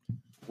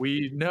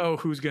 we know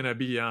who's going to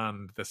be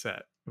on the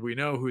set. We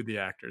know who the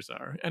actors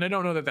are. And I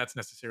don't know that that's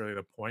necessarily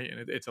the point.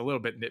 And it's a little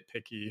bit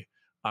nitpicky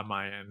on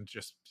my end,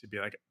 just to be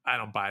like, I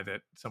don't buy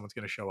that someone's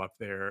going to show up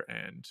there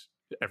and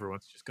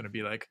everyone's just going to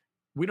be like,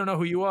 we don't know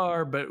who you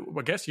are, but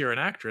I guess you're an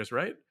actress,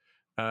 right?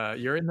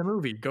 You're in the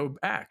movie, go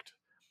act.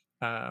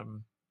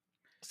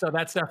 So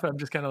that stuff, I'm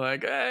just kind of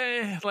like,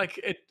 like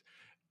it.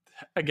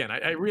 Again,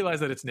 I realize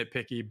that it's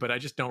nitpicky, but I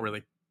just don't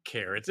really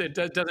care. It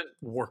doesn't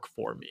work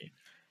for me.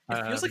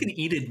 It feels like an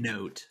Enid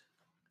note.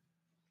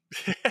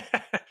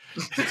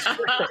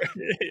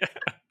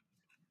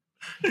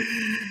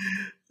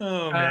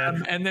 Oh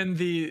man. And then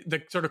the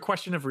sort of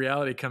question of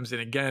reality comes in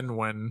again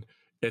when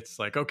it's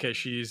like, okay,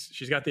 she's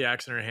got the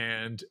axe in her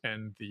hand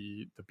and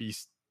the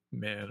beast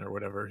man or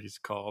whatever he's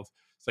called.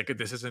 It's like,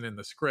 this isn't in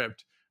the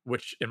script,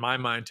 which in my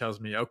mind tells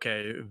me,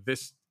 okay,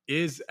 this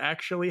is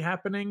actually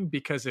happening,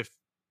 because if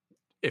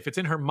it's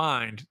in her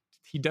mind,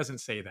 he doesn't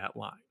say that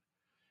line.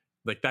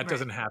 Like that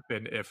doesn't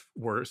happen if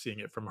we're seeing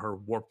it from her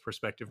warped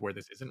perspective where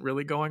this isn't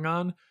really going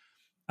on.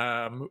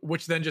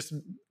 Which then just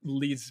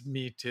leads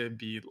me to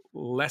be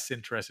less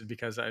interested,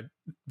 because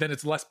then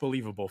it's less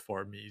believable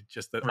for me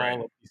just that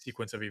all of the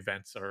sequence of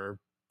events are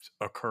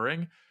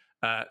occurring.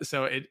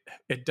 So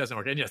it doesn't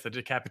work. And yes, the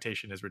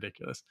decapitation is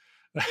ridiculous.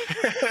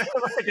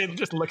 Like, it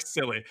just looks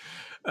silly.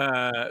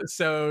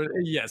 So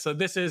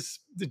this is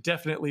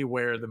definitely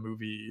where the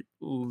movie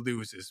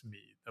loses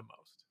me the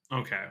most.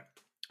 Okay.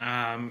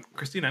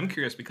 Christina, I'm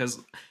curious because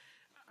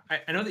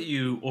I know that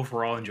you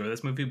overall enjoy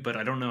this movie, but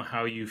I don't know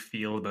how you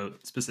feel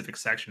about specific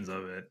sections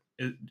of it.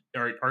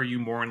 Are you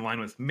more in line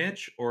with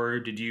Mitch, or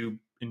did you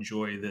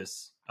enjoy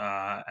this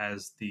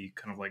as the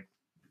kind of like,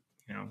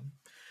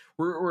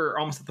 we're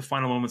almost at the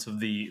final moments of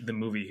the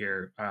movie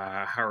here.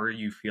 How are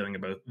you feeling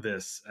about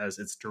this as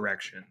its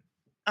direction?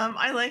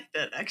 I liked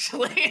it,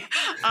 actually.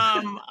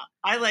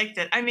 I liked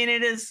it. I mean,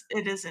 it is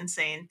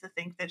insane to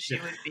think that she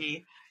would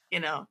be,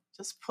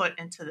 just put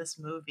into this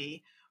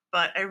movie.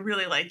 But I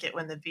really like it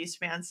when the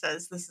Beastman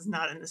says this is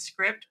not in the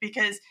script,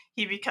 because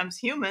he becomes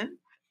human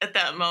at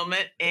that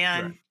moment,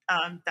 and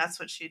that's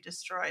what she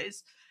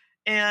destroys.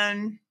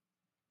 And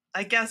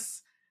I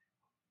guess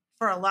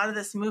for a lot of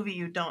this movie,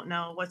 you don't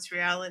know what's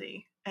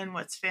reality and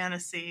what's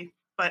fantasy.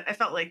 But I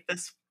felt like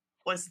this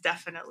was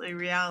definitely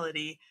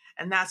reality.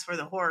 and that's where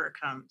the horror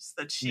comes,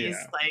 that she's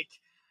like,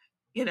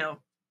 you know,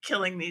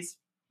 killing these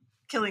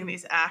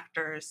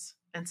actors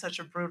in such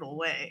a brutal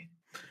way.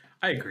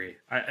 I agree.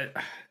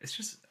 It's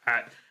just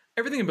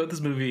everything about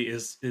this movie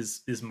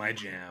is my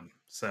jam.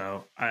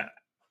 So I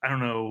don't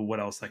know what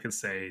else I could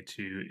say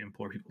to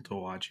implore people to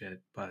watch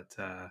it, but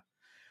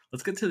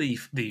let's get to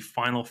the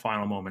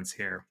final moments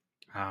here.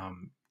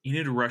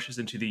 Enid rushes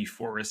into the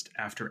forest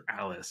after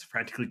Alice,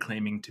 frantically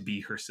claiming to be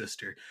her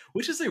sister,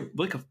 which is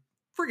like a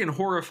friggin'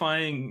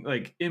 horrifying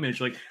like image.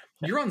 Like,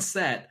 you're on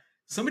set,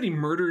 somebody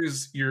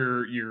murders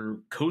your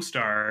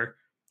co-star,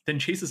 then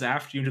chases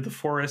after you into the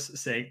forest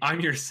saying,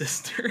 "I'm your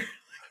sister."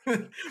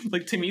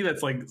 Like, to me,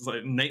 that's like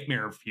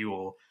nightmare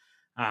fuel.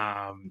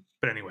 But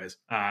anyways,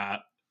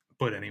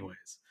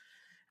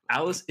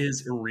 Alice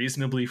is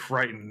reasonably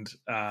frightened.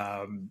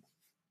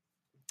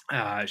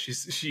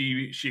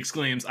 She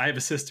exclaims, "I have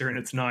a sister, and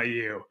it's not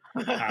you."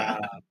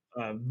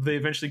 They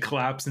eventually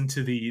collapse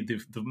into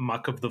the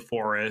muck of the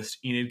forest.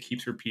 Enid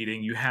keeps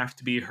repeating, "You have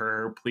to be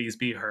her. Please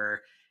be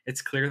her."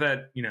 It's clear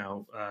that, you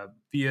know,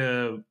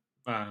 via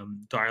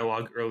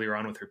dialogue earlier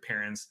on with her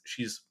parents,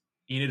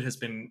 Enid has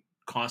been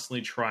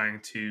constantly trying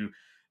to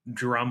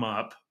drum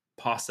up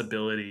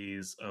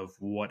possibilities of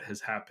what has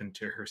happened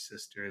to her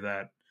sister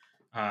that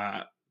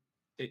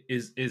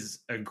is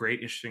a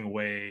great, interesting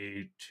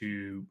way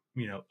to,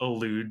 you know,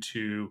 allude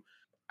to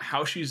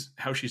how she's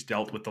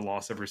dealt with the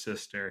loss of her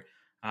sister,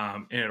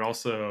 and it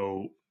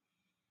also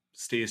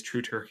stays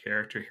true to her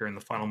character here in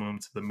the final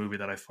moments of the movie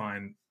that I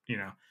find, you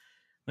know,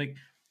 like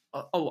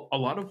a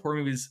lot of horror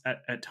movies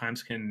at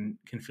times can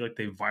feel like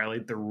they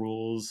violate the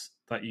rules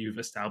that you've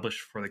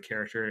established for the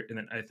character,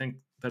 and I think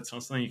that's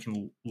not something you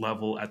can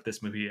level at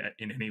this movie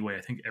in any way.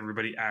 I think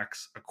everybody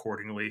acts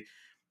accordingly,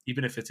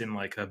 even if it's in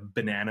like a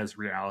bananas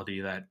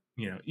reality that,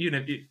 you know,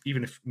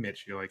 even if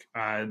Mitch, you're like,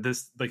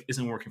 this like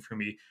isn't working for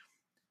me,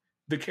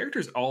 the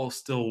characters all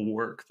still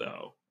work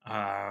though,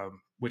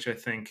 which I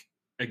think,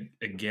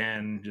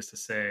 again, just to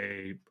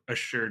say,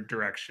 assured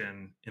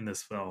direction in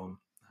this film.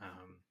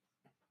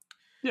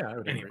 Yeah, I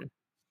would agree.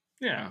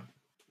 Yeah.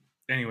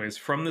 Anyways,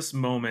 from this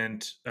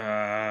moment,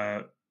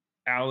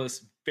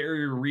 Alice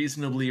very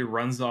reasonably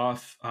runs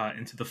off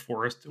into the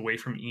forest away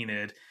from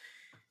Enid.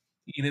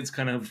 Enid's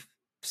kind of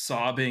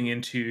sobbing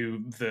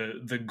into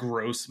the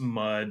gross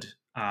mud,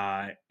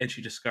 and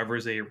she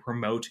discovers a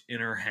remote in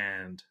her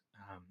hand.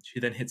 She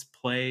then hits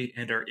play,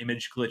 and our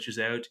image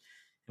glitches out,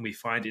 and we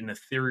find an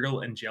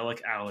ethereal,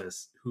 angelic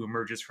Alice who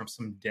emerges from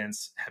some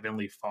dense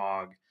heavenly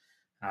fog.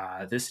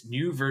 This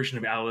new version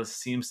of Alice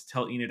seems to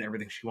tell Enid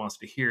everything she wants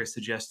to hear,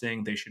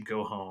 suggesting they should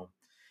go home.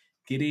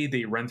 Giddy,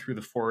 they run through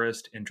the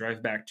forest and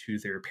drive back to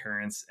their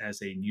parents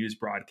as a news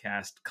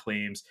broadcast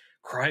claims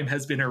crime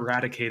has been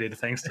eradicated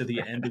thanks to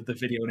the end of the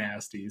video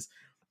nasties.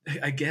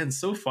 Again,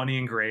 so funny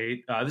and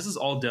great. This is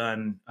all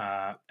done,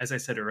 as I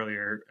said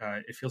earlier,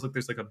 it feels like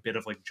there's like a bit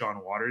of like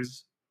John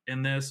Waters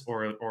in this,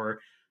 or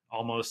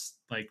almost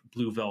like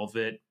Blue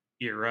Velvet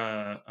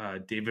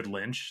era David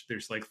Lynch.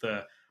 There's like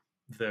the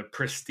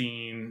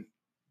pristine,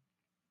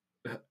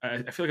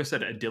 I feel like I've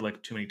said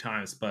idyllic too many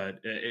times, but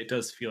it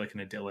does feel like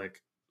an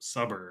idyllic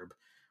suburb.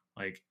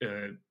 Like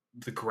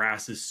the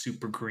grass is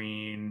super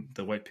green,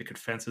 the white picket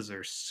fences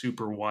are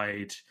super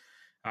white,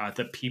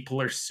 the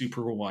people are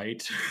super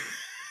white.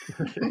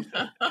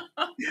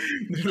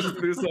 there's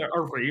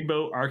a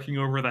rainbow arcing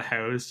over the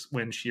house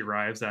when she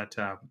arrives at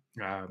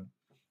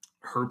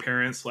her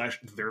parents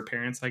 / their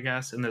parents, I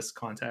guess, in this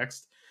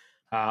context,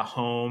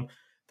 home.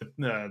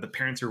 The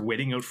parents are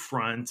waiting out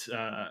front,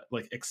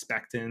 like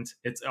expectant.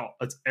 It's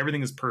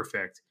everything is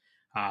perfect.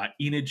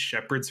 Enid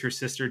shepherds her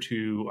sister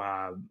to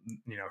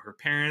her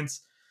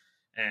parents,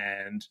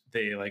 and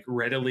they like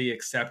readily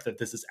accept that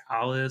this is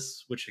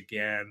Alice, which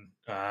again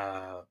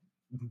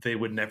they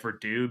would never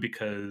do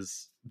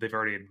because they've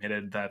already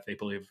admitted that they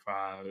believe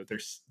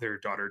their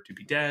daughter to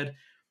be dead.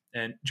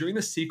 And during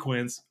the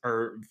sequence,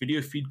 our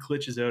video feed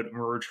glitches out, and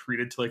we're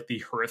treated to like the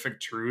horrific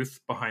truth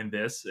behind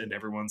this, and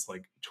everyone's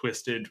like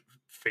twisted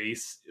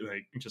face,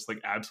 like just like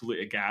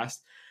absolutely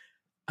aghast.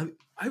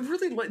 I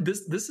really like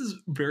this. This is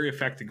very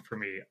affecting for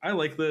me. I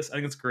like this. I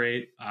think it's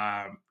great.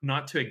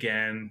 Not to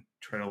again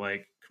try to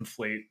like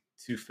conflate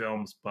two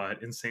films,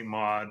 but in Saint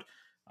Maud,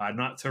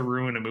 not to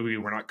ruin a movie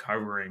we're not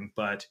covering,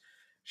 but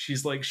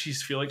she's like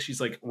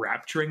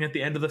rapturing at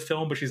the end of the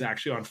film, but she's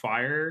actually on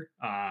fire.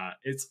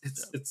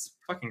 It's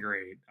fucking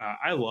great.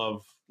 I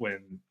love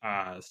when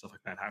stuff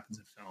like that happens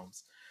in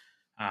films.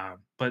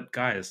 But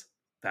guys,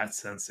 that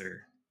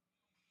censor.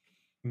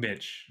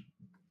 Mitch,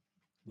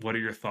 what are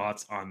your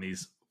thoughts on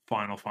these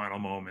final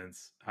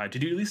moments?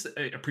 Did you at least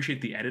appreciate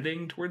the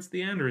editing towards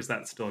the end, or is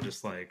that still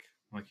just like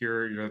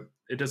you're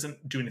it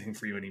doesn't do anything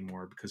for you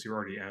anymore because you're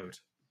already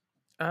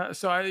out?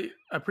 So I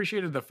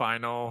appreciated the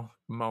final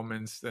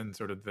moments and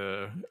sort of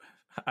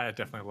I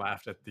definitely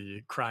laughed at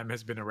the crime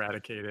has been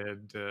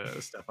eradicated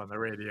stuff on the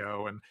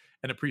radio, and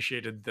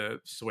appreciated the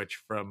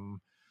switch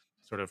from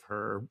sort of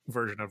her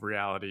version of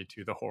reality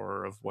to the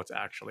horror of what's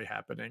actually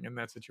happening in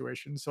that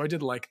situation. So I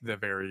did like the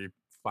very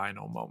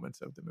final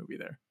moments of the movie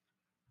there.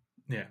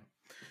 Yeah.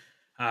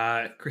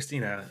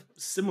 Christina,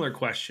 similar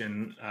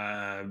question.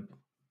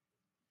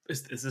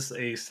 Is this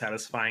a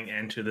satisfying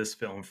end to this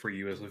film for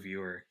you as a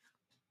viewer?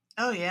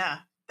 Oh yeah,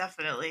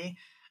 definitely.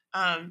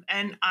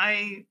 And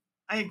I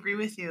agree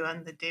with you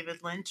on the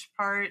David Lynch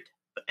part,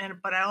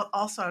 but I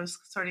was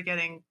sort of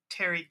getting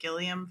Terry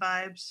Gilliam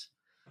vibes.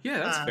 Yeah,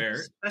 that's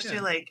fair. Especially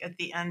like at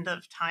the end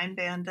of Time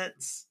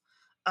Bandits.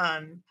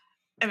 I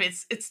mean,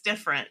 it's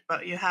different,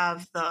 but you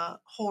have the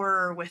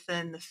horror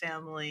within the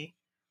family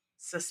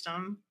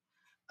system,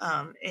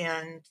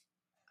 and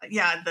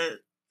yeah, the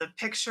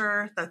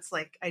picture that's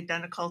like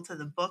identical to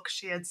the book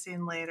she had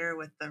seen later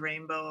with the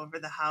rainbow over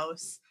the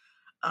house.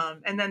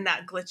 And then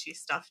that glitchy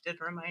stuff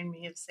did remind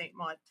me of Saint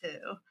Maud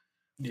too.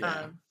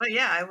 Yeah. But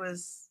yeah, I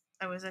was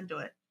into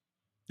it.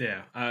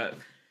 Yeah.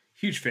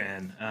 Huge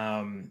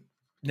fan.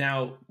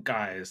 Now,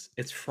 guys,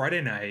 it's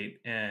Friday night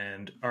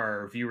and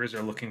our viewers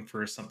are looking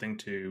for something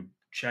to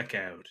check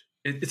out.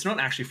 It's not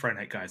actually Friday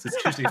night, guys.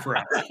 It's Tuesday for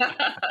us.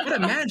 But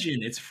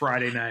imagine it's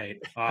Friday night,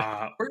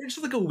 or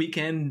just like a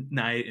weekend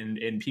night,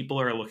 and people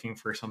are looking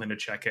for something to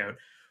check out.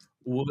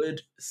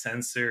 Would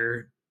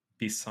Censor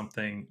be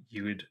something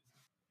you would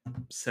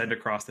send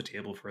across the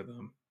table for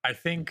them? I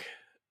think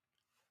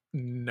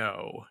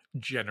no,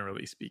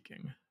 generally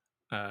speaking.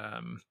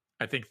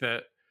 I think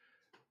that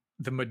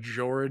the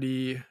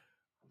majority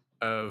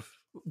of,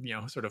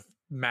 sort of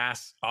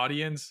mass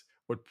audience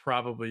would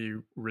probably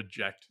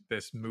reject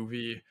this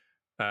movie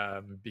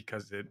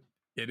because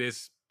it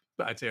is,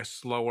 I'd say, a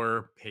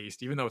slower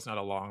paced. Even though it's not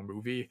a long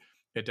movie,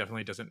 it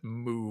definitely doesn't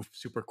move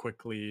super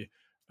quickly.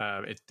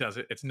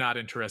 It's not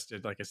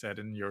interested, like I said,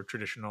 in your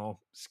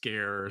traditional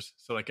scares.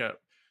 So like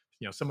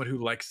someone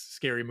who likes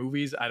scary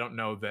movies, I don't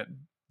know that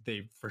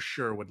they for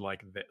sure would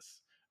like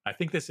this. I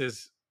think this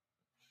is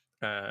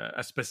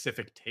a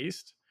specific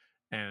taste,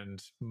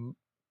 and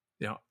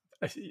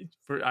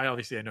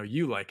I know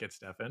you like it,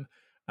 Stefan.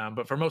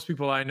 But for most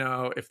people I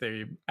know, if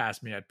they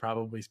ask me, I'd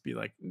probably be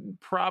like,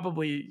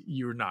 probably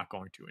you're not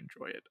going to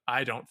enjoy it.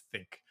 I don't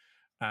think.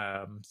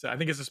 So I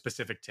think it's a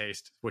specific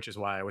taste, which is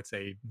why I would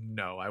say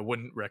no. I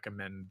wouldn't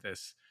recommend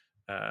this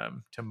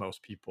to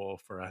most people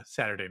for a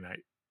Saturday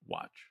night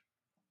watch.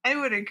 I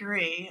would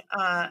agree.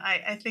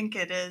 I think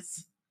it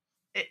is.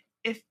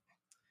 If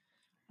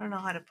I don't know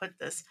how to put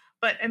this,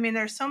 but I mean,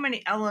 there's so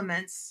many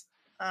elements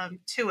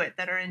to it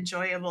that are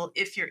enjoyable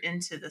if you're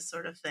into this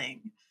sort of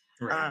thing.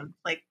 Right.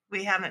 Like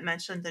we haven't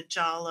mentioned the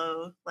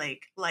Giallo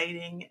like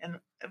lighting, and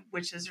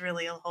which is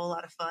really a whole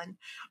lot of fun.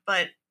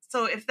 But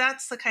so if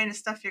that's the kind of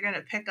stuff you're going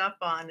to pick up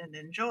on and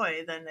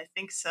enjoy, then I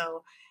think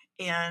so.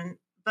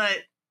 But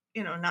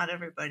not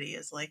everybody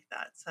is like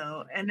that.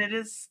 So, and it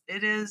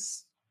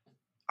is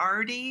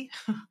arty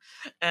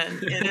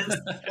and it is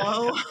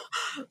slow.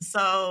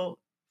 So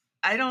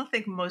I don't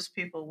think most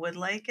people would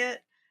like it,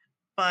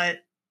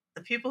 but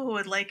the people who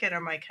would like it are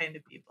my kind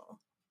of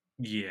people.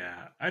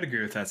 Yeah, I'd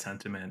agree with that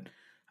sentiment.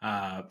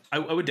 I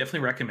would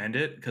definitely recommend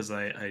it because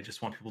I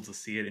just want people to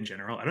see it in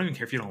general. I don't even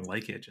care if you don't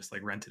like it, just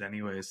like rent it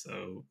anyway,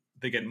 so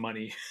they get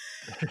money.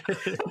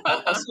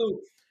 Also,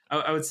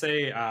 I would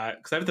say,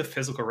 because I have the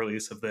physical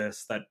release of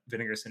this that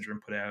Vinegar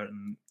Syndrome put out,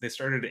 and they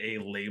started a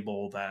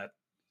label that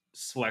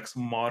selects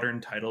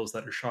modern titles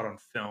that are shot on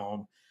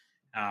film.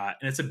 And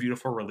it's a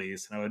beautiful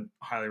release, and I would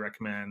highly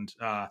recommend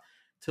to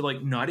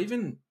like not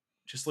even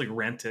just like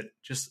rent it,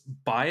 just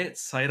buy it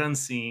sight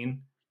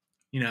unseen,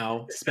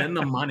 spend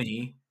the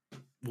money,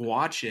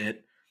 watch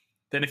it.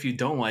 Then if you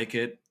don't like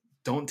it,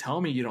 don't tell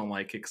me you don't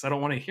like it because I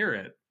don't want to hear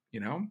it,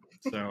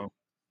 So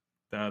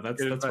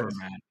that's where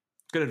I'm at.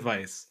 Good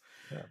advice.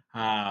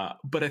 Yeah.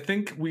 But I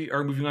think we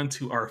are moving on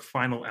to our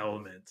final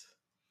element,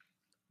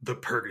 the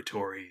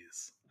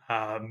purgatories.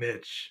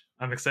 Mitch,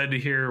 I'm excited to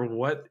hear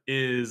what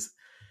is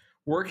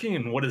working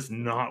and what is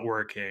not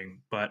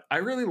working, but I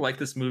really like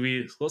this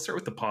movie. So let's start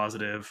with the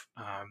positive.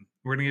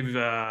 We're gonna give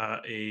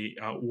a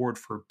award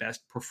for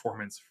best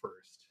performance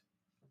first.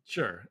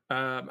 Sure.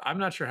 I'm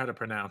not sure how to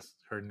pronounce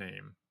her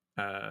name.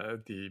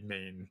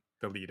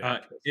 The lead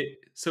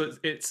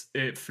actress.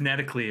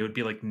 Phonetically it would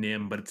be like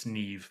Nim, but it's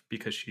Neve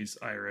because she's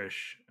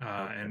Irish,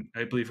 and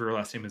I believe her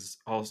last name is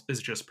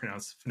just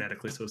pronounced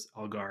phonetically, so it's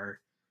Algar.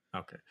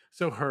 Okay,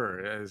 so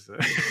her as a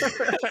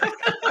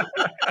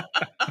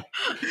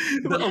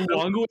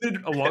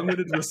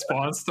long-winded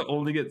response to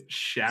only get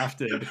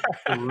shafted.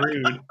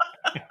 Rude.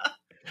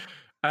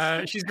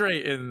 She's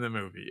great in the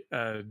movie.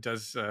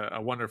 Does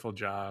a wonderful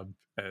job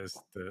as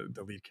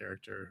the lead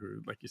character,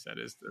 who, like you said,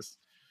 is this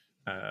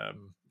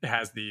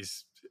has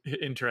these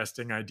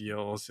interesting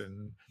ideals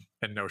and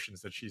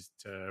notions that she's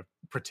to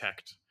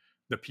protect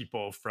the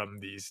people from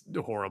these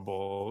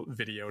horrible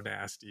video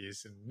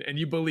nasties, and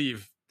you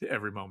believe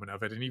every moment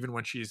of it. And even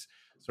when she's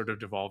sort of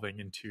devolving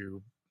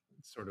into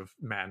sort of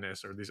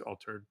madness or these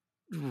altered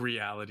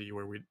reality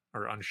where we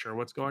are unsure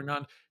what's going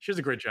on, she does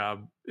a great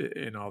job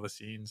in all the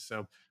scenes.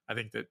 So I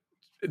think that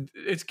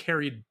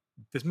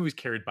this movie's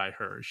carried by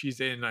her.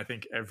 She's in, I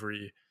think,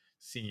 every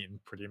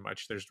scene pretty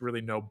much. There's really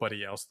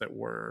nobody else that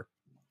we're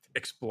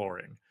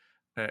exploring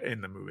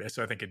in the movie.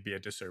 So I think it'd be a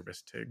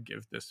disservice to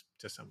give this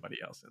to somebody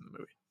else in the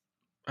movie.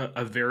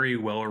 a very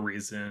well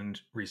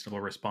reasoned,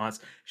 reasonable response.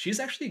 She's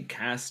actually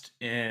cast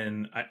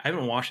in. I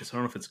haven't watched it, so I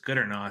don't know if it's good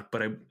or not.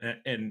 But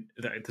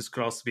this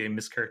could also be a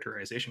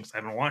mischaracterization because I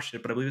haven't watched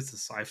it. But I believe it's a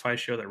sci-fi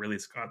show that Ridley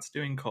Scott's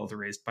doing called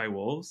Raised by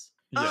Wolves.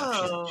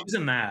 Yeah, she's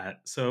in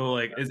that. So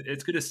like,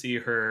 it's good to see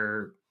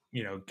her,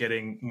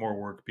 getting more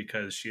work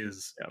because she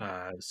is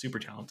super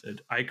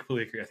talented. I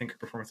completely agree. I think her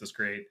performance is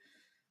great.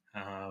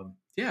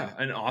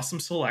 An awesome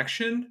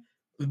selection.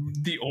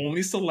 The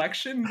only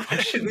selection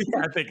question.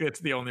 I think it's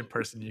the only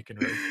person you can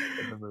rate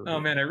in the movie. Oh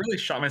man, I really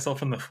shot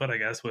myself in the foot, I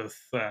guess, with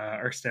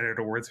our standard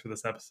awards for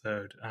this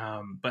episode.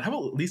 But how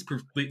about least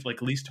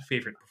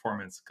favorite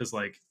performance? Because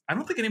like I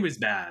don't think anybody's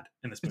bad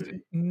in this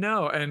movie.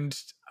 No, and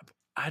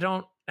I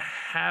don't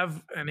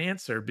have an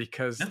answer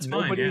because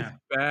nobody's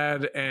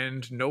bad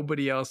and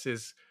nobody else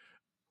is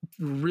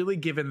really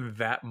given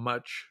that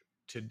much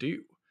to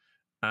do.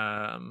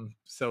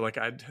 So like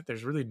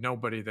there's really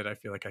nobody that I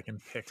feel like I can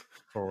pick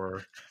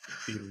for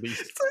the least.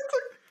 It's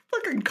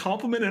like fucking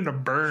compliment and a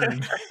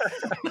burn.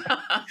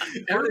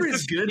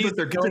 Everybody's good, but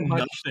they're good at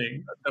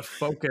nothing. The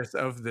focus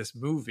of this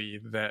movie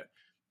that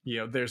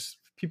there's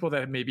people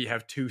that maybe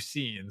have 2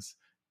 scenes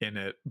in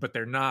it, but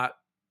they're not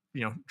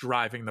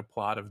driving the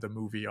plot of the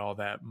movie all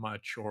that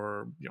much,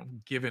 or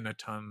given a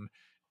ton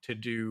to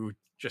do.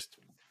 Just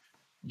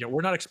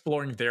we're not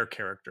exploring their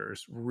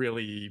characters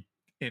really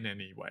in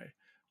any way.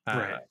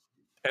 Right.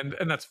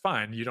 And that's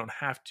fine. You don't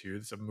have to.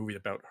 It's a movie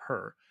about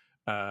her.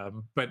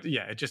 But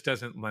yeah, it just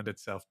doesn't lend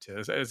itself to.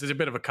 It's a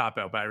bit of a cop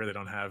out, but I really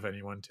don't have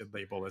anyone to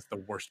label as the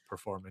worst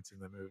performance in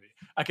the movie.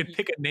 I could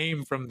pick a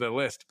name from the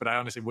list, but I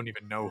honestly wouldn't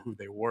even know who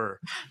they were.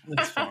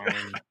 That's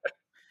fine.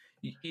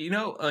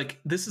 Like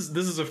this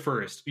is a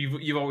first.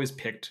 You've always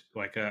picked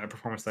like a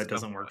performance that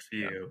doesn't work for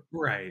you,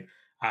 right?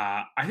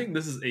 I think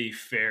this is a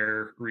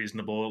fair,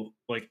 reasonable.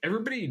 Like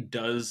everybody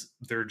does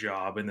their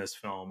job in this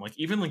film. Like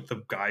even like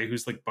the guy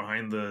who's like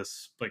behind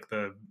this, like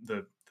the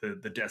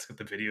desk at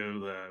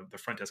the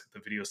front desk at the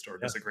video store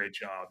does a great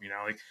job.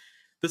 Like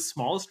the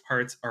smallest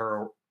parts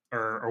are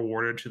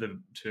awarded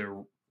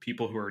to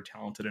people who are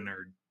talented and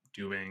are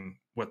doing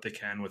what they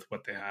can with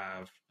what they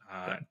have.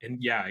 And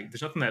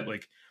there's nothing that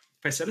like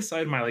if I set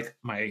aside my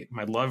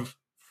love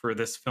for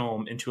this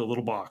film into a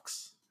little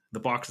box, the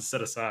box is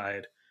set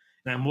aside.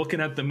 And I'm looking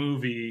at the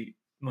movie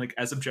like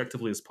as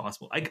objectively as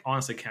possible. I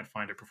honestly can't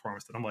find a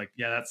performance that I'm like,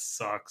 yeah, that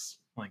sucks.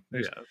 Like,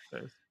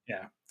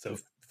 so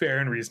fair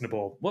and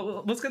reasonable.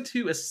 Well, let's get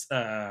to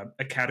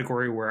a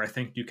category where I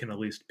think you can at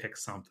least pick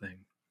something.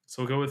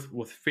 So we'll go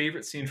with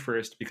favorite scene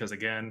first, because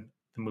again,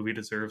 the movie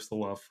deserves the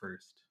love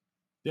first.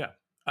 Yeah,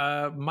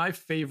 my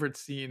favorite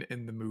scene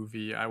in the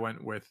movie, I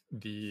went with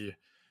the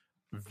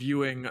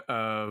viewing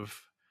of.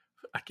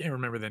 I can't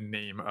remember the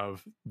name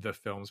of the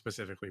film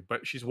specifically,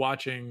 but she's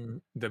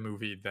watching the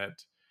movie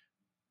that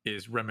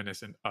is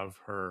reminiscent of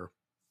her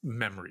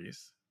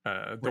memories.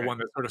 The one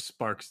that sort of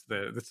sparks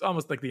that's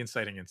almost like the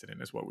inciting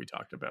incident is what we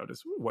talked about,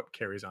 is what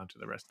carries on to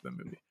the rest of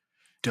the movie.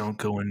 Don't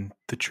go in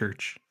the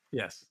church.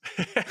 Yes.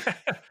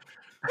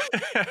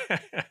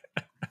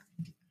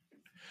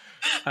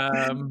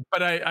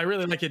 But I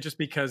really like it just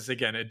because,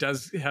 again, it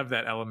does have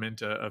that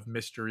element of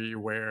mystery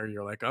where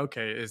you're like,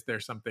 okay, is there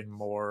something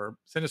more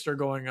sinister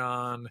going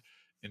on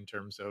in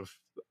terms of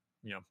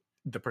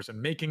the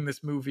person making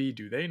this movie?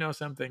 Do they know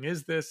something?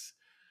 Is this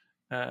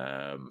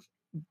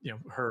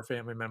her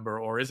family member,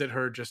 or is it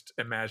her just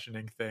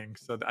imagining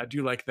things? So I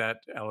do like that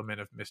element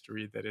of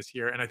mystery that is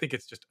here, and I think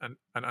it's just an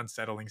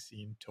unsettling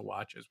scene to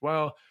watch as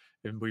well.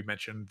 And we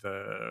mentioned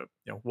the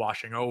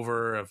washing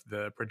over of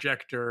the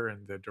projector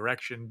and the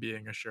direction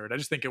being assured. I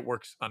just think it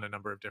works on a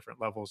number of different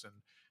levels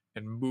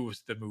and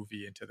moves the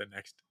movie into the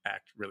next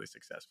act really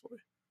successfully.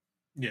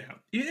 Yeah,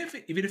 even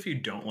if you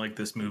don't like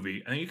this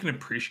movie, I think you can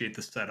appreciate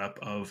the setup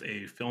of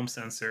a film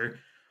censor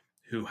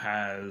who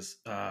has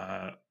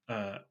a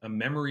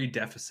memory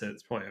deficit.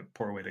 It's probably a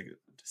poor way to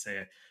say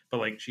it, but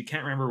like she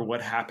can't remember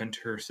what happened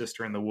to her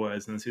sister in the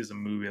woods, and this is a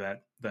movie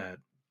that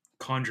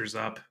conjures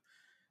up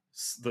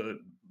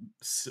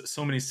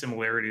so many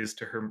similarities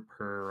to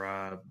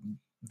her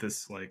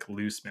this like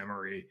loose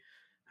memory.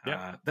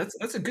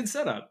 That's a good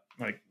setup,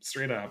 like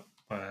straight up.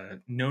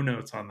 No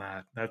notes on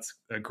that. That's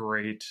a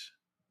great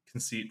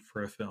conceit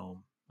for a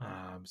film.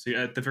 So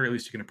at the very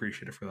least you can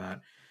appreciate it for that.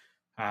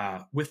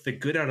 With the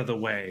good out of the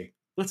way,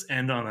 let's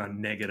end on a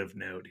negative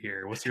note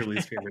here. What's your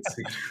least favorite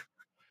scene?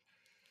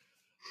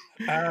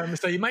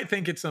 So you might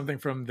think it's something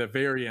from the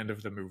very end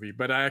of the movie,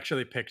 but I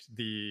actually picked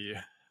the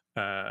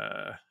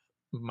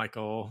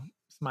Michael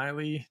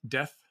Smiley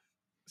death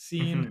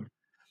scene.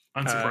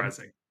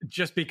 Unsurprising.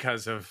 Just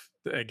because of,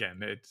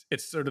 again,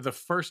 it's sort of the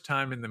first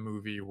time in the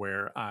movie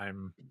where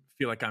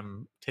feel like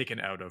I'm taken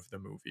out of the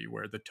movie,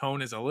 where the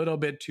tone is a little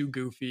bit too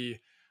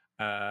goofy,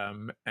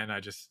 and I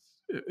just,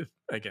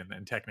 again,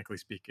 and technically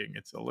speaking,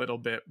 it's a little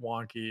bit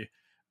wonky.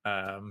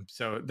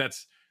 So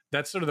that's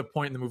sort of the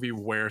point in the movie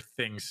where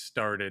things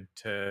started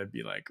to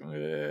be like,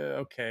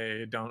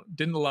 okay,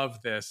 didn't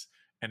love this,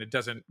 and it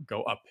doesn't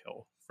go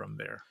uphill from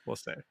there, we'll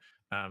say.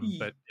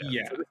 But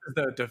yeah. so this is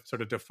the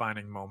sort of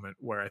defining moment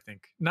where I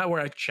think, not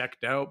where I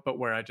checked out, but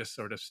where I just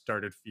sort of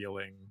started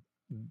feeling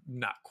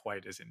not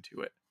quite as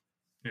into it.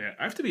 Yeah,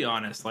 I have to be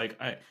honest. Like,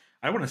 I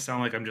want to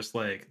sound like I'm just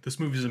like, this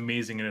movie is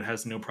amazing and it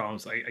has no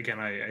problems.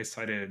 I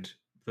cited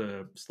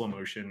the slow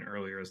motion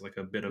earlier as like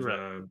a bit of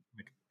a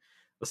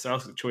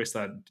stylistic choice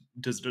that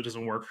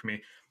doesn't work for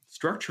me.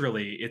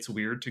 Structurally, it's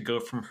weird to go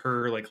from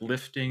her like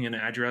lifting an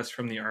address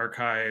from the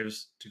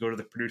archives to go to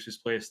the producer's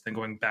place, then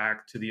going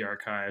back to the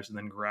archives and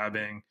then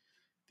grabbing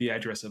the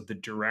address of the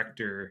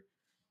director.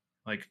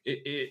 Like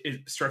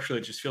it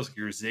structurally, it just feels like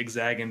you're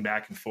zigzagging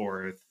back and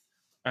forth.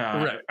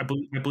 I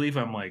believe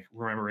I'm like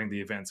remembering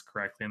the events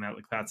correctly, and that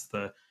like that's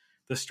the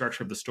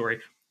structure of the story.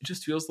 It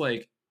just feels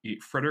like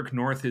Frederick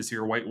North is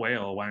your white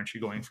whale. Why aren't you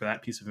going for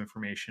that piece of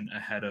information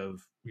ahead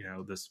of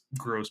this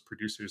gross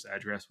producer's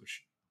address,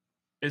 which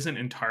isn't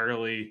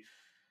entirely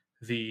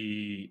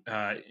the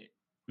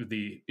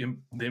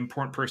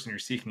important person you're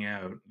seeking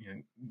out?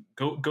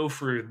 Go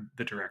for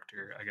the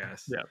director, I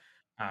guess. Yeah.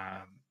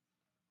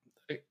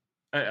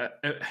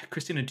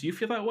 Christina, do you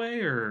feel that way,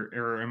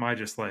 or am I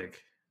just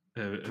like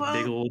a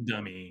big old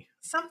dummy?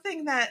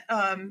 Something that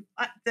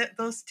that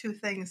those two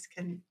things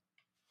can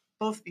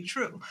both be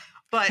true,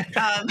 but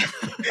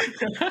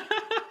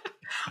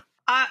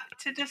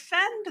to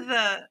defend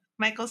the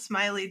Michael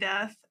Smiley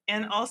death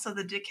and also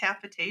the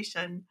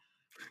decapitation,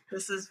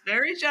 this is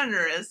very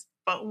generous.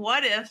 But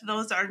what if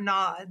those are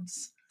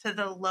nods to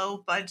the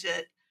low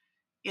budget,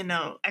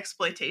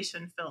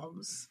 exploitation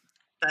films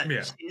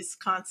that she's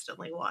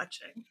constantly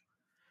watching?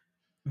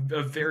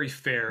 A very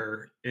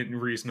fair and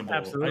reasonable.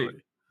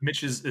 Absolutely.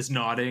 Mitch is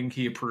nodding.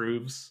 He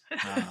approves.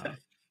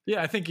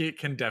 Yeah, I think it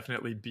can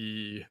definitely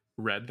be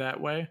read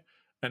that way.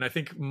 And I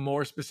think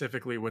more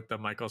specifically with the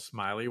Michael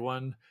Smiley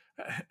one,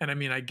 and I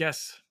mean, I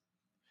guess,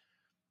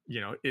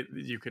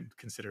 you could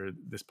consider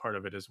this part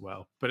of it as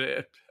well.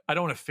 But I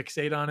don't want to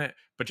fixate on it,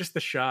 but just the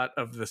shot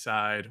of the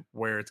side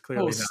where it's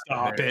clearly not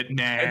stop there. it,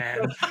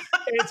 man.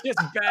 It's just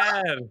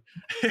bad.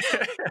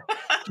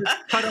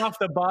 Just cut off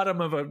the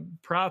bottom of a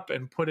prop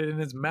and put it in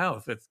his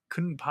mouth. It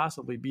couldn't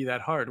possibly be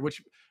that hard,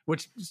 which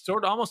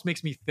sort of almost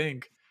makes me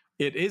think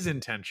it is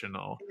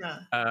intentional.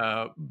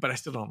 Yeah. But I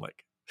still don't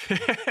like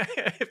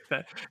it.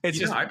 It's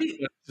just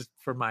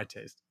for my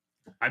taste.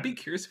 I'd be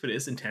curious if it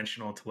is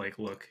intentional to like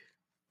look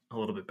a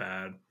little bit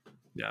bad.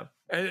 Yeah,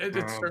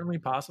 it's certainly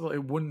possible.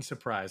 It wouldn't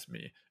surprise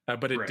me,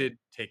 but it did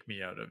take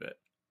me out of it.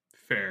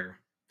 Fair.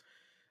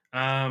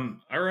 All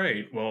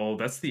right. Well,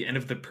 that's the end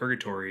of the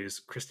purgatories.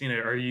 Christina,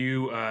 are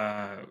you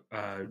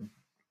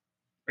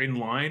in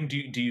line?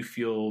 Do you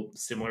feel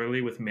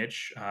similarly with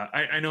Mitch?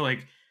 I know,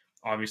 like,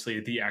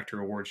 obviously the actor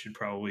award should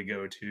probably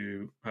go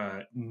to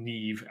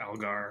Neve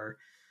Algar.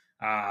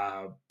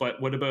 But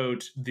what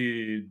about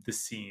the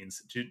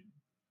scenes?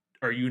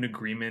 Are you in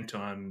agreement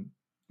on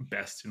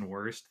best and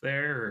worst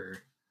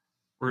there,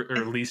 or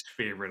least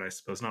favorite? I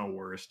suppose, not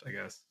worst, I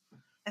guess.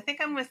 I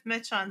think I'm with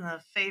Mitch on the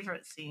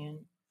favorite scene.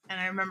 And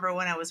I remember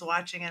when I was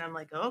watching it, I'm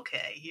like,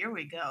 okay, here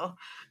we go.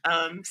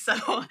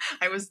 So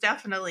I was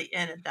definitely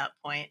in at that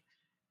point.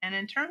 And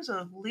in terms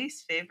of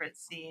least favorite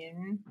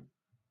scene,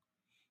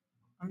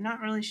 I'm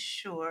not really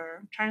sure.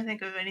 I'm trying to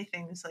think of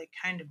anything that's like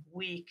kind of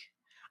weak.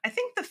 I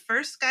think the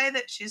first guy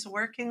that she's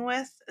working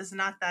with is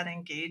not that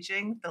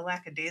engaging, the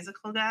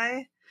lackadaisical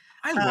guy.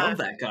 I love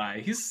that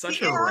guy. He's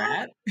such a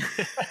rat.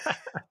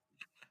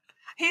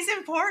 He's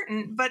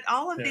important, but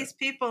all of these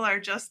people are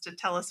just to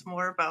tell us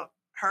more about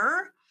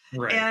her.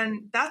 Right.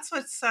 And that's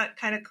what's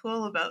kind of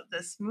cool about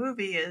this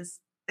movie is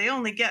they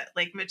only get,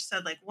 like Mitch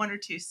said, like one or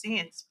two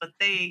scenes, but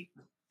they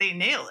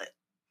nail it.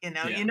 You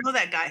know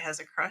that guy has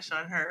a crush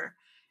on her,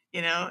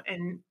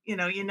 and you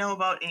know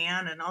about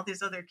Anne and all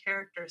these other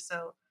characters.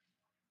 So,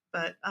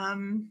 but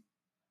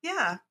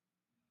yeah,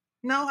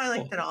 no, I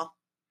liked it all.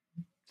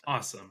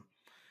 Awesome.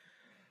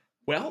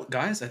 Well,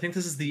 guys, I think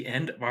this is the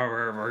end of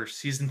our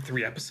season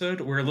 3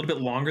 episode. We're a little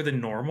bit longer than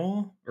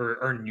normal, or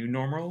our new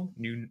normal.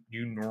 I can't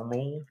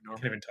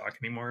even talk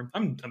anymore.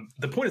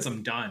 The point is,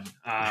 I'm done.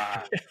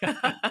 I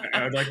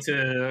would like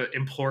to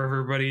implore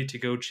everybody to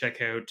go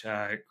check out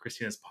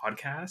Christina's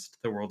podcast,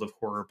 the World of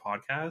Horror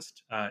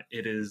podcast.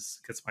 It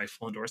gets my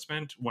full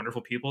endorsement.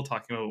 Wonderful people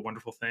talking about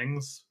wonderful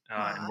things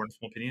and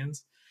wonderful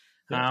opinions.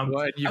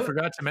 Well, you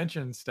forgot to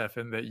mention,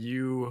 Stefan, that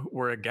you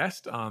were a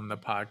guest on the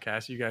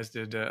podcast. You guys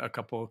did a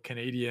couple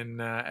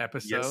Canadian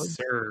episodes. Yes,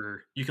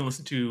 sir. You can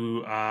listen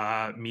to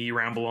me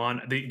ramble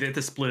on. They have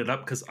to split it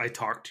up because I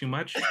talk too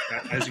much.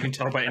 As you can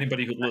tell by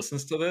anybody who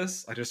listens to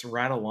this, I just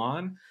rattle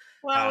on.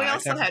 Well, we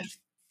also had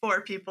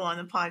 4 people on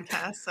the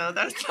podcast, so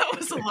that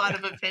was a lot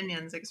of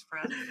opinions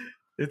expressed.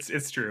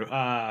 It's true.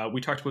 We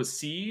talked about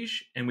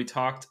Siege, and we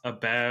talked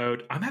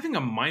about... I'm having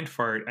a mind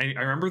fart. I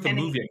remember the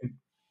movie...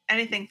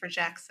 Anything for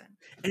Jackson.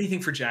 Anything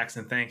for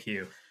Jackson. Thank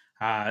you.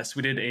 So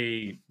we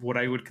did what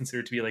I would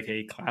consider to be like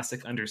a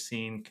classic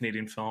underseen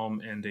Canadian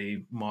film and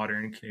a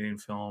modern Canadian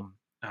film.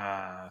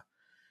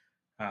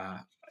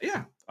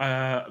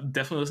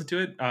 Definitely listen to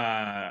it.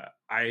 I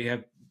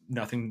have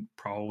nothing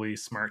probably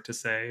smart to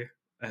say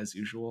as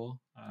usual.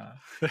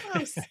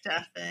 Oh,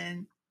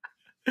 Stefan.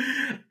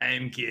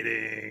 I'm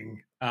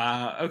kidding.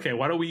 Okay,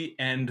 why don't we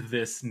end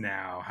this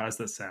now? How does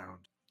that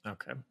sound?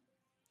 Okay.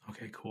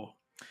 Okay, cool.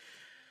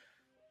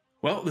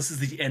 Well, this is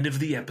the end of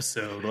the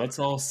episode. Let's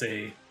all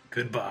say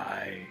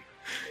goodbye.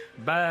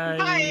 Bye.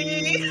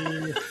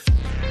 Bye.